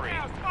 Weapons free.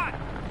 Now, what?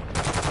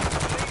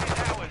 Lead is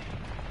ours.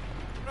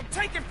 I'm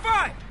taking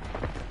fire!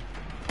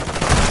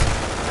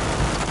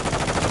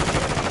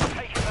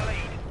 Taking the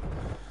lead.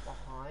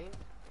 Behind?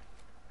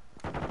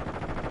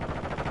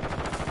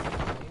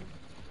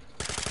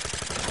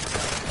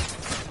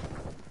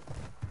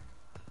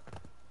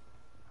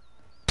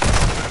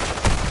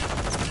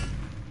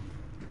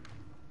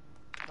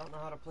 Don't know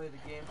how to play the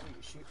game so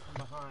you shoot from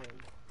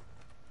behind.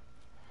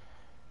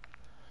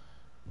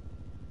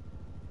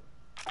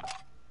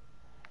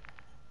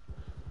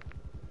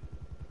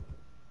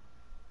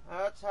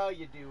 That's how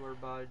you do her,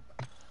 bud.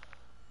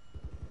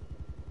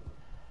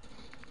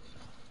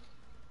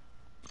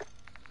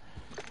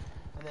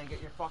 And then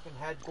get your fucking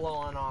head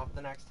blowing off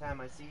the next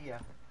time I see you.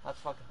 That's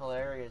fucking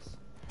hilarious.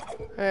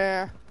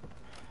 Yeah.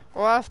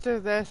 Well, after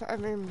this, I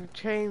need to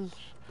change.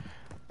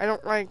 I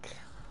don't like,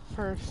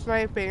 for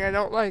sniping, I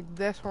don't like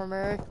this one.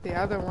 I like the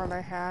other one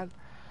I had.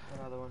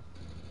 Another one.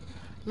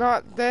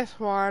 Not this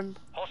one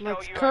Hostile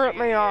that's UAV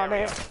currently in the on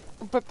area. it,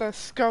 but the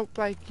scope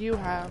like you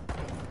have.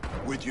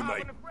 With you,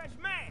 mate. I'm a fresh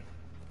man!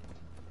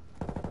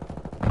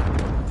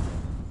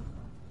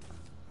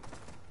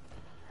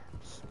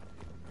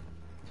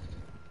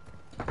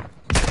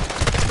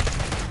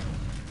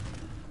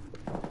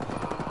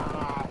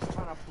 Ah, I was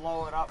trying to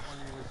blow it up when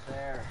he was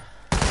there.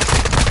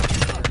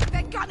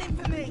 They're gunning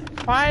for me!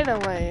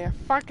 Finally, a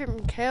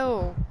fucking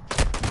kill.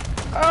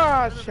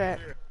 Oh shit.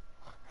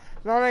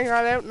 Nothing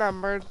got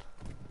outnumbered.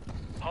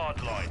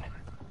 Hardline.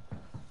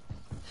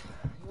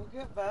 You'll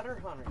get better,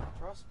 Hunter.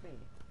 Trust me.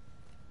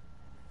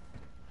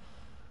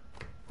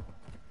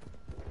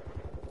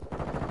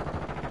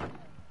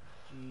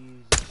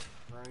 Jesus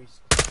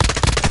Christ.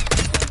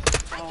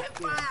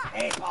 Fucking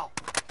people.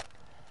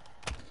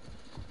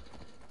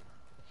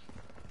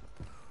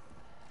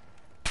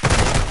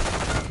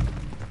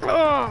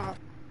 Oh,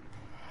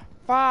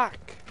 fuck.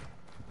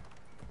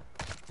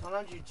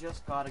 Sometimes you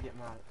just gotta get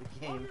mad at the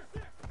game.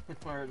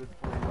 Where it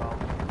would play well.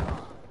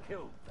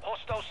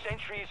 Hostile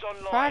sentry is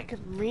online. Fuck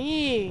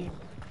me.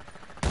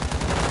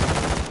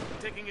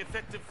 Taking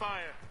effective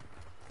fire.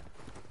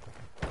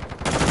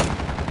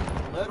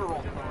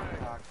 Literal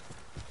contact.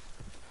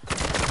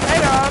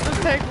 Hey, I'll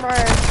just take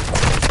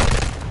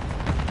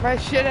my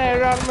shit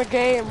out on the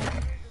game.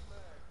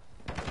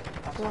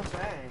 That's what I'm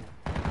saying.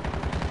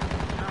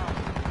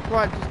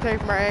 What, just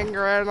take my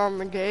anger out on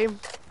the game?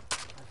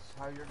 That's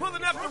how you're Pulling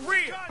gonna up the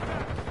rear.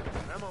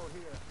 Ammo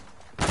here.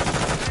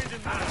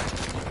 Changing back.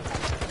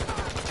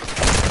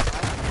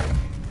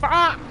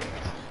 Fuck!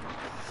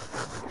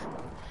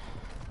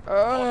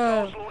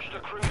 Hostiles launched a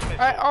cruise missile.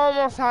 I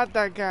almost had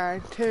that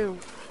guy, too.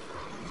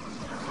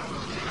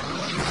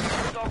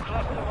 Hostile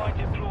cluster mine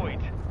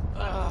deployed.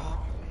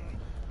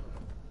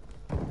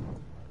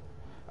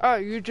 Oh,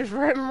 you just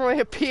randomly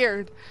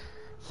appeared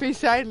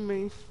beside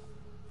me.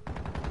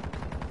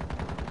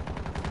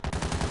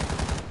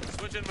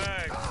 Switching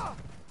mags. I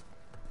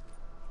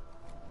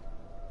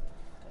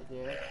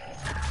did.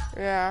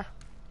 Yeah.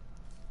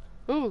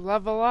 Ooh,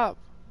 level up.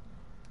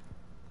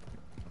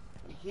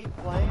 You keep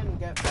playing and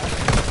get better.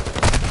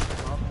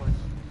 Lovely.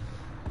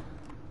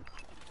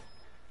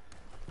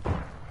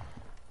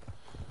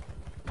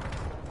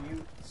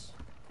 Buttes.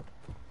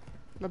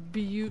 The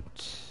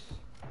butte.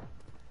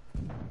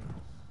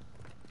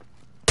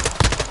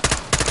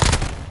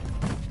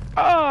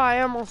 Oh,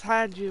 I almost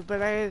had you,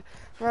 but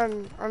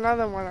when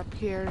another one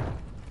appeared.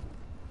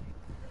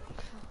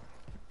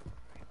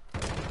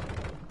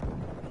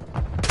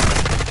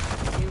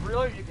 You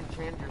realize you can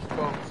change your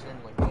scopes in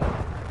the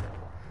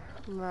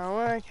game? No,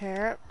 I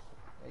can't.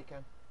 Yeah, you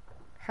can.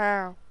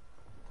 How?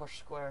 Push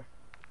square.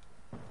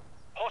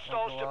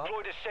 Hostiles Go up.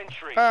 deployed a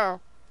sentry. Oh.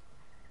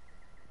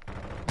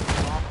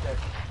 Optic.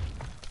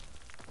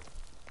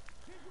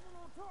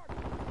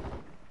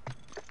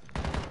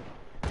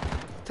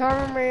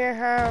 Telling me I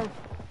have.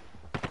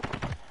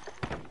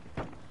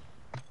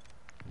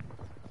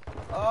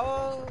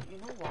 Oh, you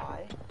know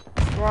why?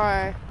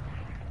 Why?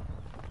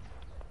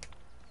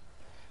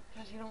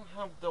 Because you don't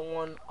have the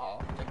one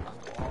optic on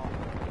the wall.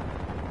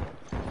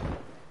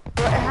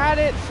 But I had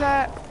it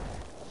set.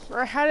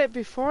 I had it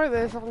before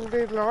this on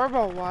the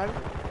normal one.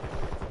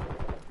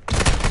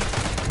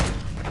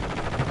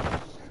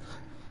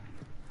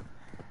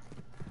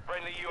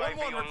 UAV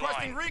One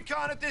requesting online.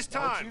 recon at this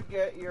Don't time. you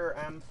get your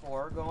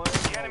M4 going?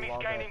 The I enemy's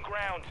love gaining it.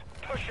 ground.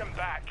 Push them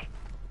back.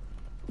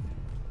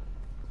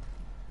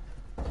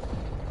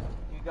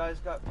 You guys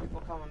got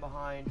people coming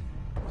behind.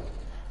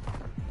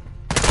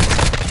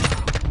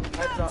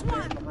 Heads up,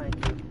 man, behind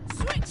you.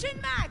 Switching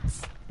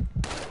mags!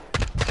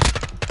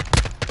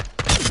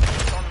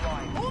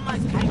 Online.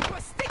 Almost came to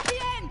a sticky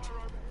end!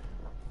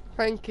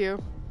 Thank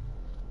you.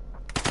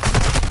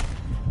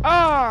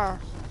 Ah!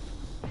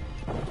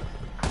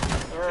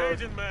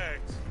 Changing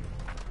mags.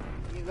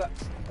 You got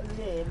a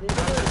little.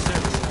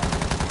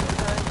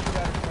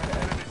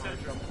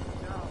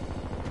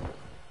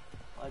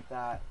 Like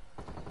that.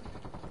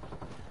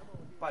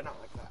 But not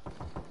like that.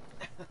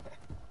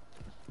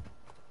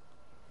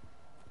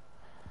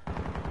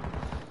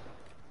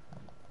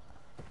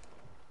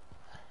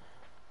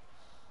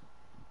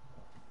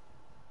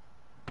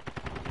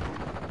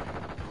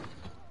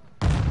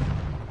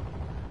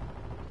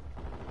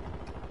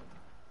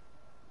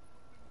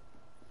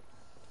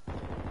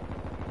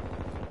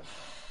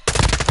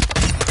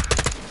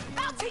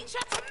 I'll teach you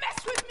to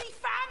mess with me,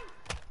 fam!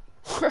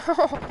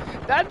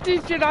 That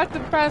teaches you not to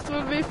mess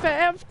with me,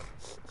 fam.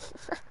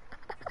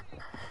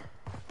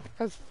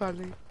 That's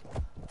funny.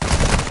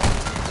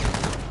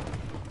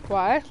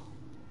 What?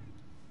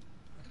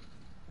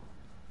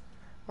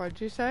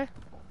 What'd you say?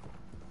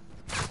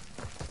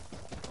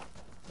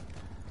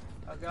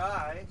 A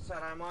guy said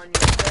I'm on your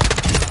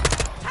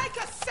side, Take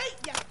a seat,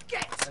 you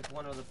git! like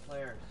one of the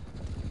players.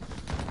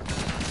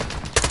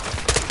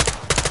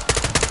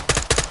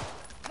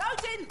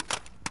 Loading!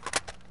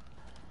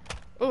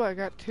 Oh, I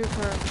got 2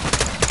 for.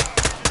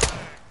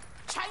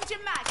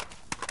 Changing mag!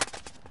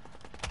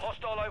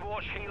 Hostile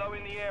Overwatch helo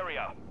in the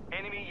area.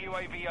 Enemy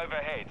UAV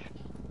overhead.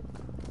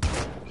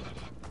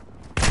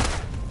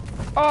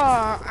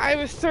 Oh, I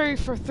was 3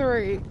 for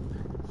 3.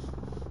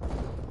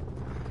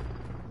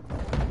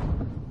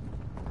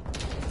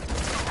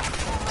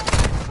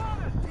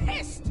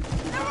 Pissed!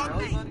 They're on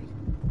Really, me! buddy?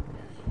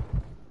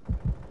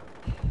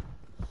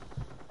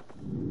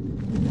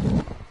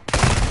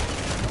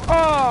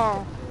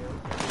 Oh!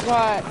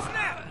 What?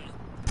 Snap!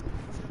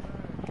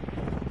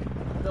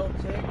 They'll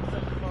take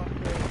the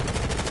fucking.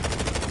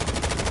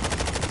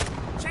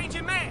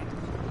 Changing mag!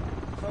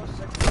 So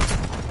sick.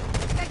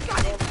 They're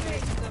gunning They'll for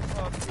take me! the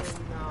fucking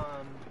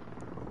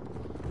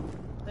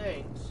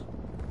things.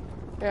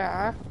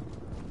 Yeah.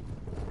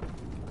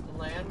 The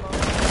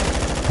landmines.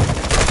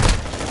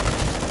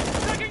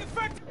 Taking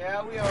effect!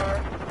 Yeah, we are.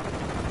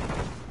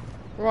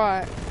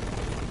 What?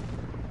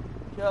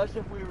 Just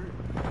if we were.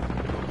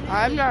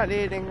 I'm not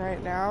eating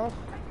right now.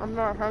 I'm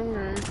not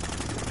hungry.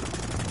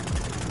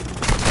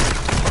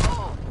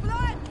 Oh,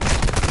 blood!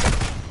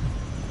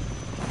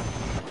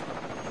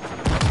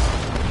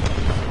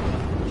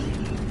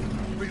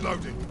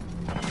 Reloading.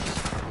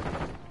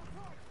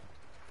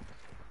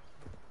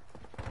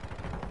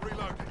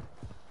 Reloading.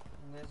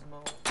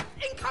 Nismo.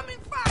 Incoming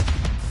fire!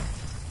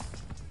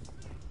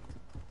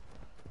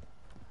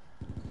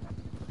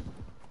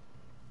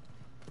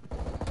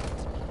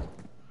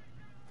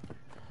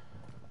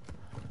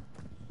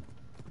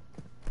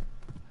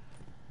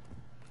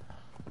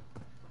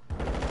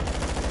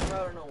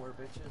 Out of nowhere,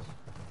 bitches.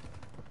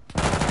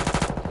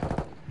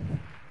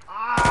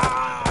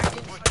 Ah!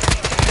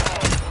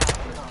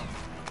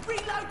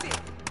 Reloading!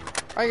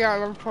 I got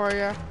them for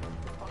you.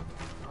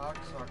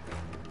 Cocksucker.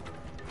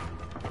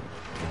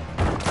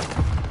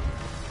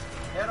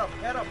 Head up,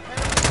 head up,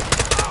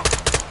 head up!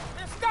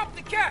 Now stop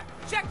the cat!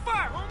 Check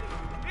fire, homie!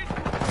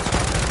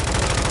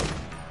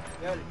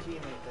 You had a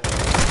teammate there.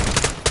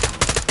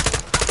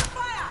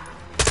 Fire!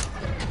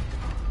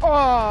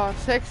 Oh,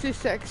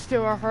 66 to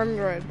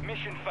 100.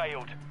 Mission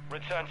failed.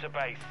 Return to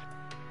base.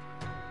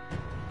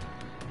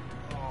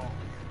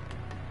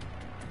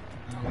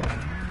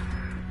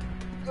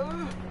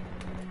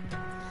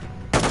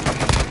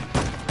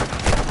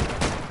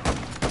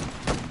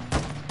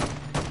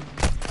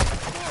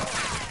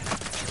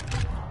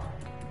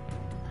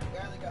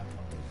 Yeah, they got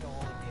fucking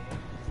goal game.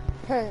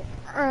 Hey,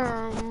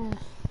 I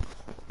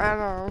don't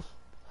know.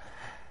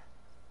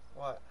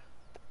 What?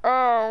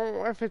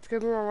 Oh, if it's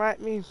gonna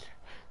let me.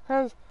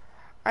 Cause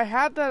I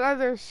had that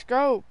other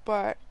scope,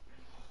 but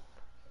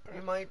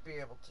You might be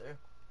able to.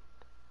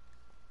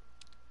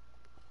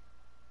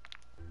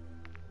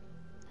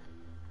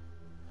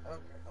 Okay,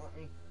 let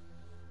me.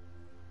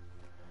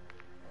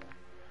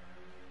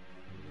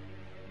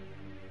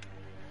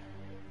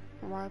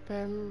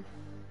 weapon.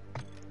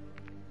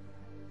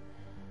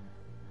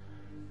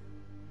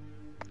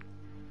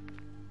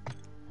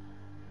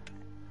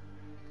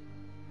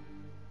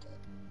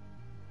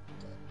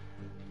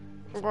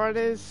 What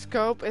is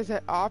scope? Is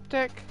it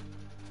optic?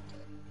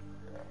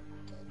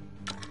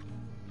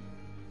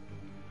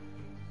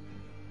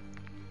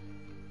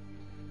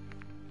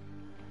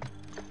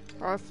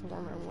 That's the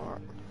one I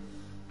want.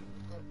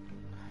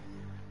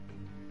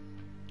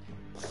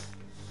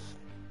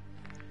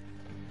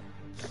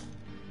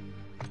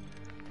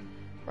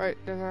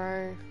 Wait, did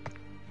I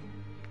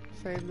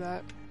save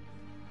that?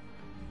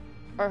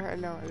 Okay,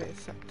 no, it is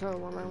set to the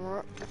one I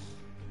want.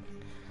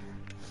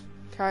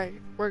 Okay,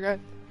 we're good.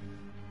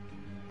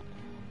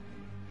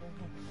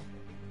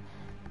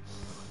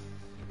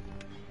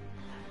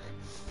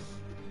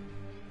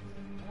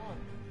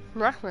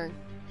 Nothing.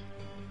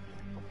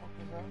 What the fuck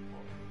is that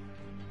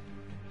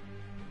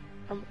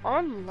for? I'm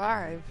on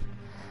live.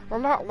 Well,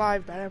 not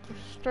live, but I'm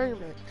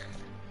streaming.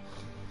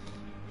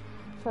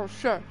 For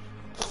sure. I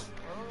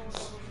don't know what that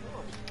was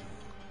for.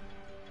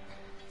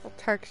 I'll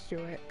text you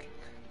it.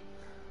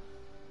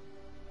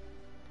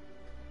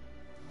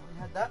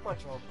 We had that much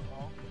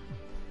alcohol.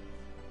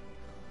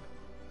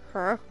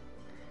 Huh?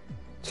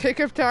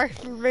 Jacob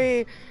texted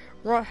me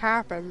what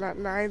happened at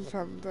 9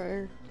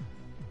 something.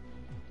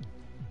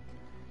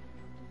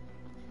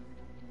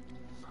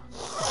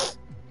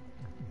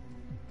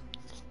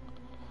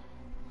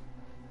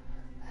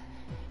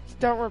 Just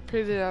don't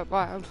repeat it out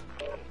loud.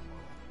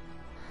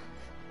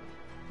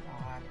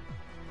 Why?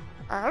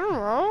 I don't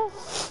know.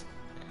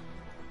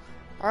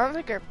 I don't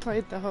think I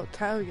played the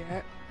hotel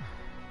yet.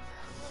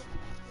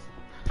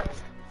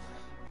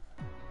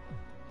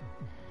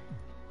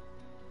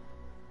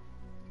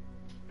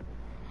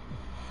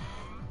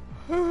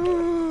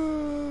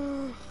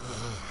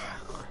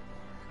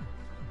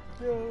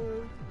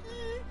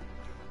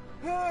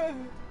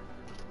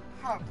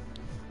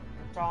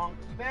 Donkey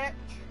bitch.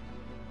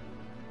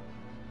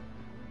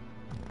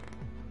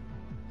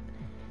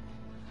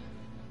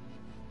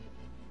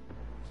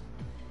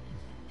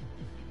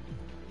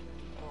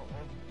 Oh,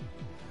 man.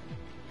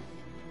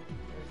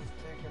 They're just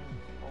taking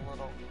a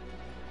little.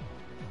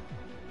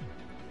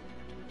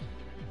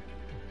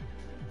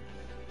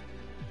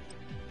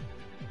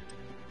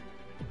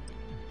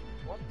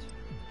 What?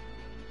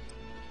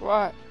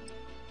 What?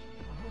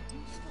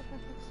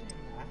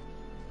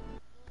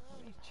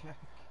 Let me check.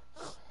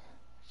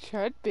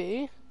 Should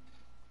be.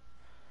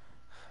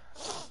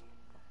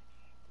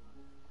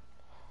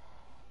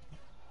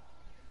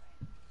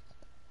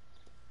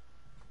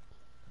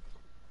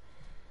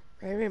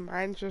 Maybe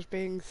mine's just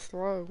being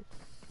slow.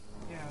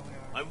 Yeah, we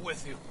are. I'm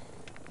with you.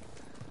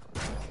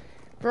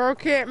 Bro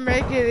can't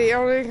make it, he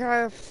only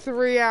has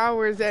 3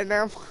 hours in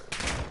him. The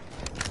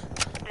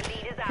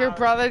lead is Your ours.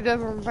 brother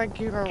doesn't think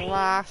you can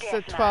last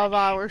a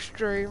 12-hour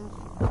stream.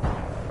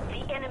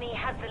 The enemy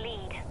has the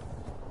lead.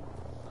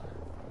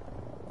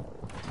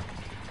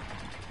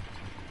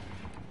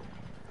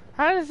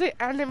 How does the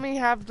enemy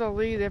have the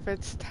lead if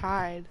it's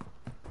tied?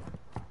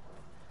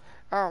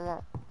 Oh,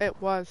 well,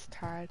 it was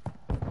tied.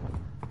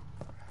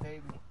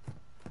 Baby,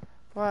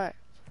 What?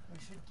 we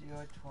should do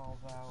a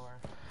 12-hour.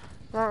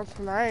 Not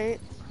tonight.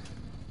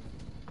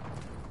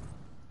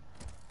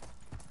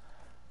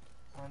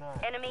 Why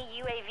not? Enemy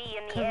UAV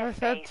in the Because I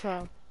said airspace.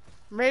 so.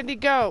 Ready to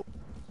go.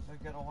 They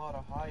get a lot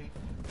of height.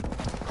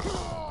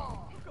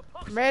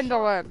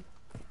 Mandolin.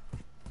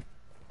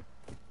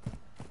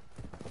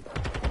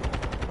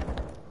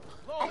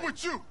 I'm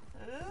with you.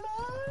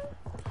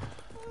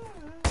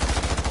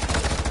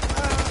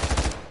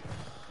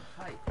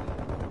 Height.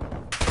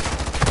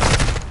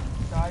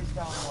 Guys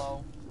down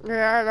low.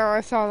 Yeah, I know,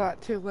 I saw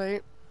that too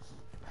late.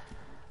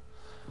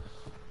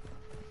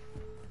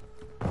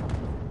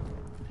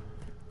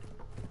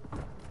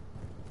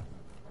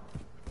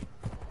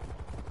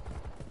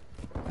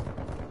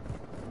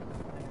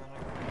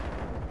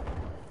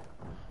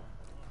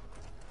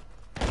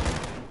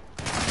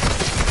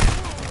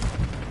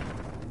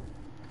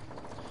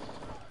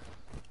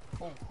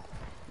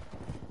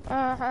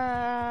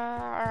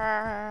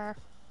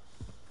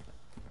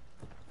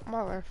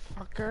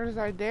 Motherfuckers,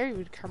 I dare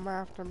you to come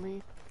after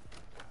me.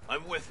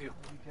 I'm with you.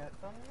 Did you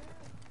get them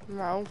yet?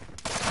 No.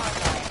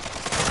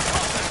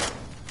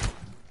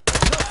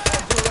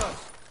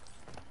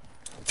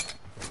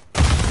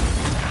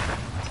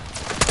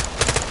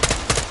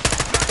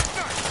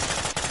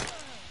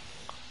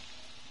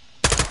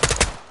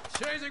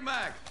 Chasing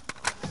mag.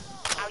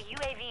 Our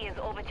UAV is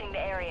orbiting the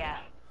area.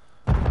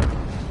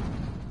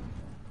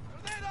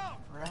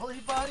 Really,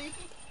 buddy?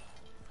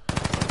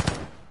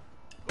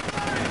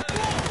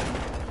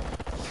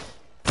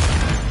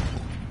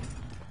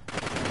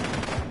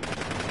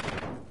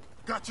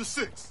 Got your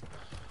 6.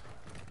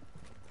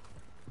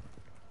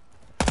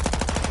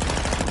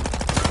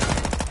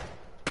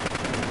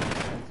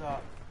 What's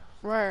up?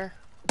 Where?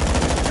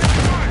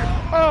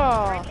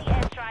 Oh! Friendly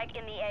airstrike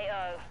in the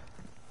AO.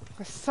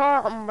 I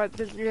saw him, but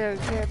didn't get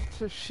a chance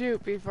to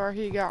shoot before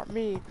he got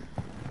me.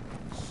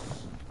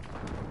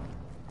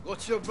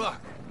 What's your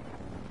back?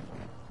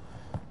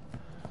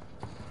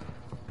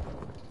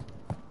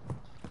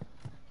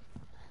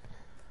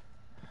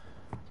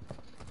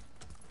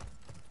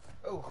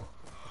 Oh.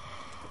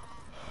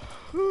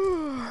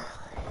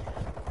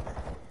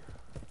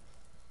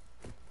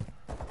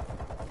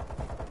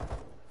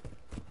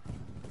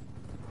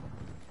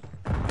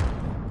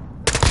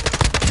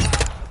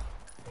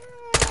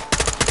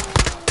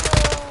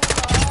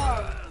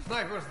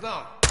 Sniper's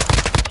down.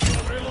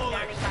 Standing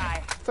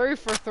by. 3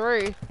 for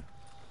 3.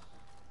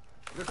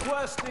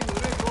 Requesting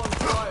recon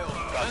trial.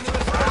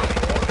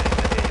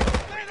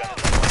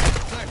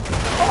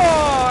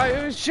 Oh,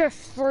 it was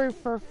just 3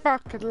 for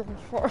fucking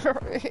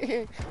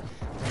 4.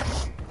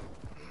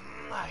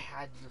 I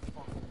had your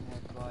fucking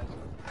head, bud.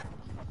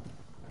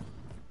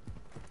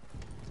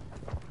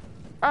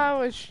 I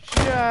was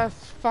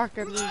just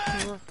fucking.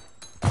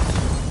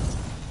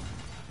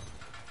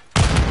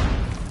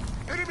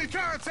 Enemy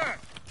counterattack!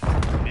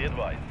 Be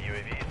advised,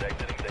 UAV is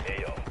exiting the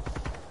AO.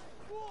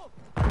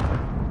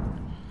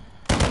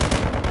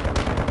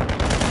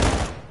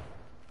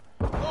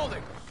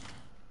 Holding!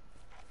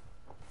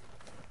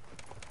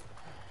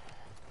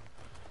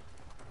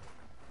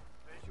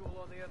 Visual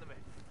on the enemy.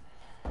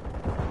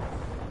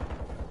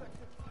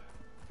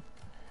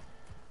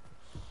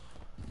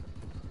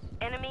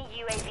 Enemy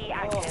UAV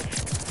active.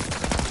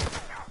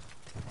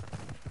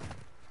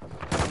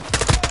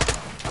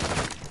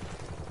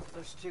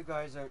 There's two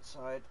guys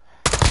outside.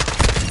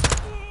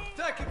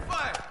 Taking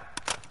fire!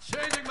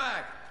 Changing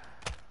mag!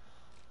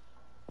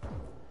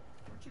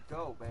 Where'd you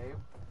go, babe?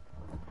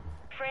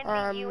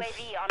 Friendly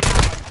UAV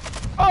online.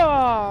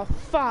 Oh,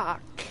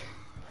 fuck.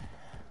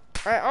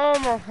 I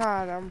almost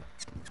had him.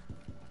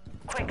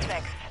 Quick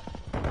fix.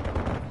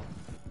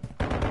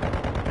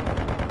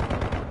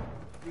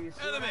 Do you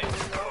see Enemy!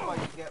 how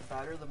you get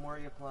better the more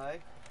you play?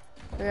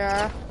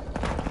 Yeah.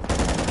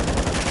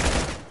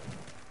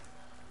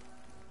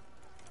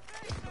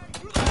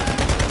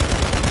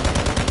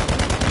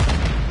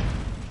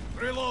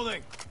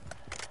 Reloading!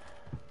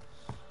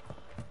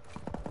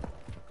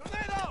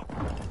 Grenade out!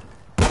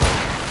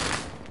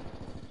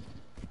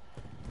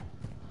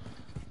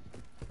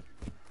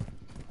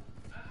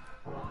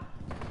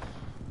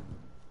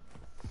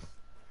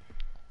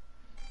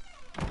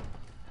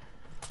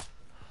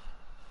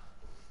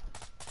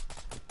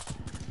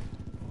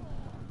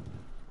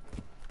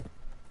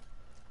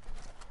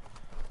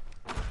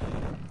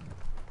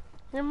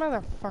 You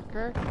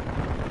motherfucker.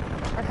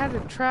 I had a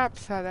trap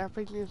set up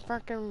and you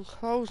fucking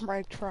closed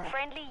my trap.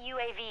 Friendly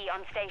UAV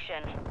on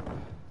station.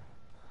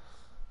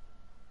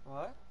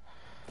 What?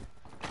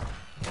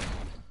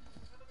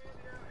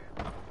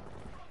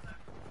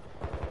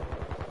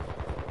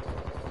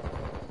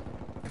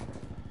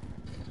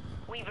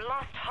 We've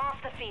lost half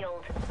the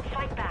field.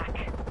 Fight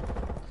back.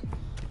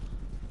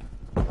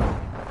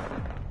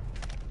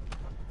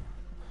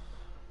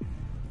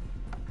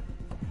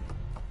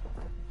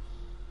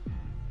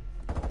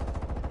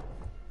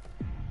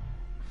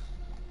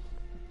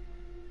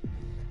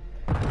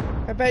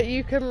 I bet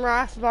you can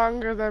last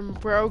longer than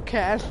Bro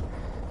can.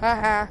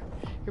 Haha.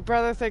 Your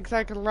brother thinks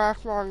I can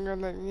last longer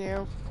than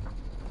you.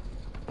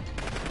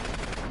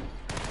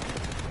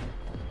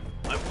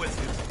 I'm with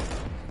you.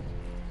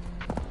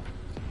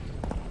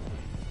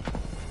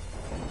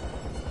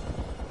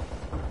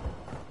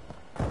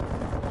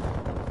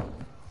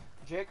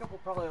 Jacob will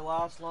probably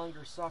last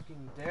longer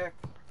sucking dick.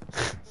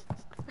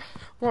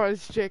 What,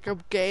 is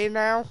Jacob gay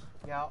now?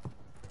 Yeah.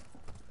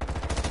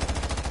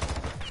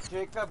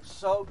 Jacob's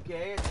so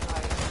gay, it's not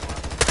even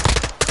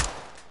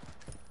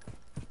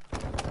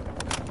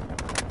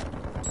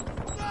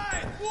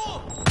Grenade!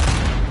 Whoa!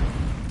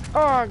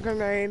 Oh,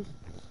 grenade.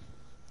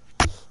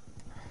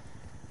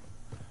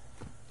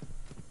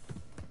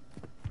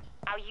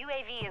 Our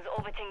UAV is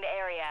orbiting the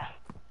area.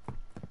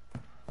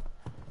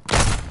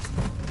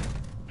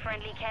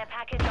 Friendly care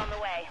package on the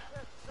way.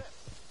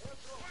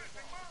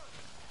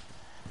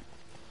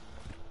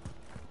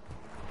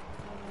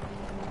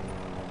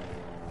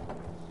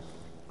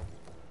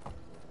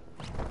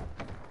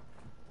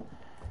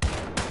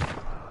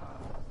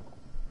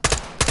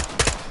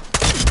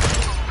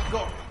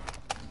 Go!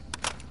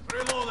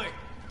 Reloading!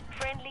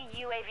 Friendly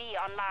UAV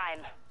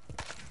online.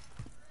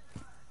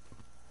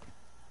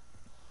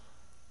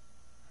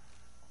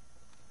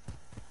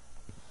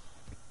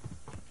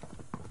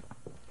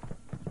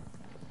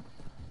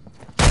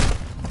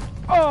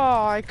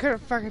 Oh, I could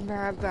have fucking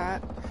had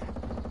that.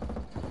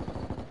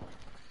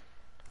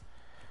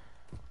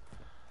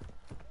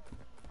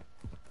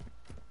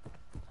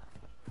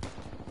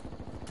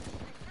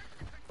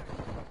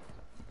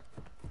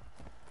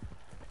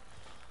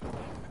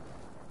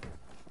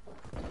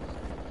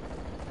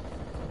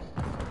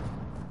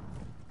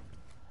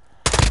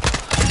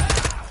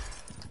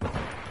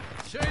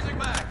 Changing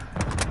mag!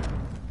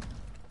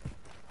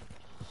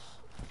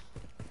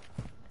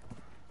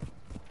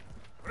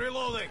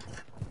 Reloading!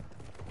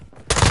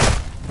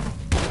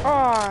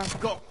 Oh,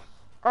 Go!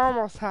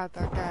 almost had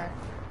that guy.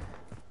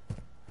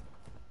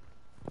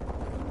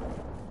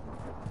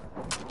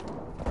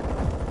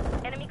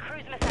 Enemy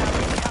cruise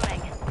missile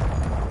incoming.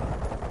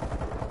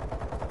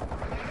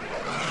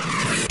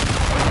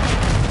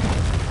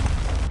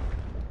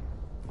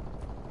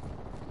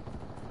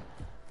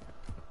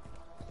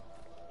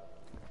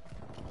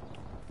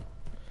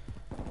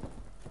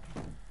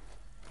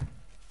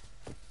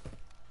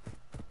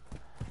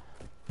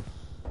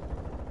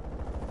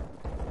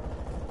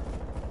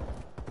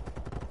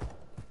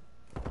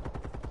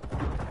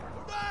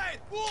 Grenade!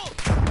 Whoa!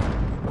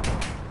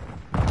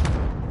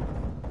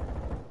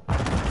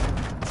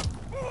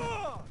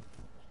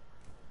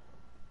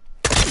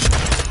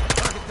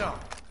 Target down.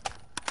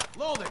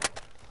 Loading.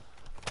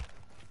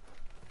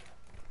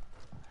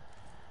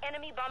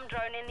 Enemy bomb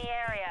drone in the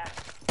area.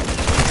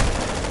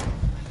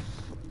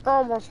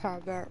 Almost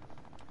had that.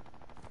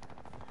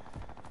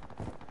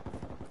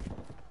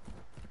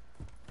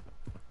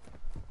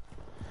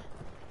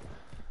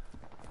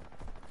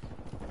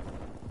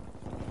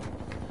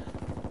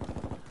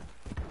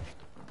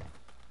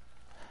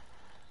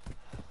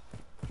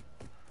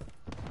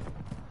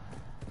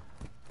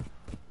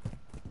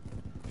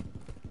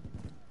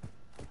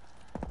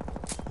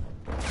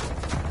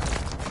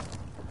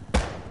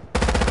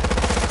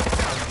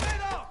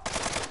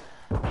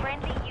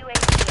 Friendly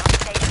UAV on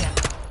station.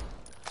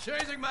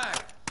 Chasing mag.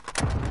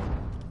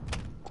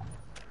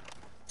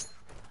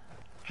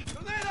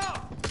 Tornado!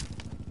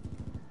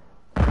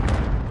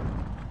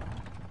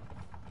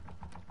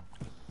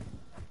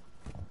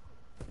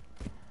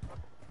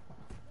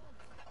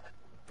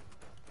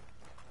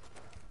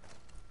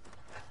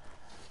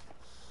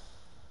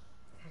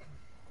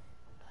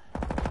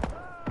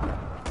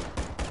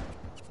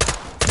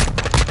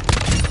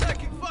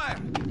 Taking fire.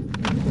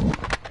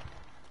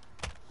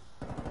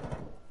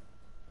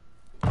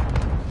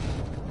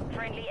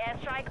 Friendly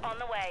airstrike on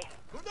the way.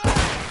 Туда!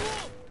 Фу!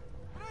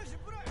 Прячь,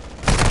 прячь!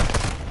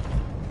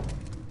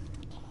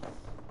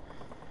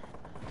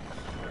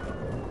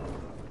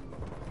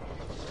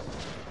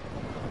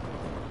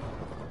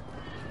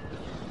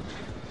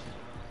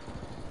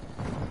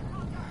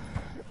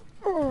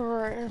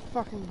 Oh, it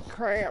fucking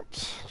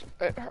cramps.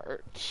 It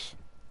hurts.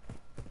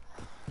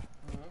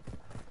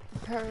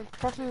 I'm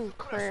fucking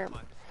cramp.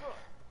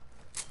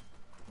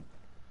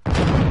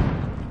 Tornado!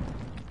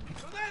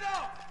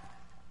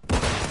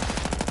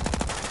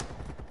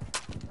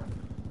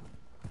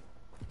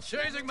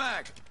 Chasing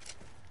mag.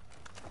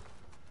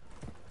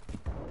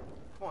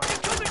 Come on.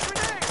 Incoming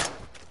grenade!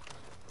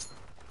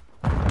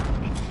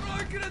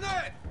 Throwing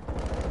grenade!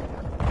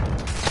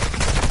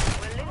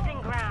 We're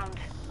losing ground.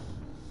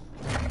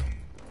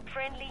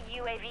 Friendly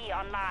UAV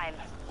online.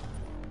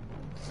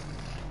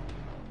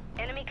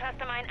 Enemy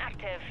cluster mine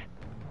active.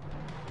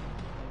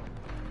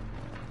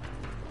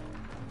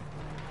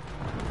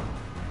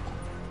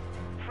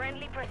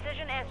 Friendly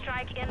precision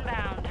airstrike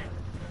inbound.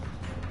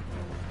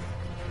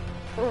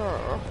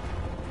 Oh.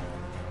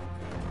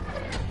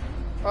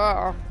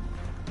 Oh.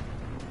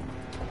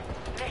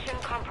 Mission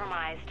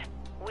compromised.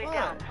 We're What?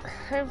 done. I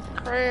have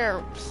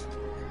cramps.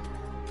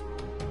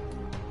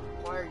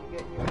 Why are you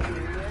getting your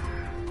period?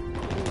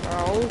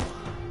 No.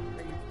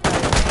 Are you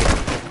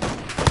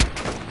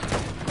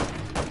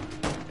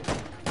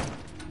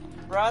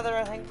Brother,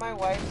 I think my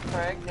wife's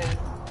pregnant.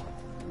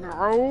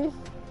 No.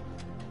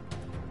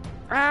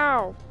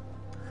 Ow.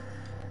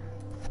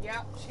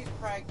 Yep, she's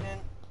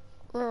pregnant.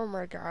 Oh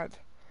my god.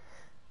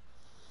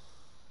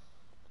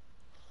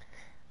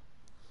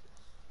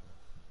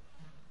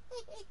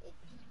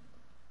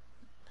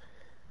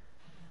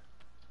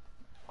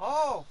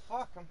 Oh,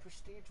 fuck, I'm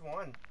prestige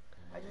 1.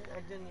 I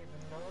didn't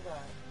even know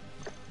that.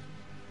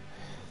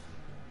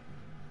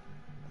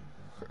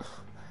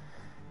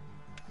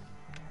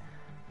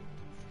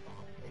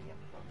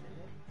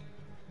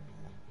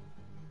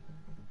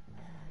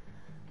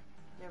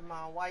 Give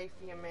my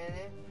wifey a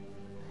minute.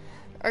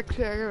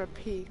 Actually, I gotta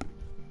pee.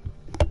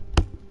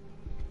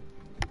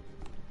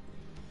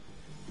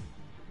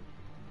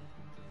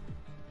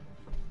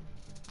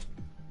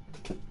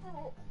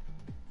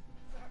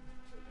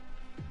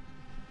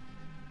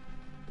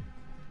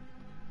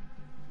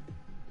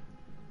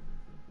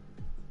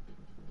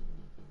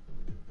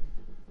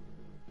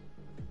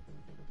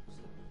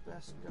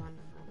 Best gun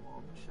for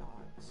long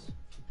shots.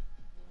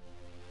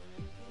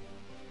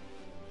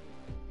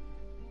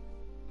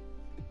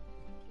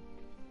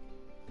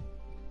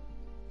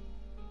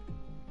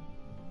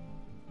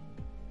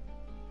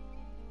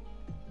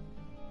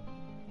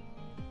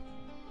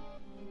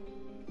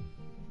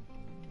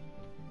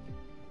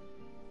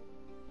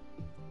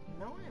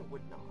 No, I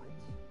would not.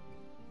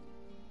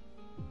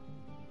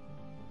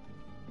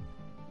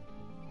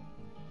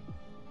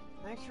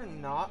 Thanks for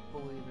not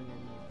believing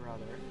in me,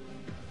 brother.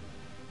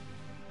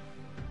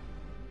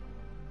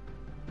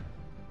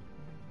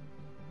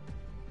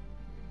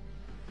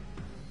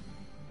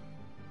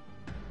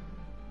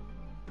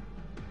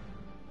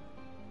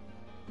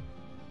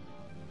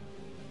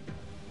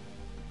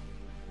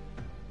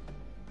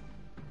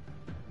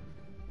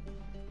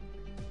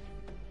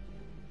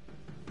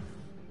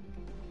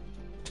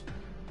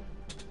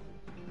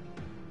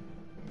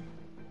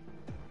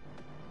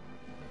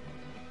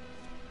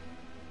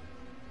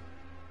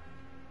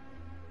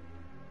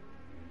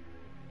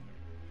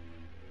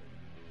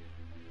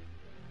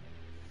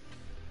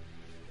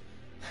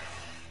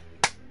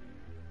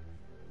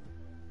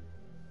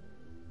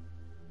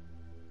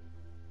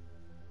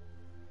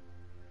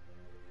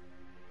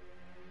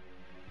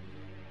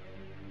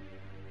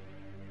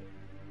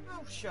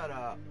 Oh, shut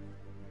up.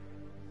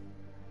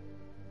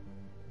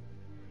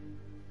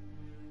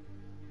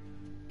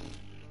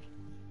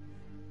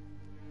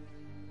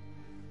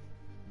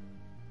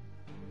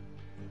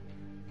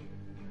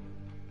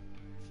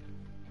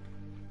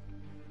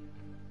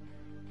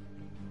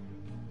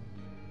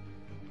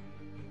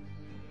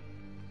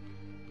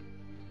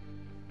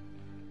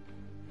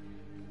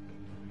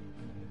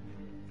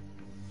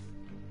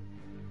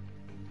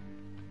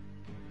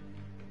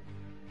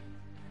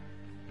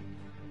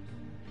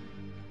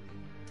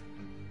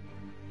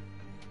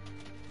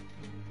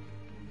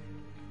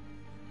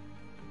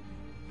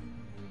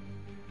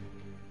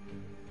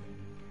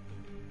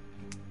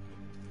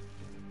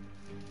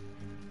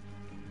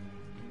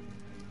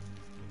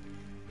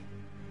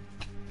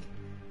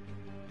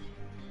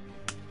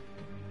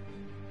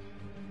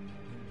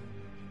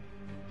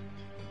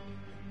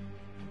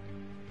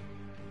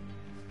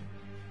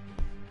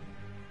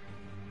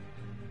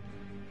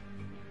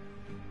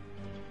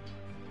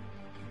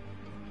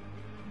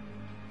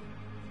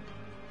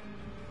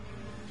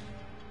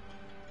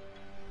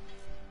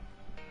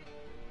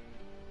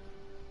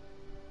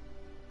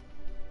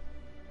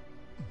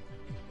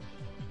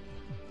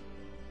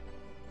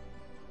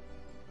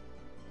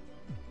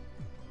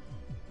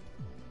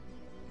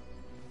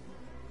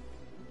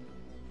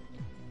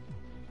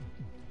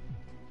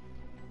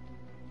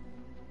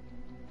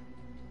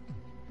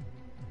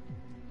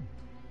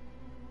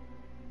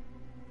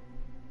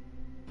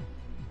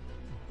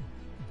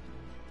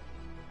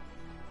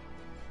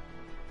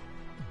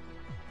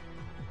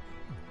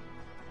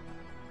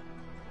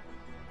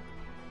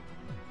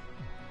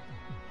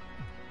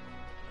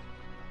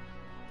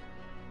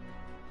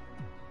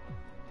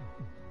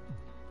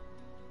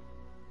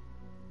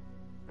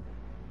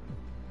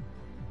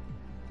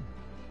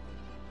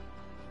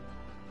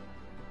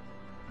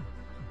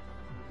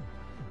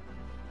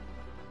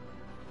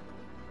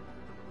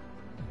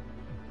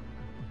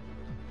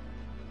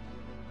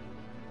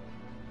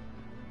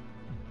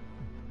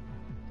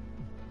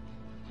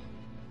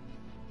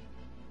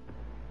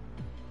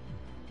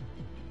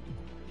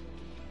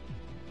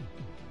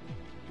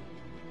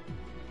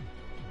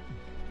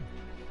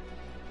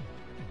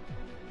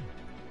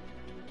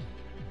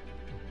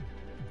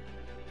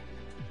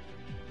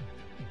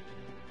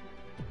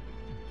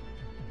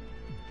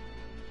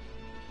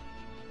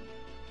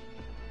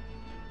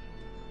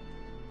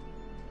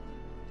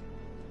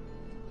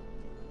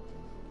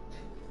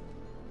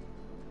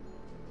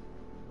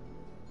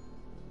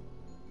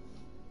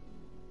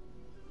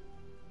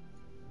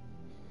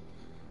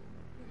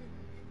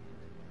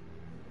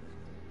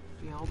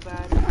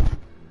 bad.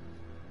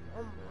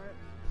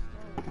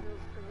 You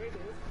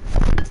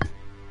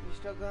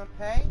still gonna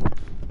pay?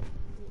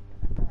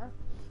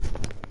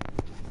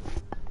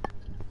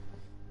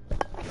 You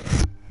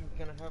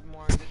gonna have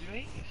more of the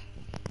drink?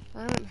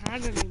 I haven't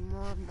had any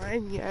more of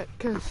mine yet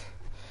because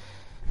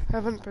I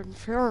haven't been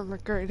feeling the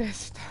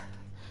greatest.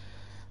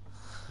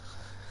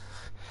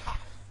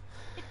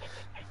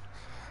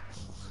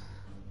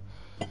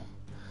 You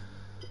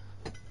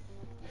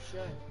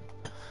should.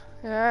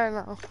 Yeah, I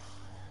know.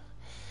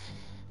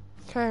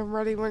 Okay, I'm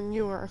ready when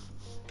you are.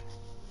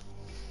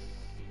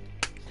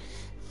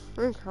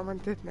 I'm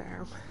commented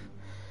now.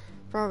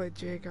 Probably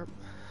Jacob.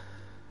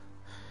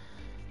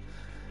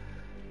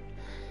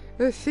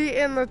 Is he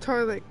in the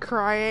toilet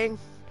crying?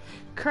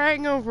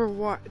 Crying over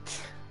what?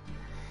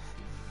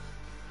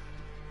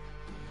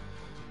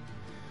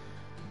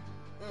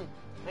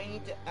 I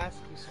need to ask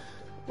you something.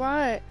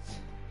 What?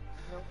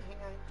 No, hang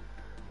on.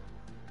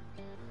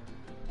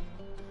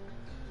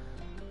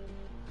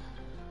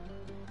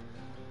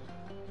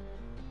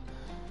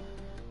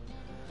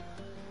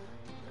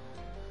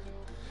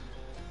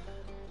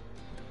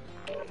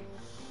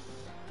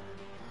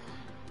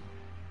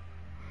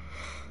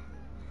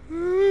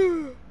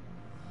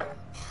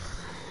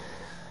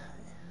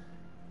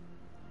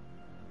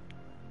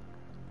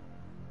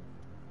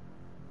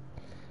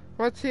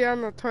 What's he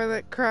on the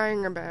toilet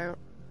crying about?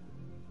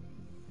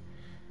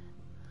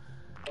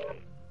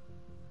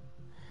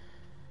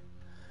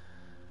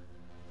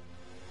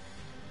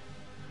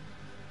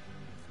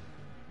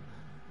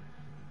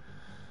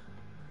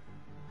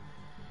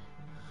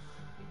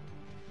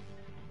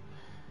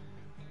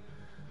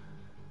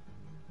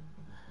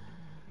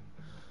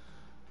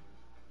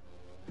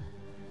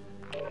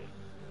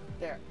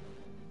 There.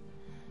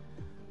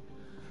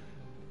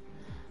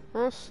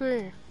 We'll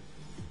see.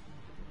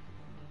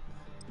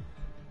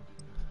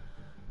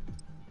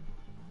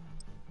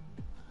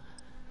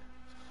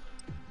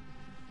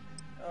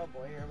 Oh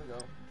boy, here we go.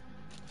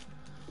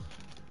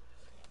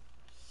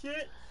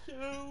 Shit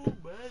show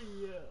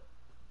mania.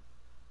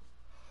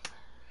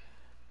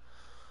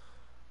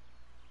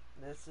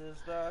 This is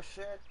the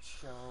shit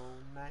show,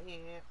 man.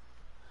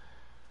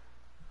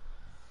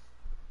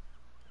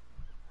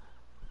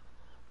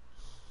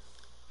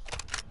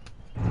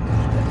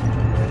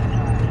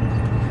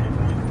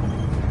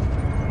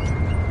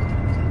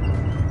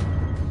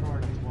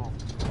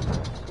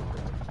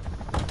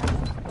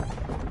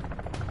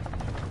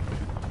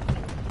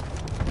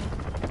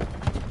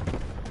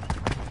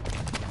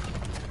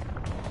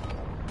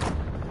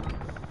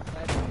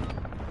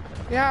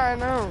 Yeah, I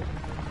know.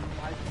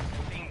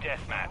 Team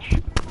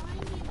deathmatch.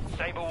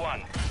 Saber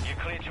 1, you're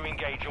clear to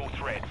engage all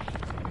threats.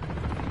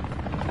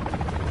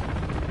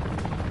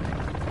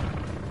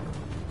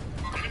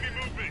 Enemy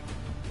movement.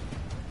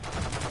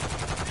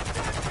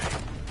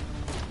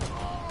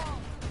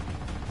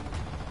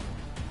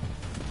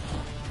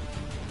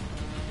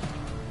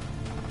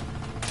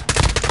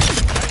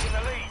 Taking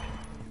the lead.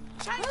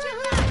 Changing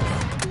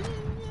mags!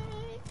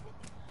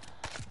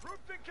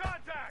 Troops in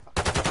contact.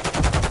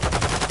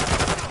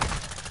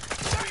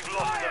 We've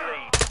lost the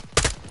lead.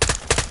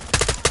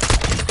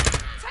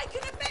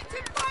 Taking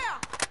effective fire!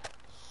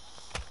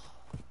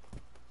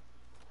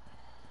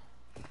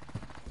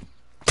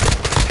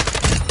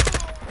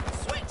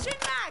 Switching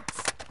mags!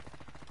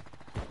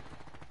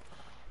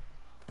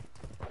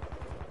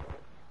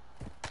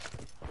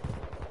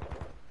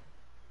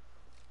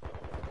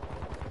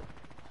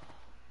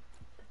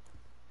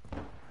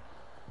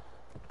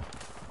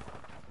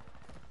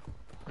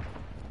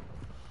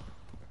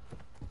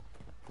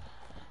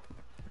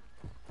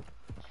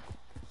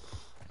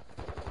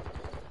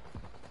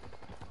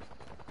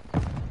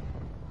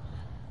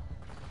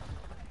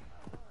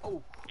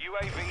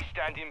 UAV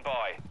standing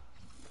by.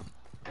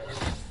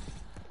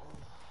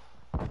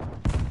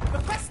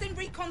 Requesting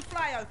recon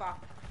flyover.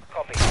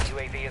 Copy.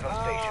 UAV is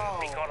on station. Oh.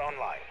 Recon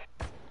online.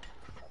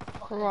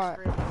 What?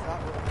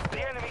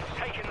 The enemy's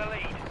taking the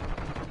lead.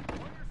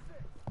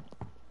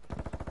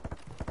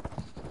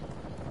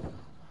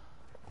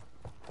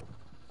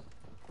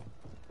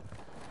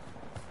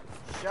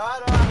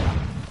 Shut up!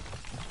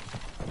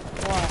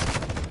 What?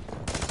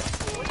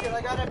 Look at,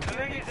 I got a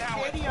bearded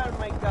kitty on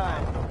my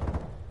gun.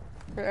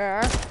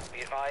 Yeah? Be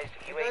advised,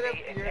 I got a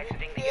UAV is bearded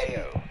exiting the kitty.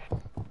 AO.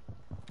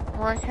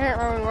 Well, I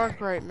can't really look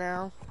right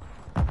now.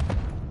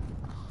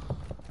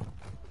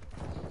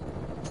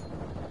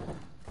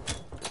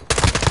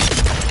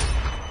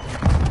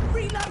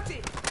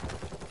 Reloading!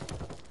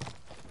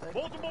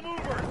 Multiple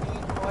movers. Be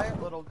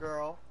quiet, little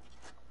girl.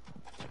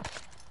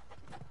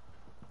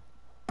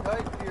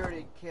 Good,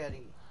 bearded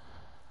kitty.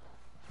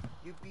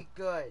 You be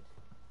good.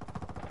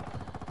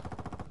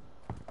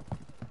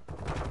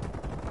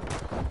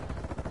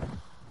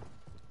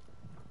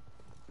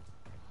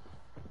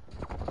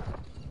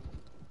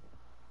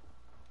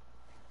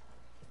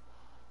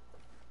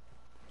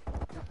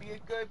 You be a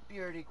good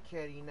bearded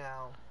kitty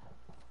now.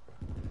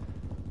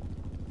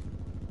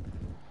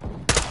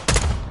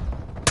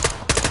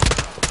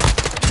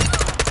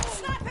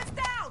 Sniper's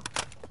down!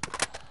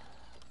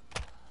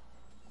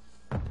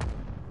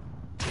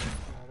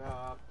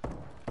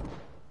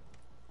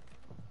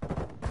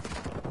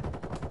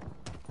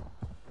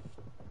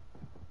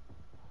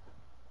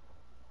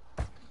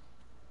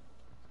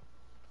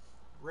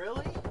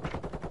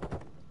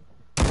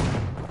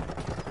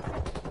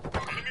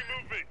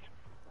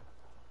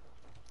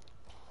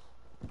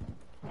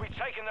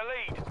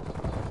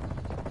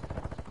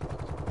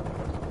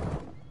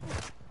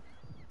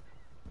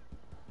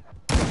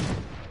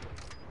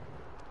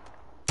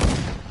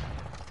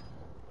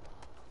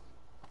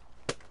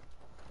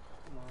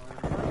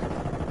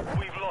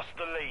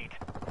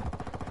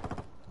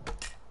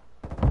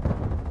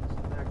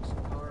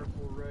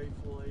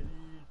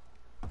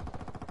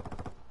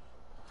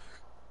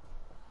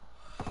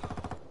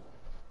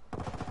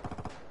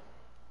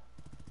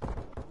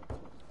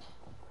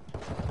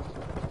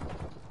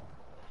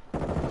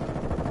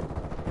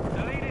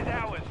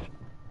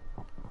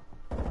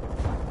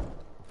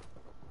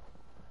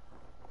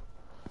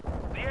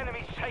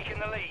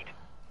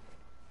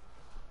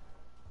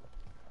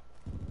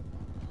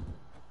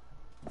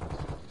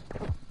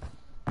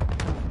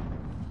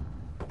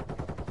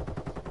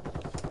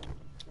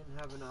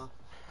 have enough.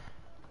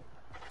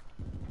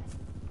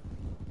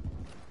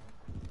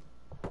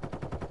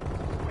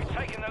 We've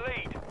taken the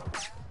lead.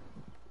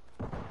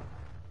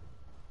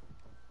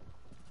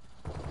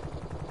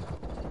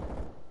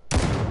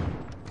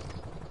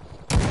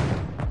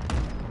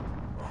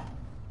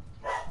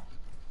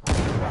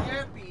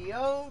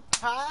 Yippee-oh,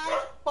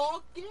 tie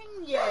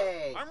fucking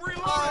yay! I'm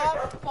reloading.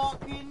 I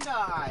fucking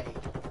died.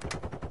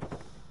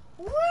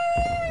 Woo!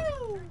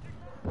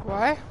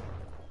 What?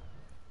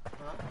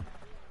 Huh?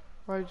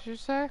 What did you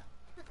say?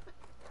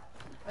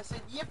 I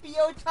said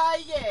yippee-oh, tie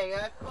yay!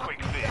 I Quick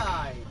fucking fix.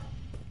 died.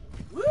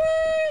 Woo!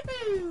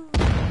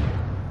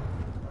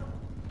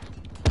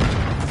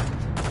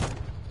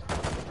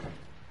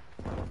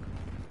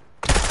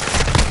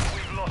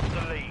 We've lost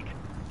the lead.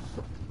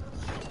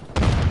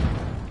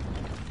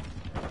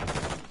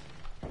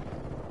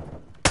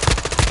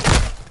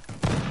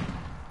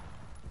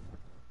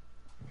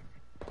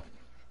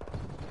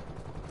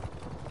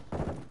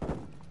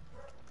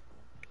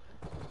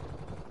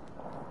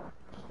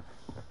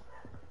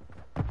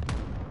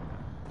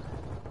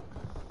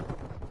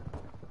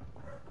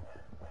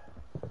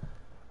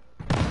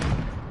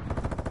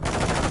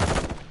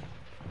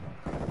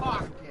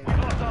 Fucking We've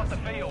lost half the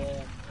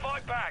field.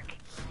 Fight back.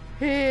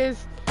 He is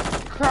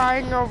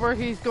crying over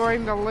he's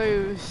going to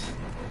lose.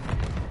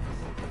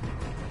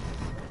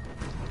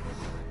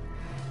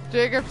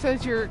 Jacob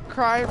says you're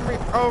crying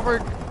over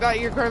that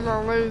you're going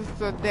to lose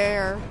the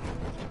dare.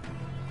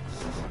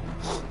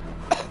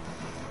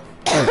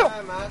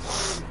 I'm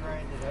asking you to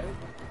grind it out.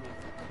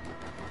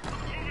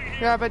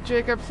 Yeah, but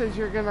Jacob says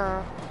you're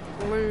gonna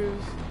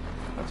lose.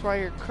 That's why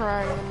you're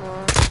crying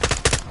more. The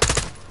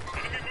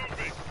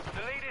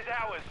lead is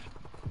ours.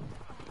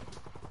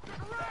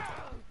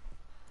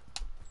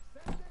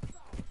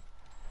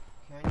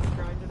 Can you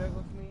grind it out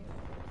with me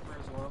for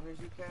as long as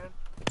you can?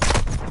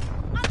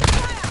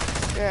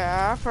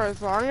 Yeah, for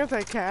as long as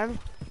I can.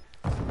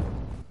 I'm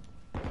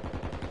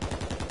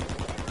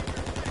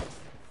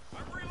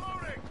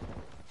reloading.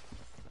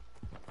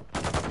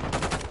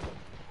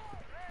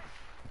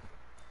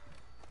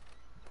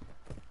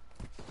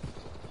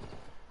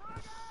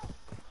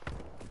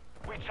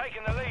 We've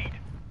taken the lead.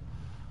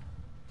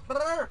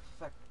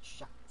 Perfect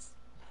shots.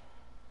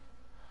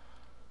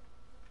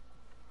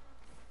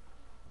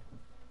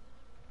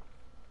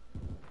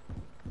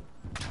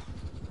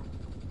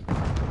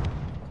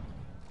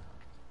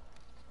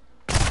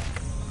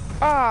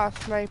 Ah,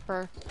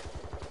 sniper.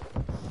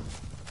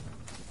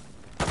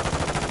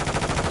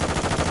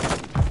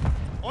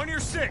 On your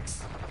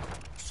 6.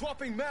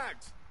 Swapping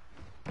mags.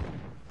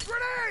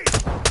 Grenade!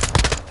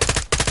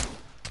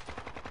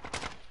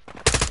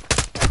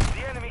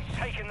 The enemy's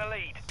taken the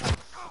lead.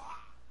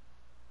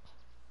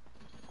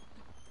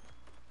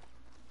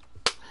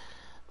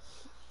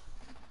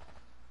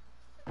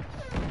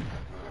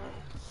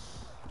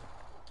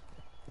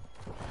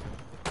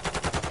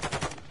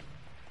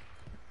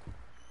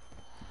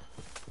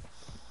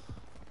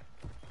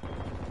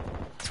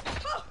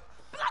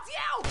 Bloody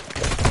hell!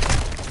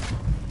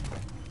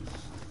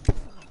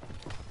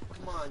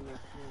 Come on, you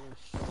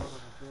foolish son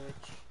of a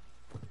bitch.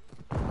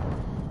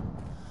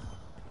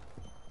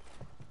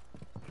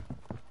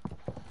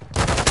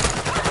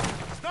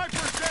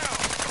 Sniper's down.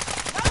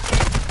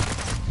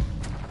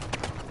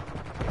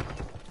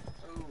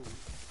 Oh,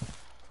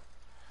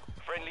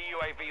 Friendly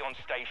UAV on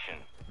station.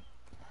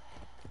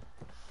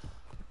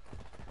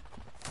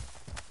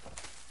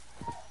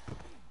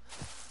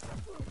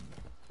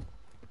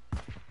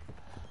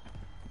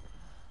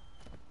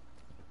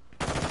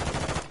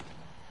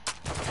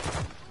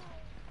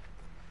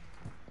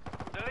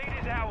 The lead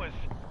is ours.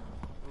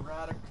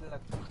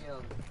 radical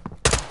kill.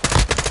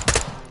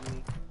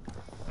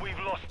 We've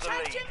lost the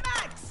lead. Changing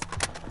mags!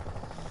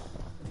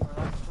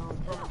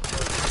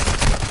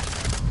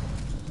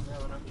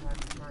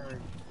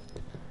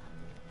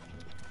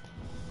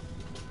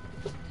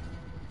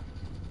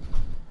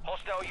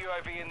 Hostile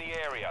UAV in the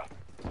area.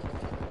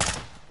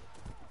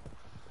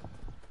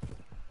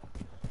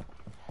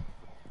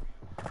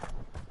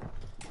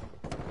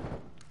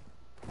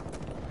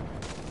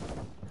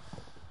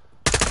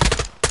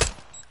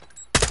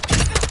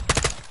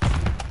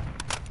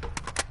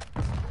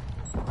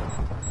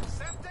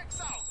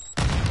 Semtex out.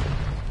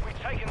 We've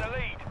taken the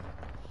lead.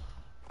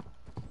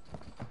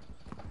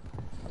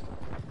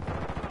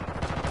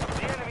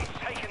 The enemy's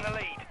taken the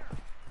lead.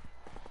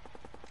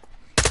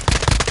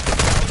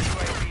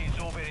 UAV is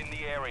orbiting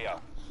the area.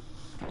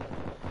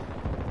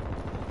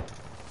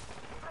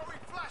 Throwing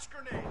flash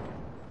grenade.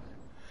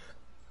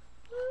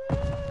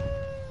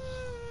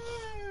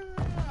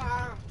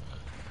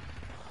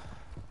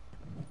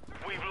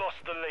 We've lost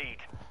the lead.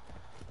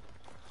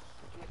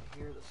 Can't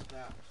hear the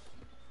steps.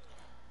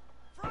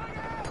 Frag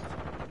out.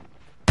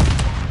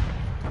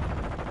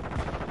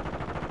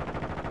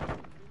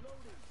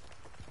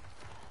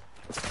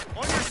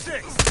 On your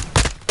 6.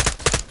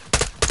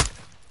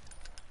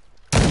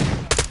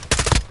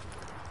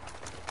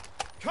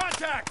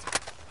 Contact.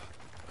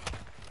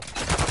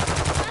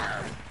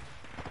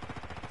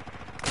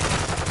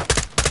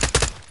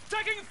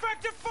 Taking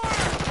effective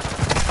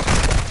fire.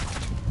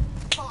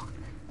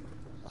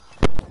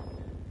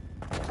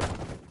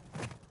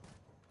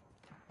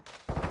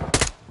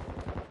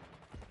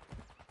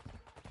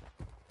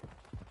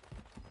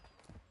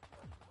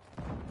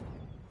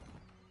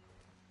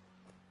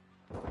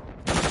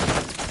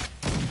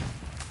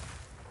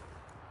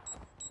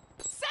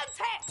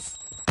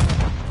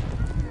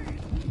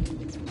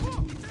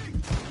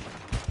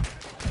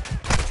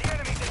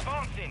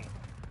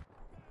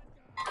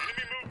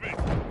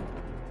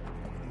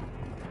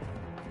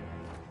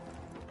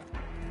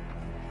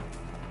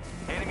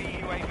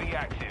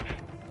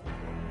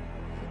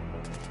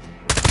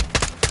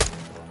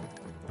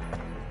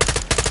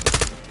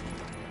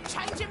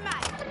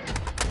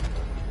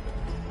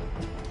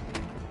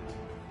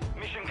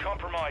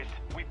 compromised.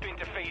 We've been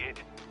defeated.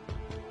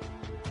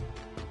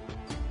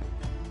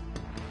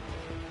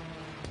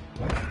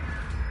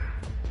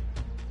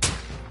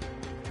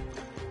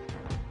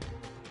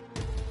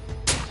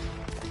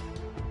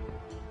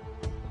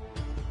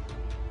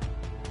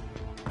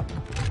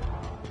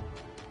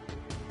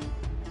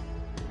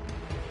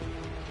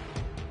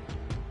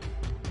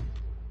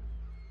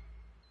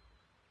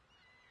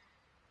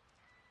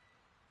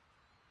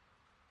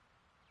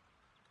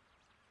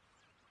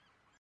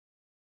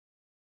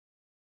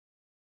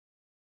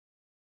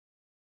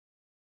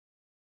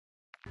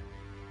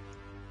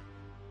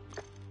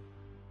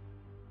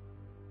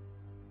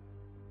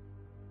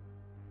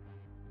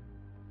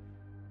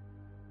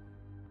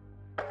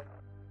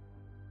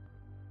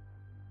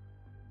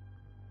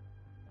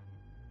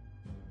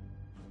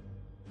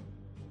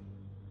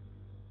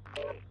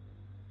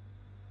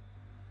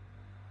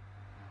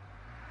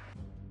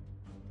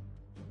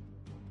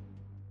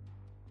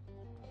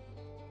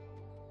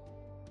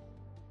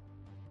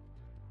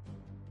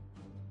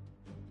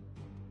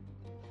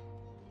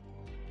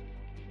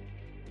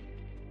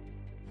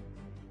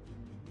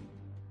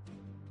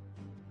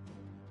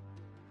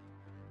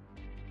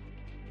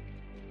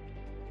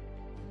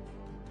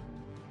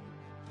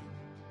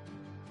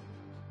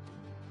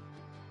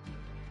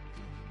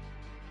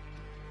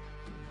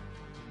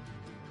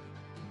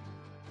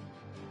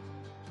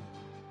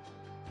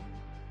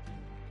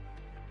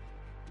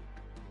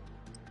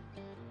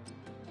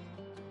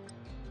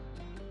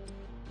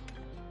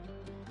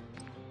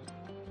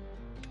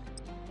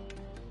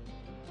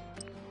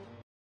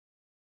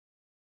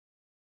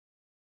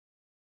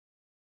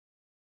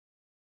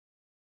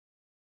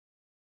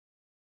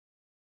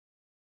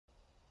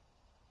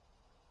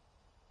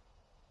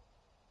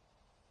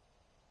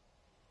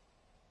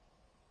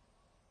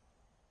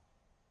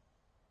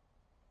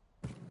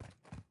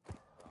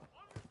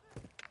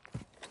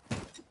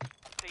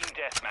 Team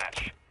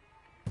deathmatch.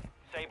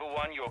 Saber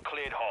 1, you're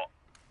cleared hot.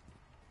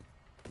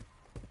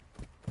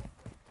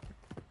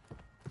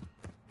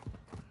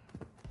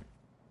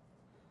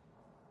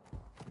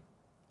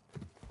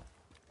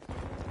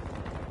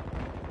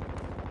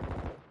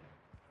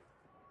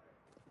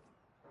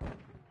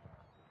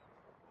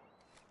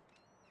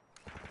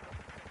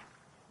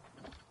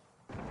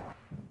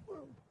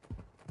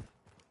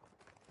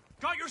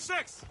 Got your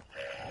 6!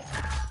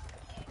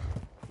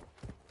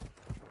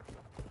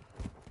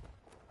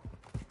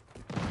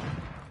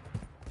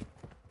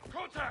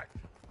 Contact!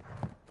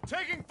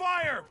 Taking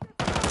fire!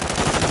 Lead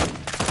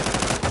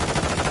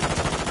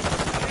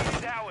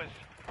is ours.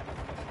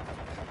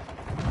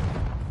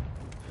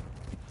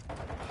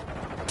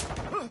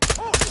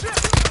 Oh, shit!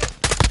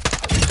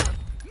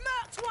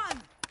 Marked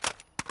one!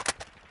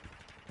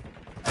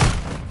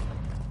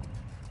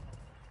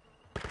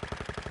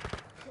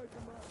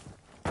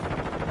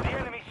 The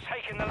enemy's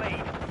taken the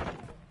lead.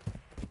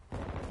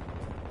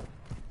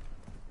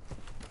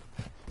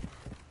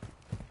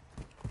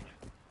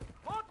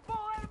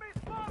 Multiple enemies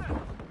spotted!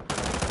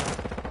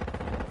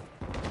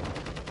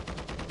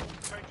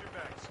 Change your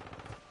backs.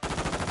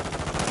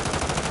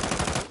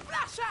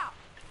 Flash out!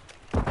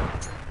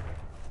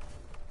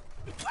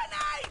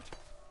 Grenade!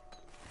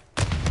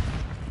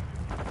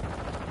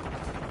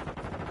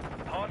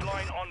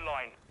 Hardline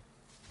online.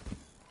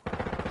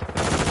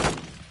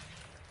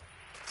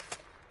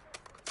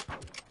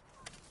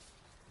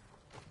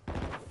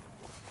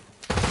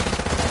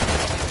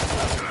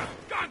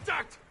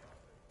 Contact!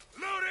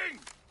 Loading!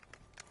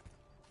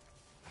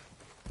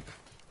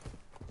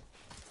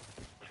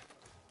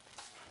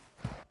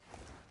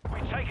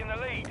 We've taken the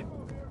lead.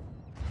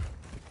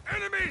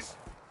 Enemies!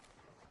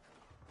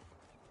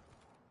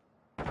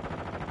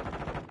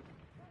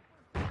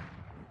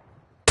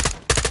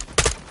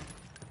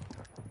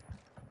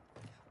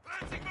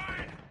 Planting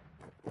mine!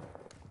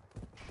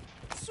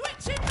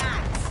 Switching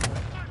mags!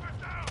 Sniper's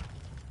down!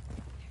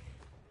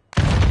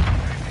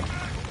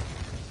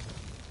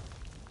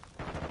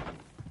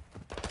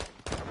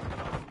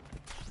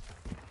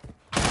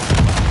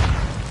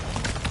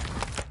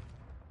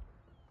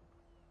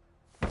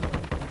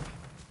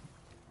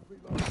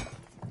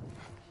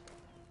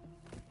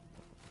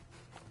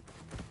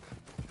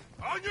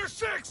 On your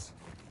 6!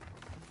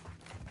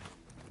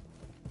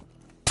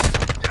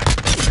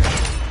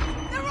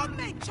 They're on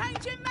me!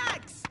 Changing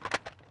mags!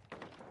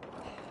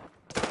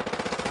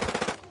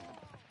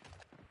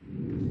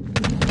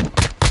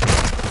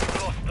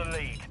 Lost the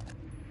lead.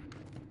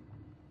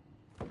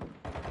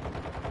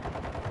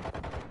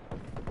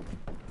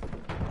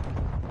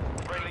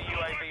 Friendly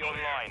UAV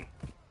online.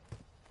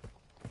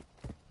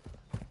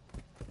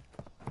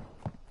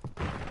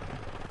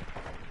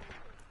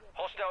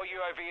 Hostile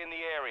UAV in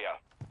the area.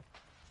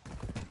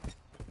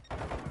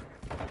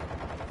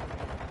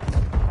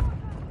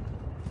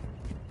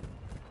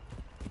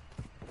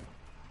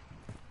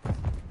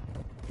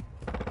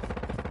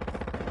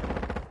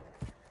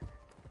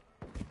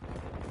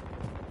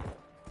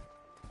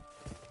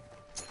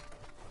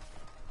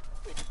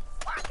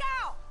 Fuck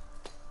out!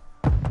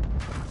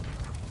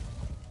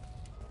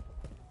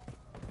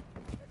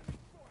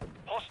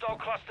 Hostile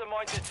cluster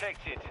mine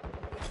detected.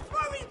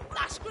 Throwing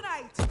flash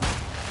grenades!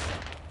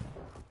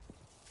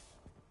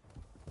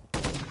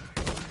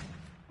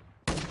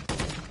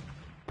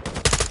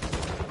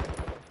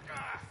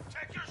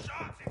 Take your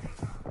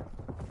shots!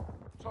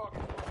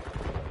 Target.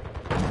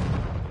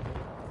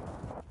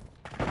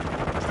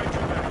 Change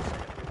your backs.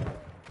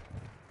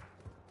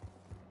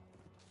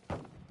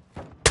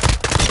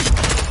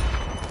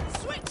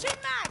 Switching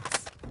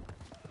mags!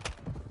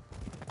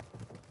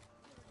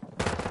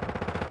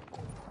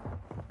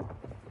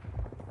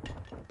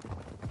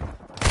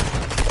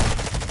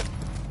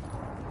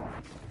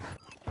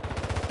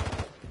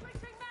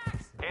 Switching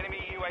mags!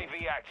 Enemy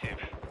UAV active.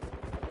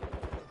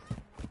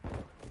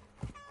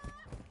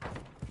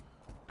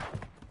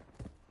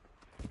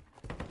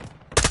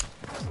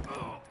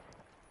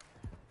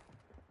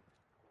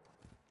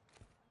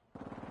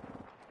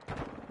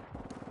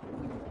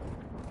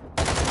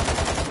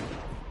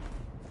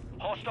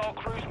 Hostile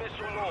cruise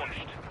missile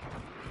launched.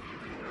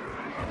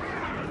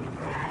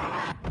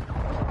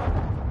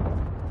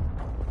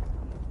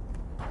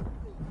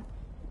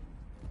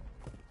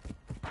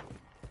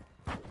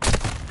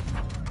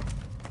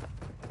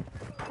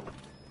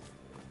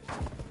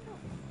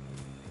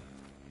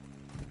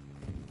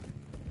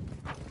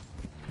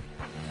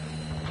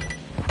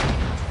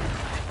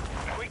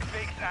 Quick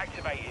fix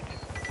activated.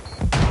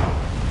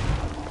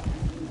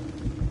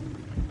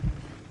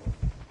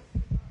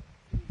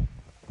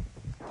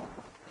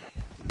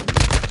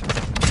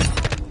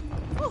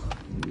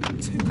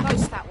 Too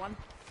close, that one.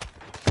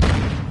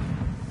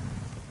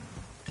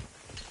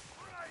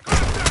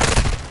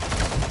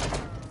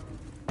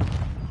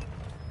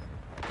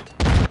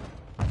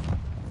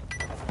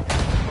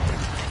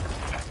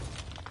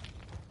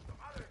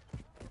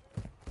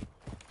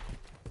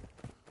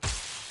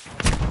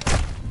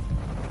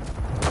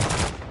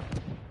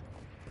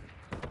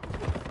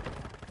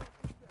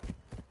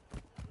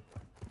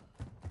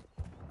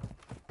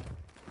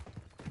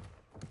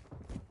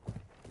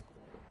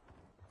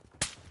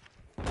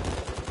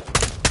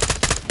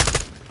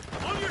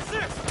 On your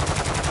six!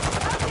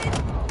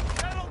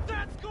 Settle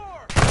that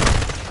score!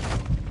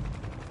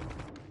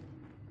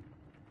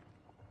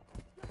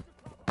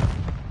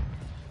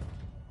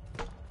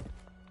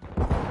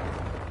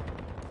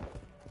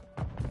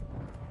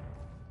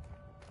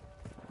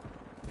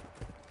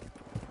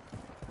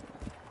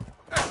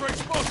 X-ray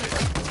spotted!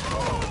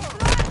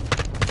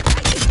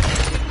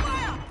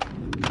 Fire!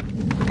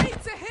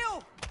 Needs a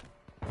hill!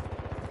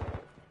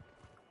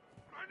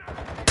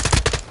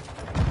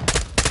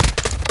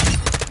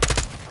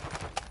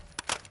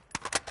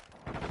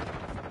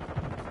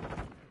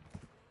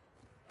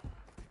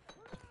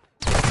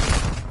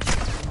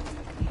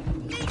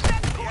 Need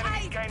medical The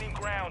enemy's aid! gaining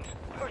ground.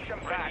 Push them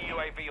back.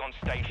 UAV on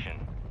station.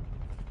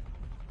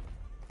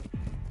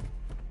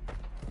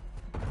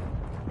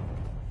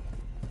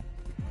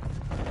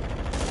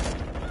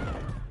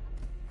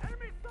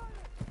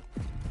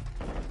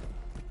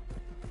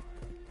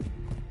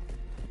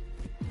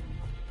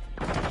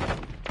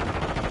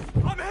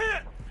 I'm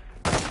hit!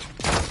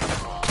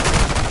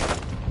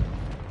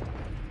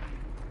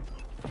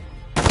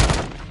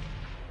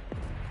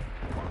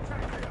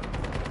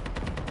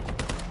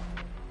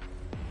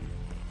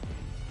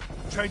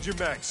 Change your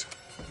mags.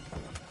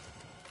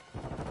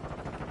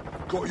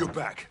 Got your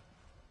back.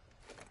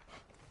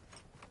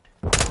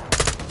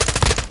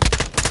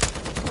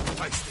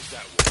 Wasted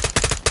that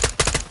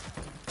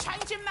one.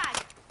 Changing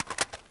mag!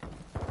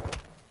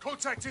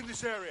 Contact in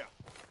this area.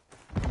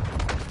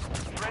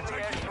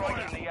 Friendly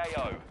airstrike in the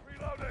AO.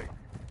 Reloading.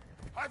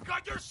 I've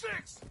got your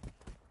six.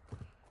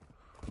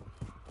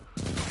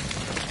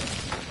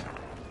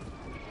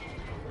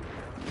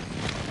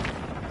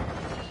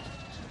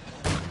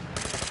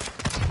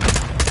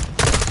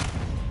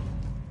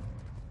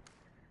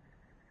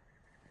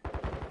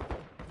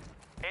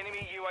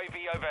 Enemy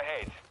UAV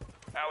overhead.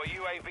 Our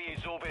UAV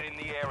is orbiting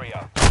the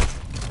area.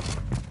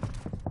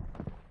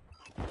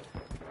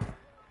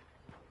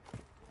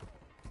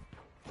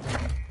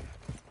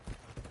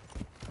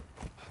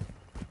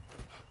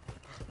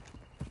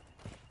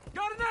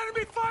 Got an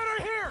enemy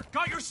fighter here.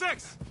 Got your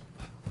six.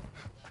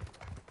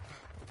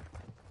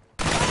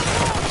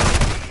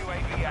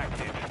 UAV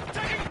active.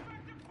 Taking.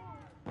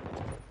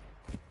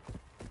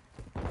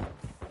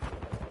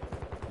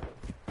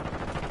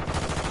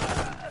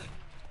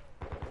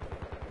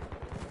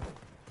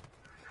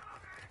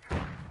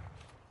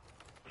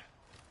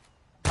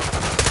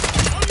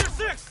 On your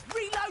six.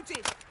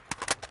 Reloading!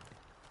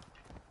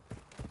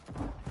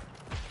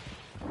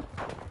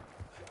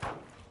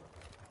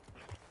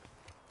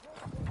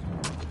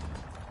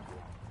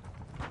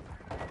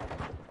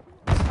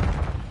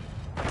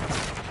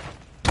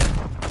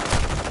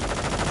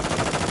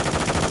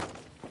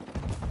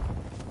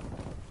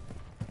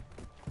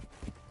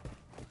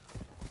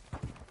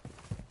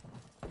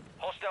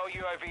 Hostile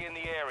UAV in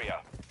the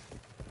area.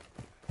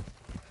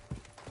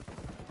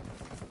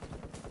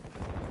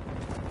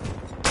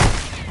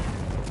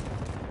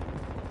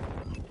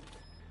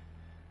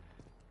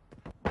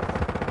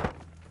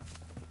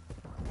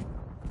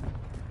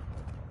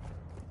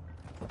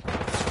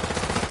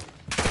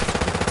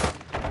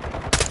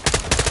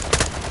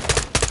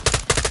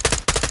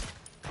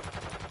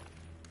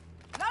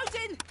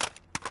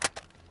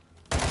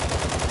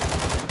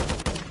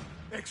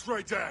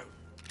 X-ray down.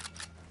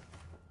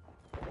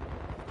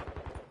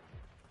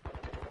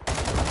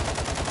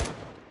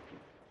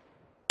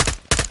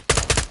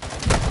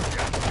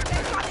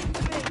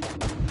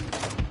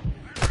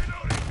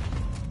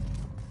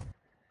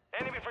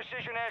 Enemy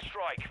precision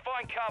airstrike.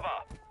 Find cover.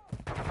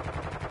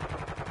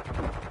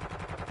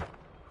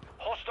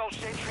 Hostile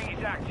sentry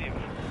is active.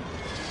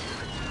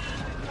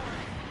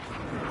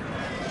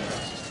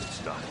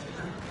 Stop.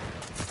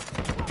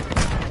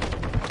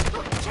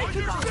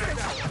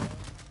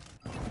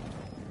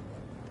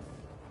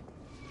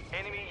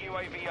 Enemy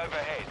UAV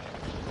overhead.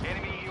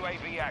 Enemy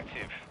UAV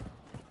active.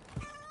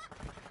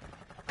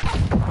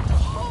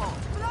 Oh,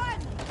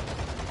 blimey!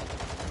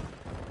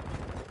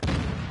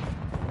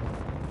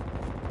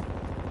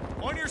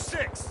 On your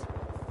 6.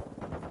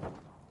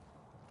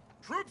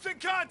 Troops in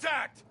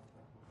contact.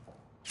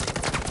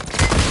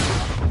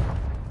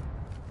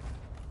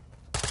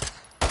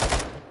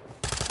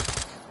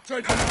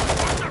 Watch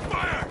their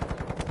fire!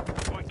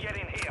 We're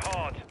getting hit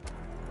hard.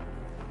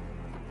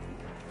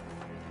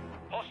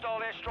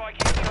 Hostile airstrike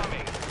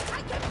incoming.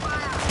 Taking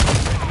fire!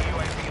 Enemy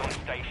UAV on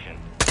station.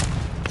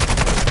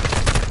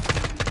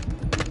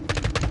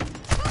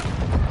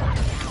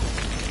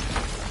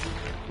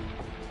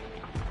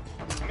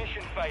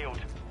 Mission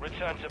failed.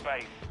 Return to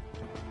base.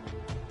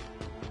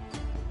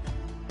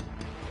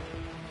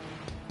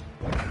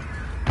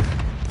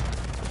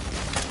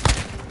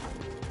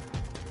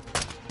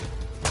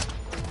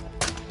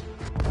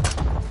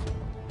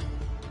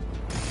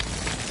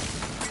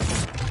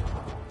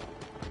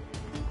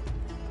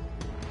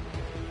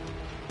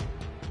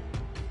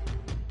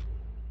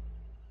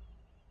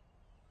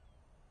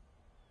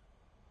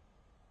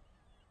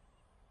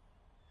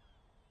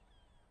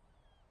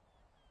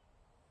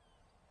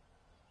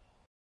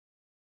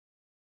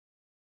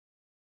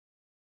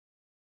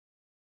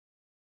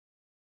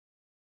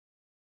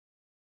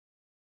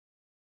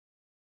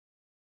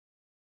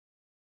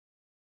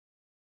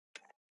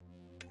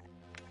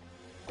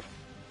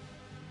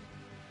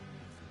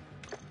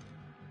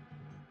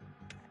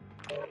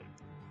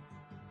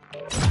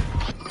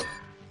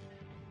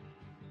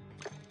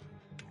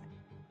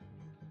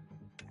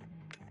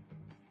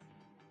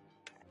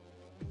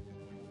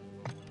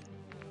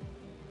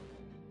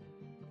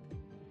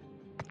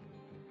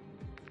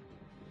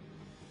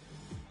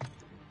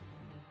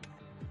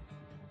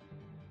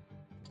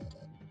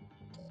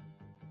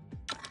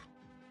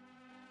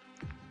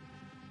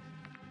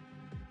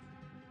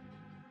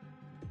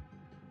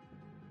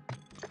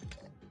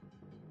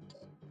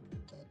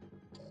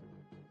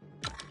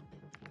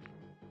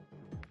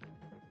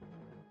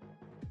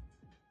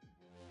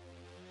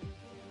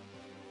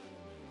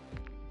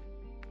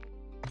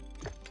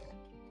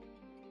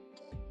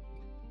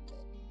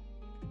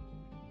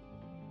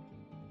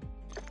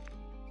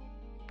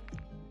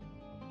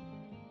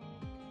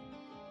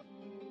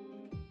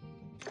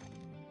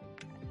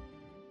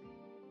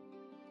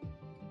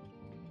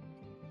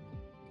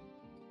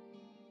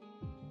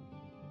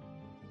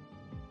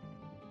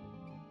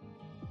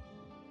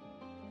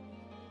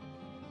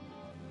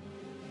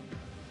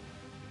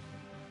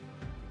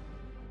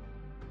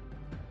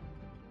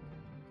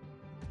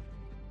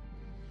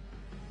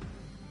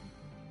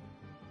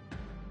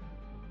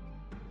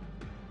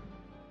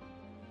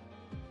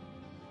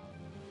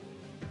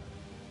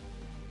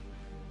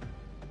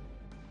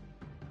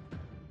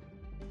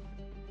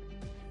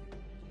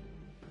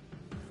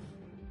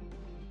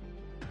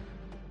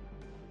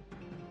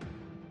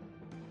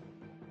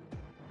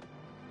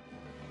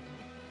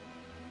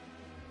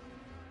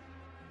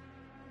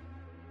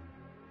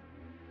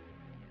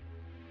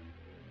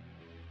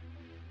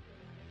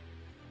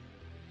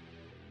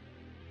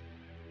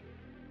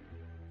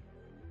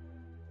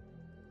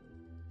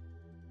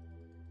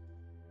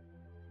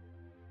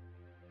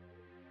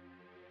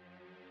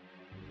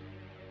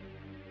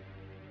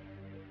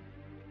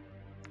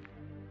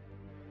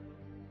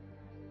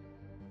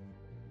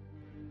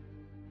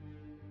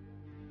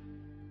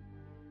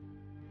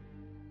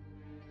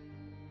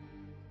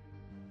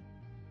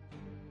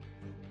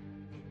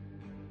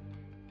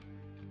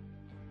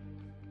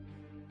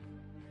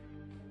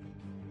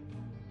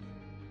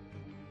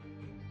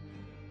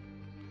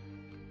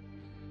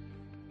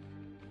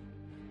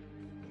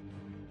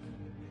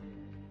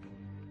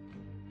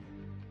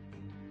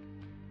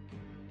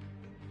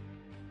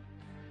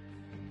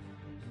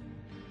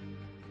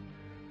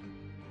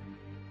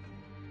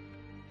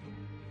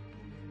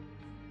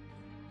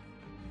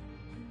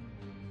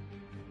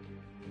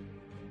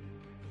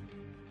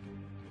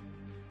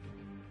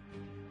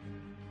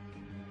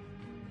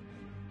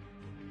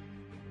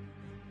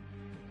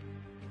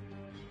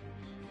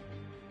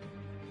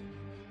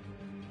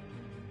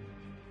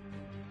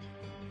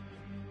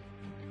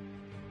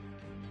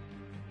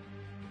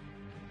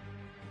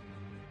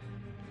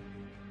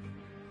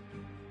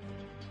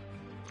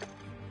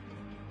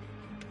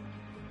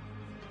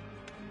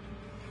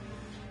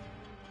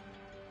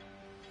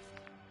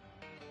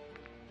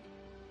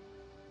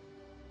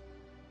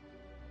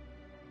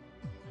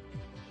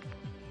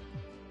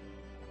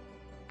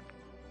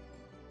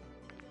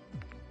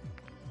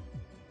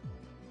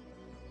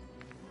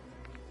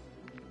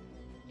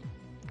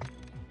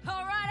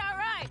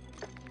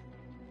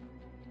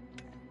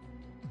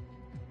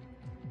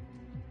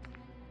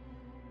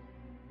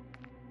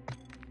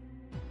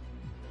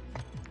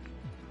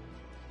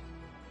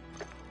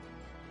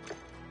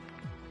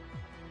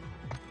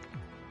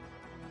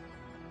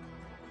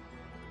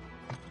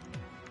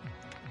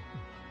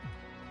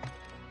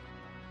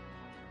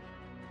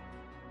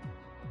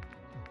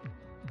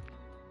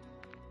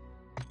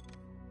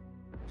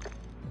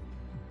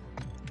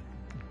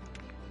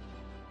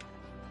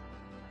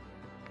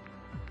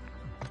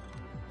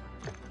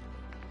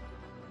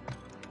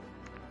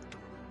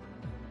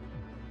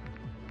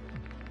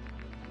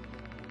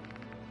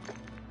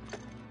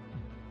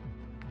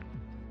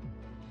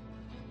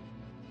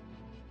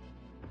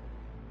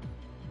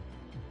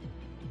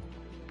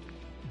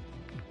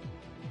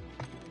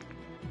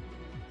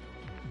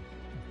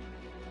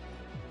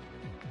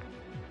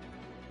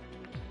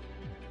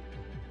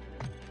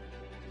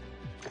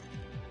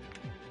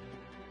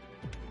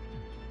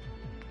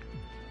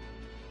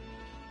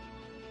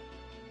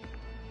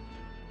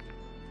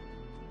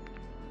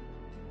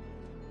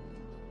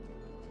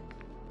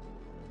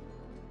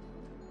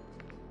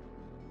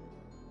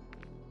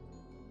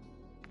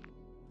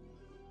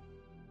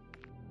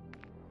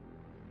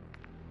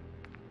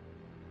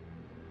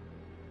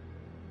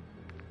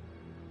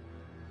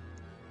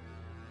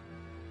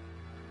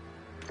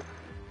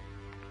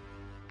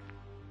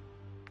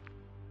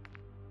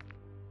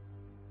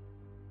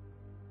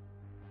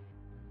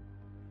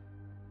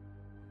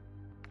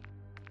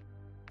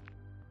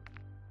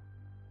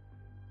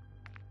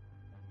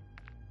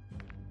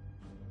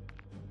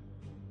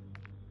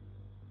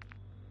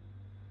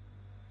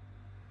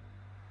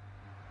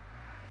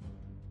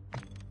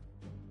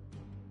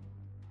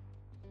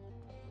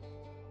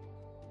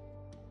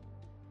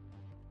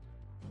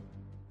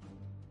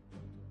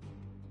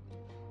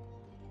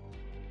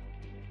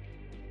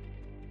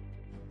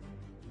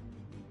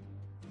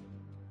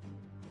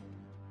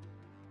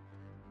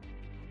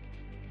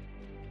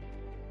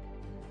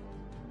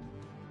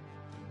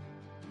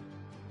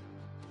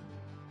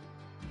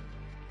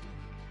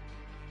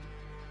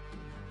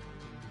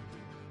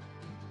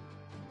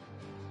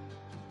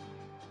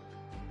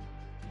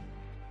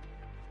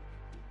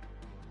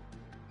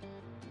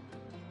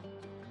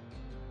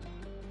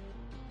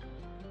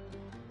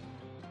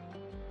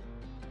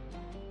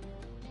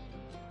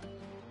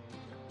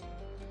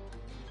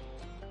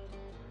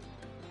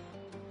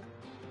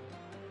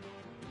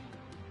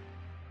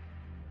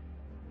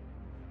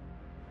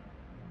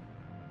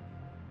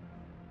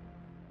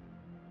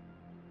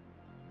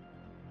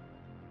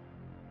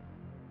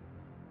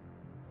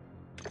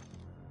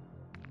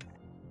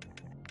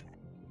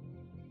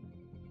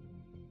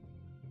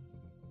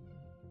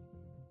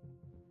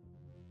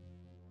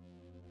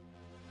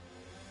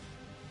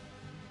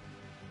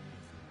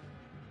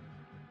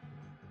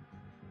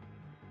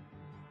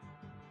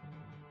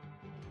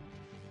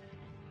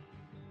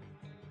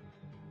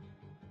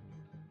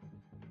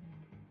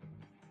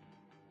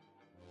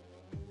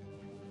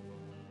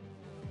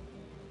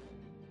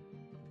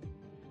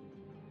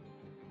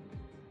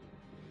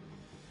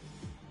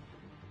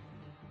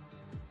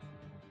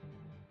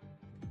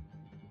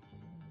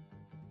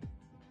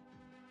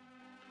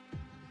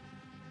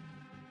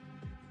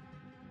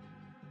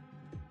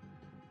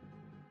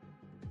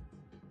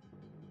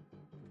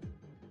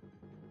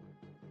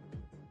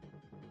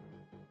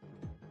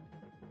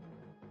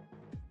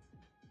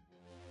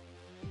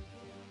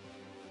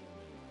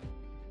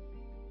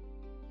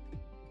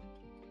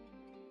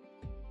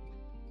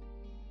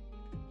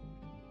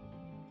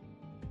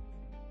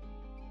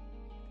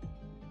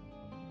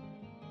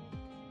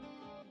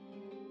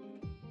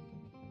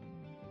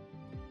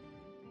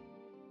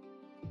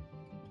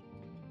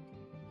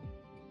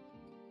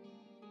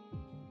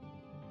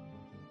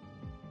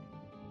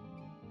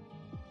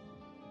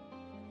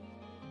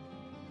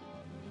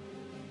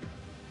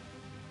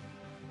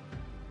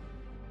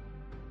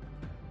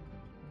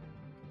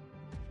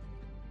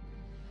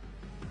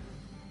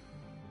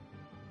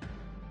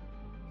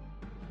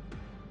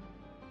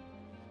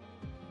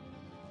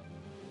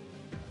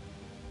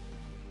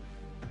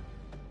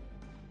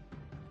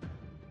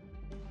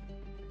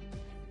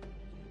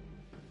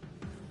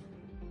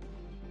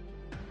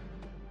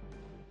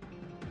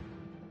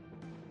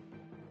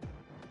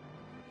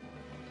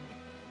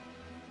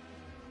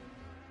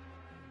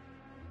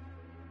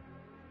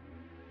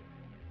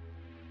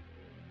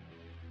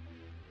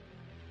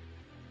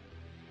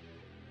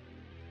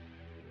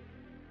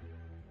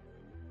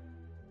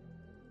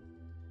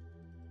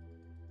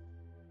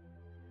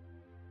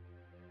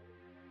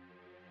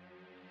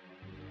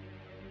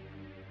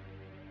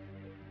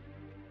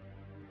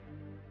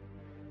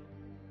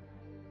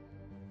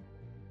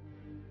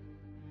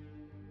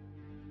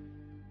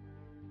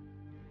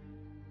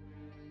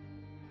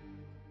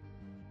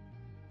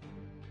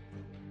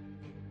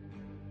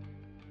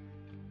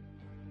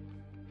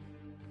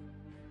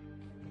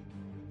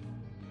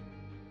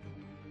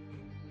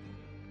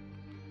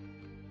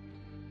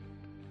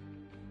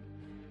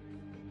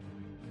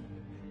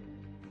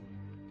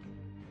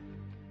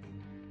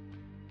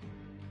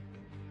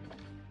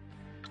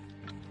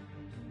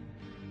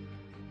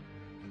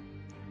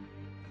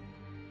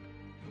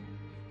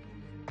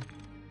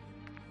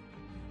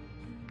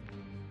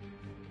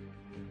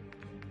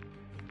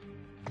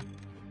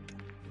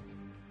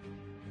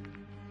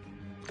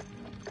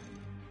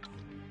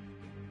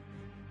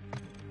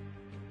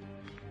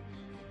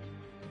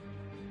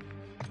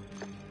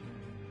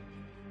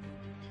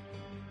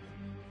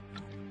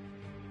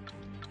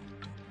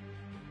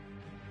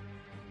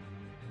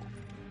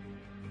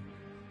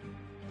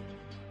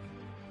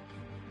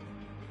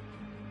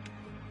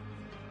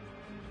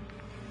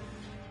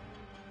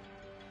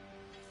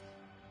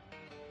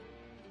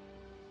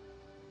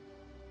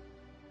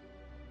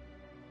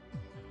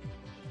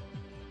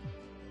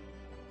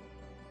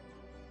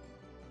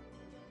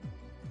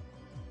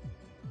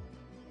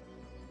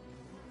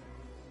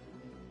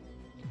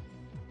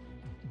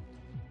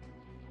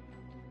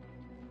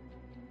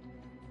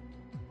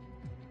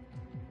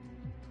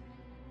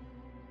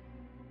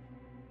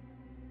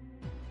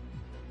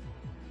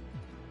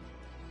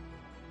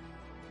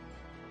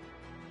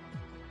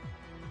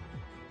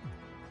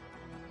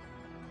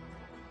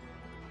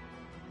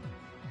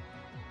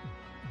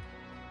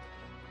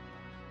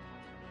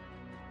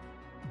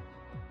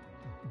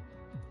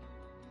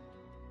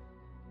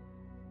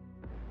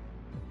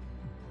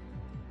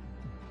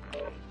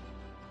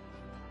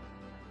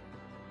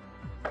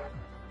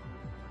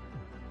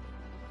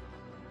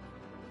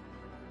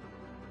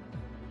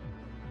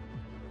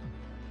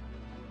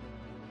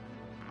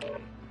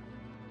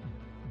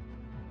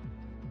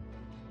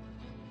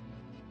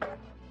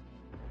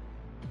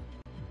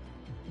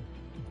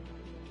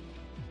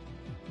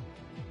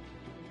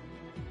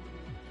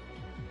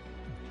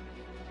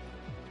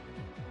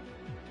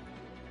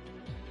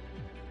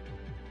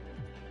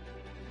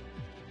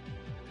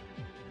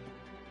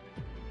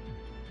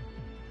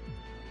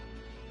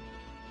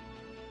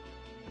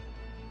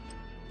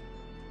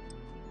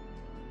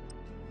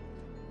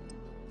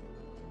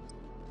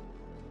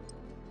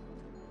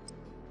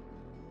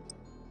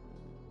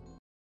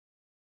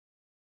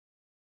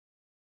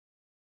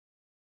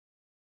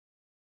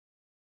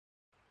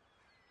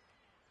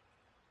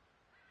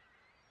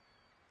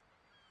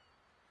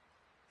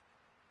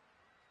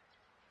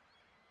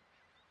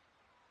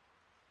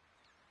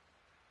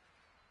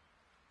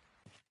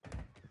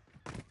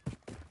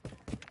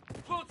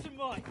 What's in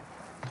mine?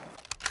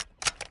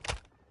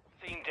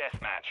 Team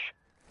deathmatch.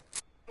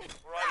 Right,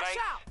 Flash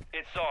mate. out.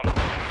 It's on.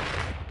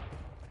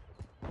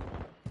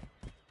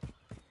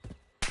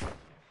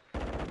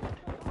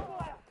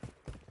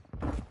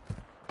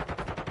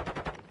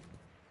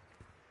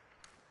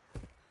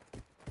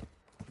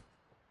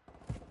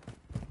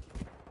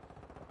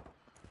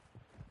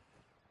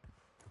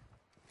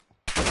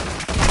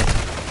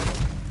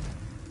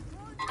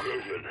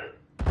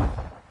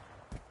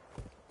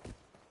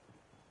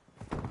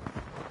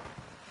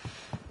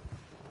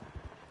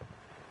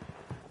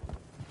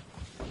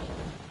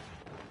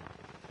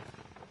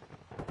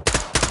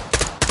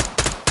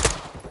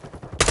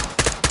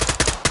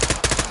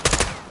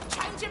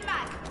 Changing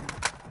mag.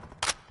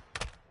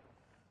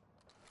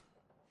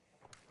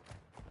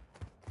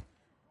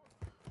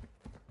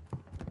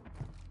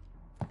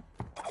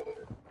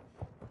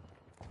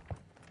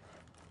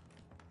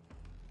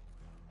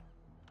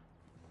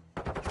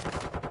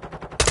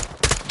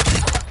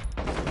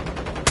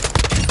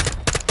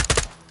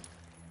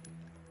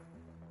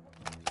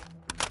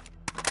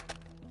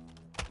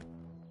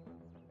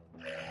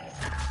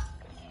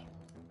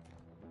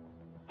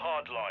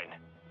 Hardline.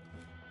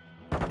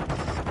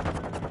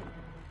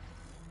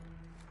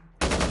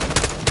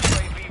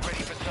 UAV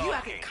ready for You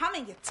have tasking. it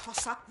coming, you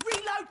tosser.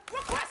 Reload.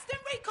 Requesting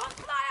recon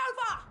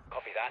flyover.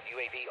 Copy that.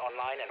 UAV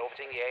online and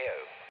orbiting the AO.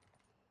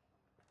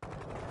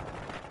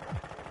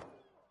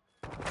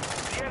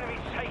 The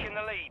enemy's taking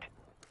the lead.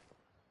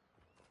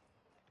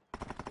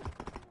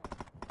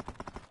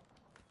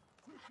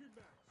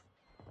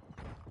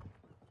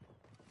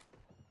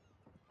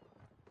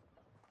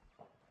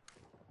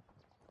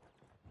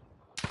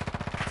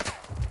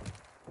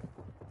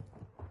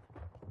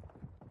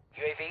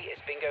 UAV is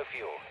bingo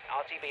fuel.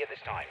 RTB at this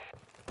time.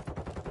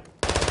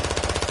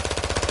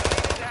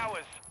 It's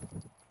ours.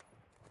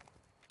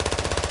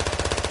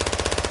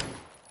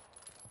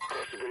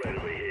 Possible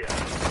enemy here.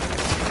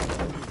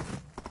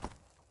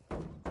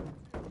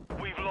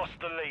 We've lost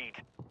the lead.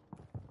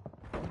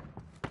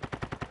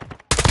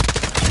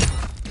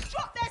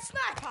 Drop their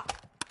sniper.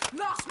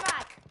 Last mag.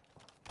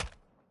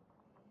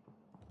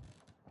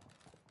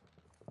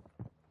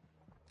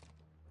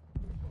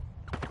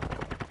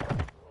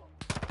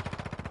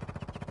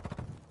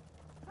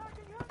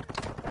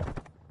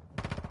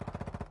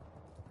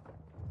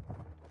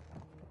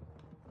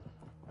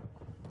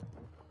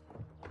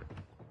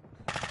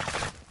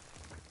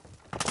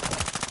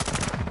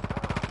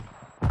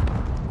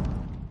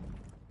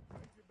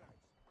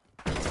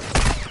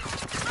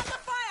 Under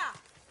fire.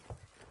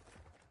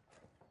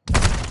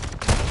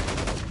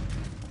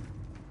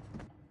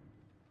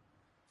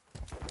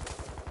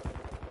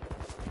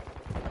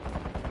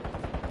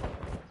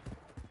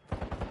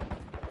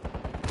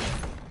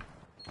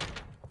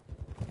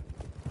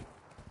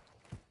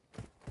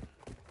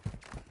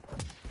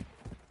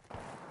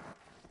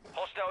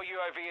 Hostile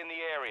UAV in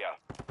the area.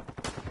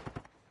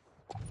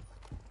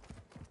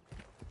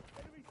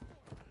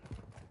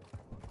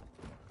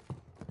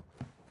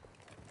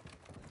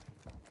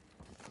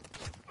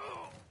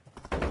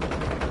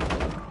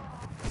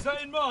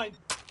 Set in mine.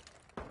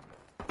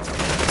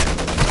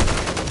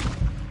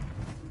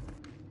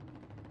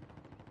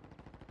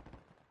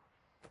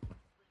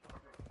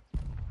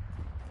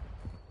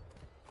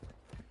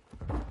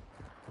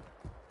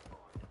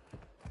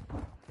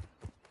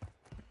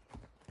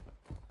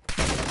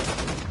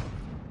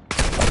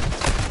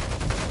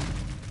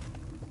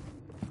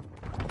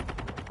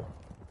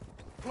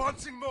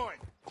 Planting mine.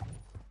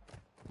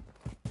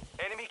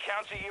 Enemy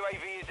counter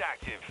UAV is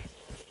active.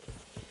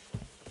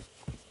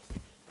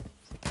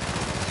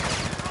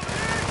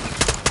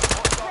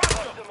 Hostile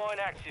cluster mine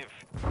active.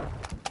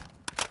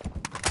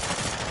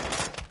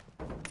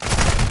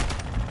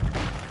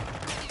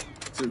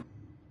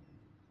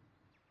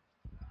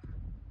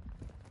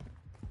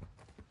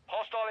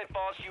 Hostile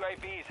advanced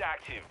UAV is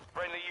active.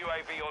 Friendly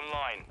UAV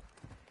online.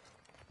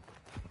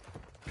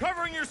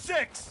 Covering your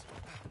 6.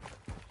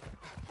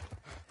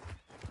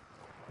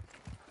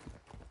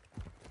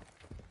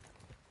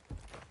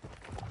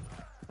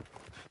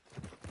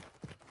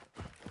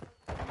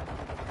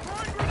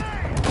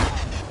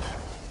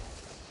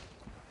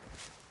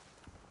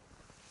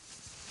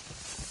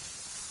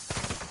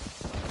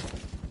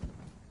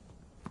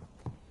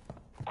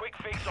 Quick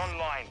fix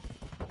online.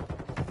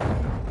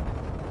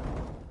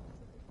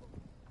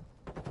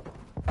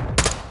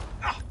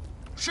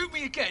 Shoot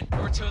me again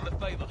or return the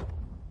favor.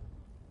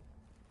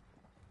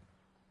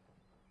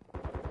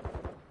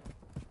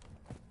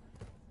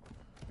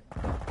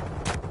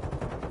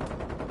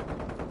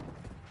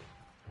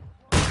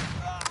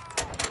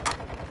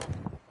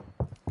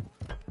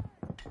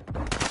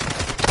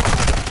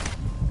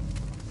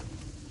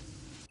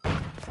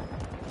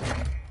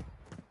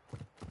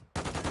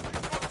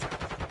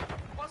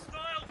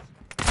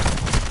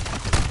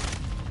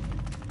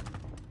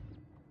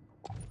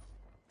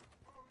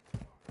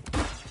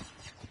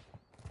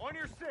 On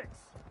your 6.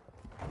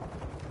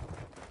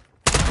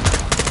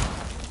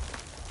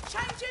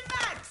 Changing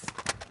mags.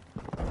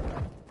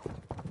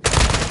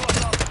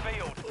 Hostile off the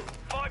field.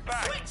 Fight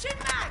back. Switching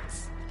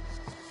mags.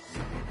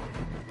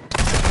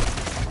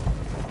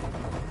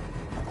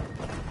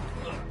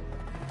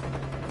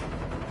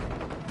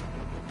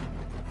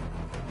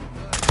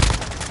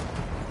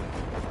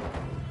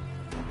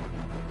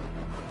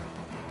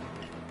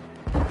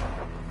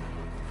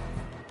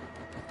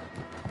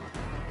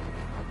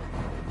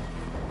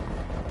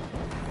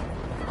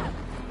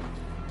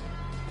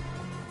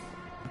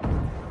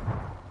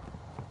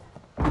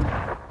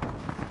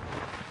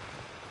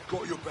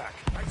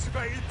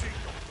 paying deal.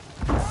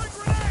 Throwing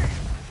grenade!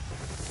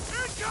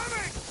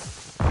 Incoming!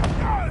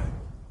 Ah!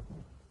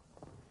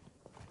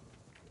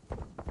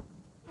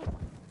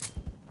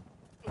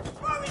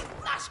 Throwing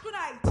flash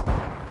grenade!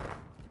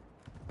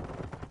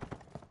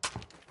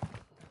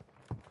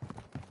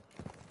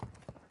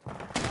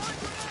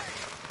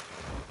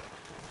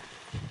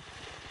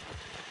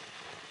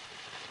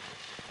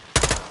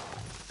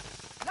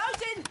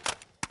 Loading!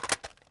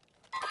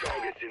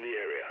 Targets in the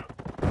area.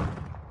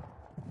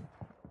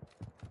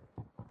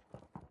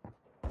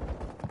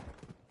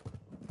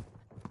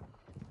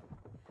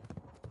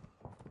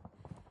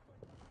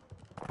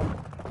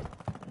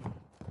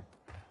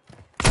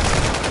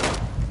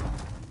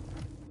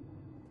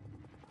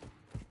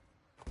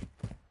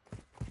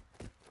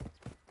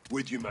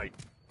 With you, mate.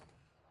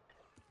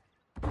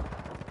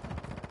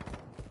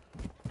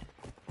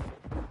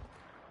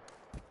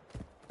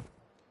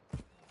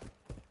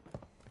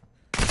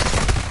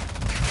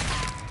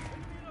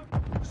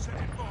 Set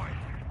it by.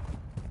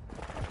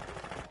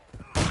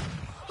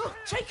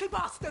 Cheeky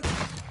bastard!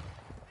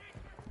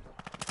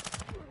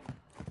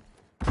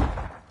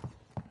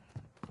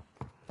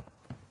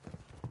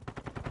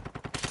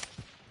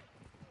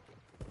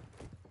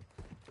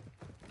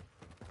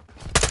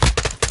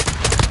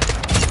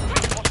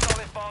 Hostile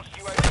advanced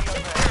UAV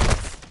overhead.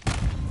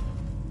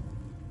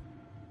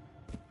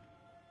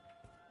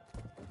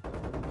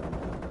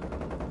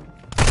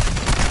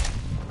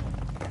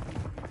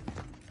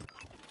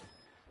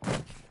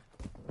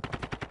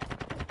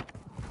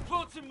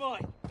 Plants in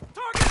mine.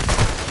 Target!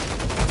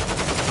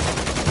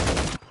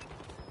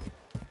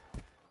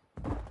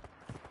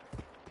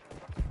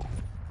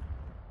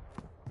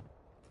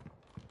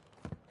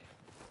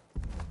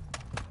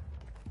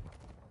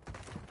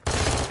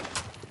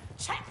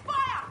 Check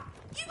fire!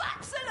 You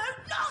absolute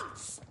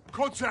nonce!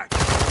 Contact!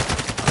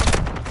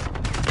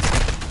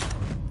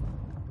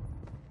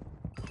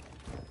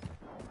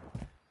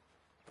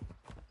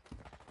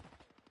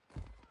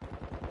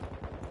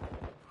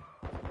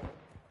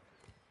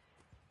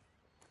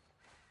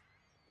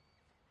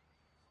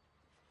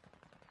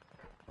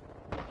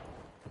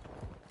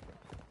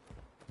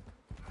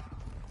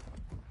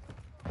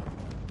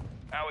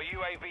 Our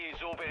UAV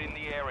is orbiting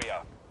the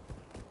area.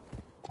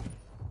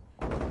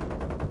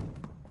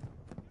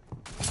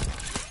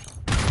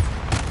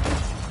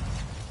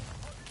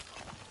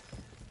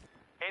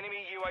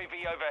 Enemy UAV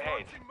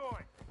overhead. Launching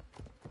mine.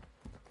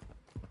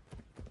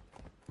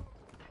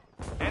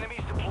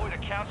 Enemies deployed a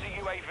counter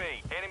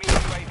UAV. Enemy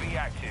UAV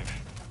active.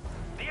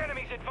 The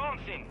enemy's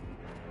advancing.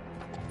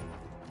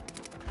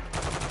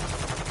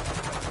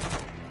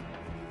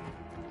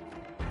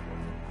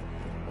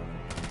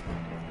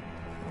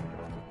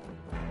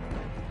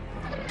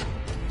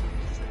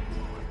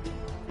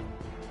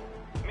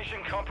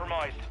 Mission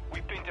compromised.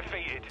 We've been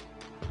defeated.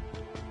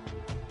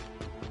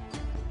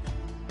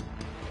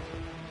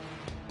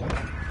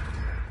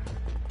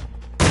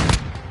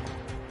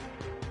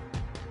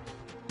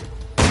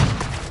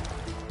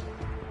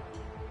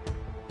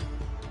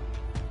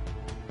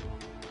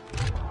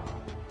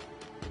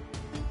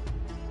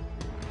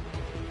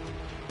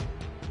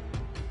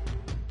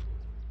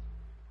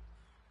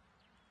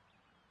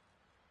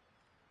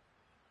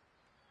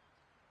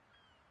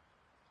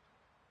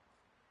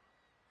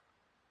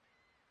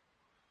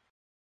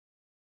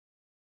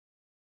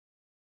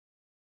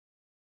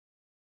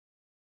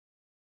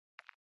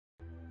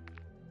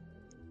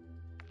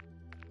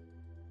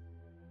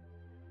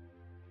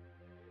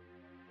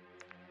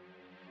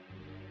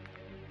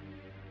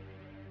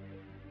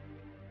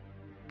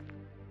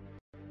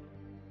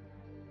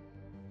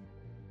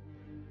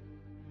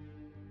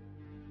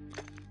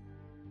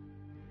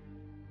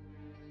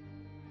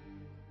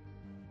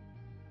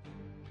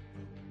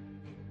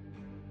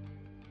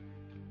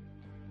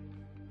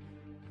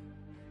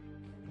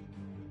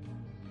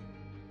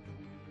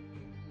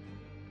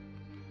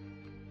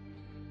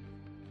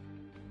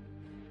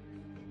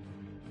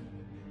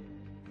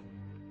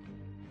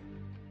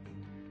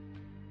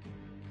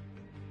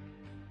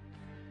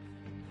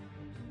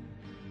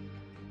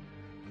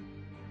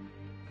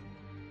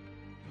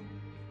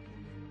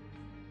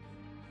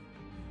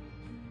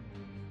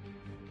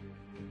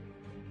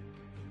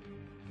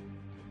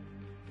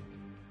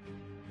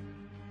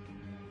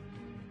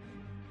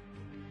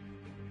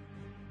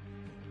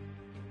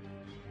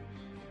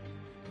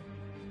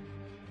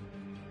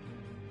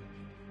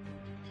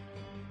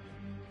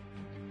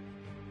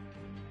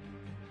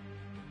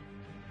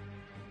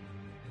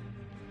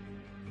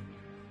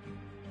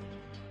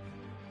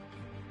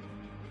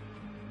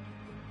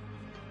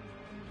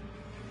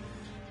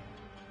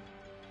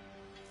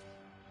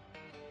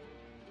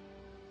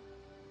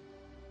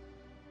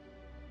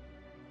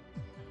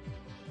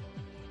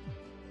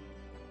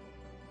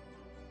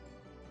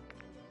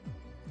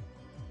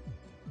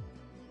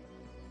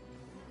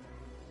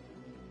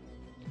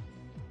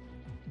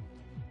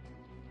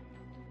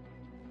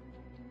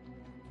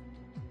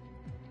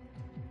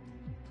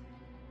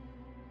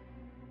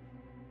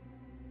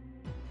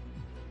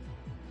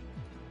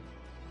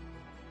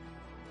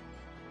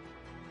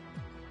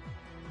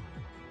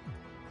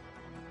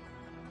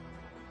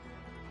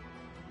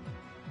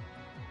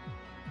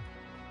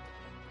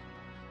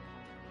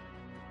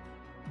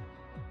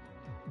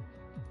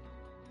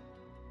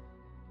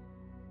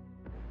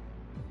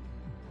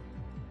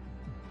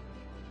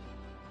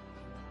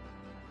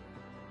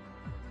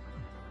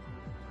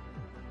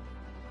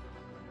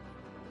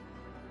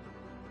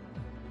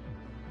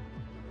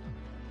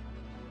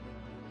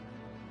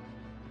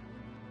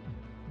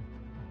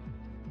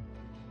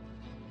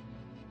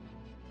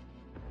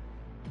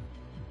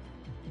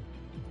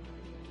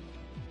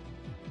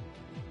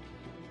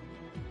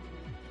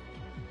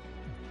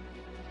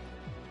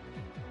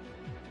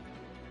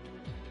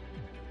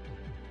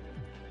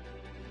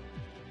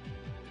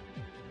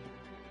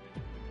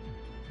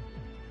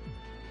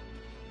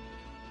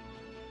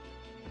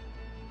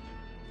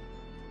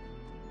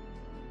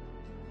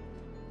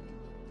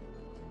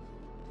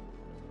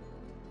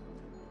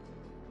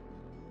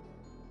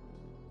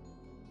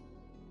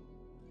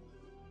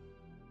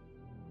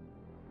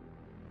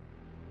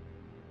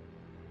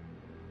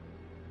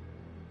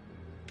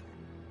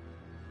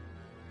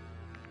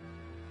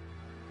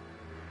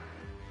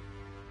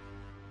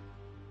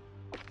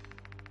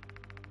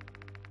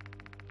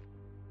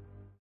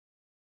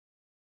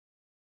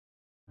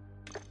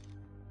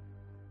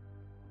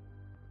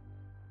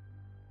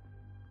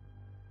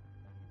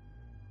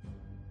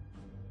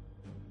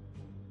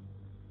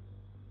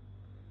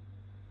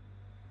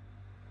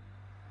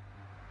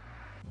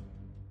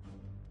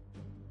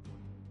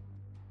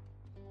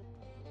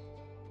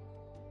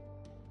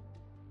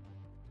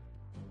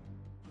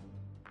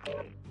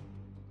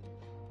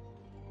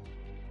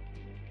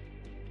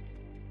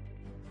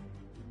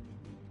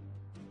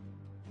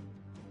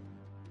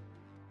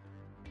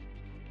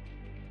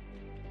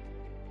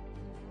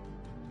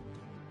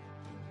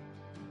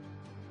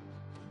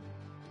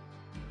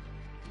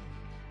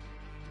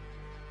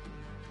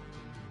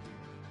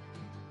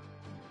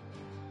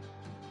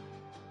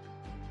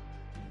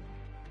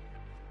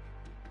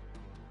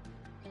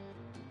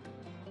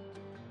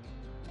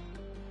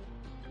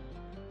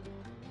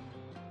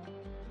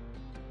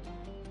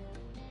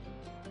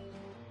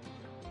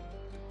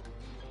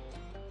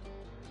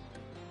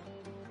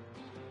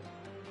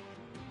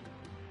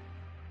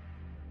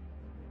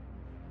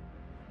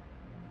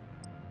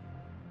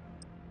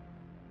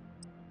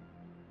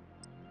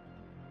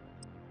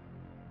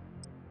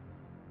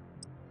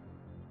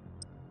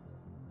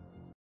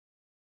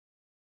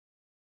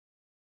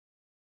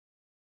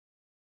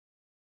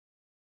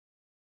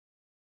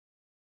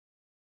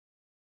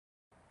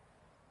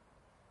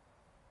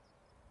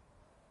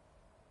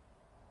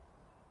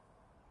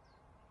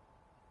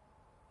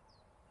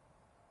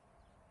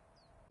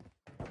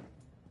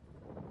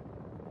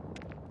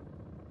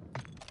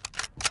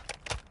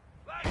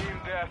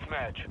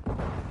 deathmatch.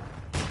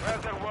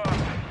 Predator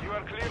 1, you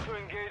are clear to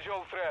engage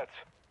all threats.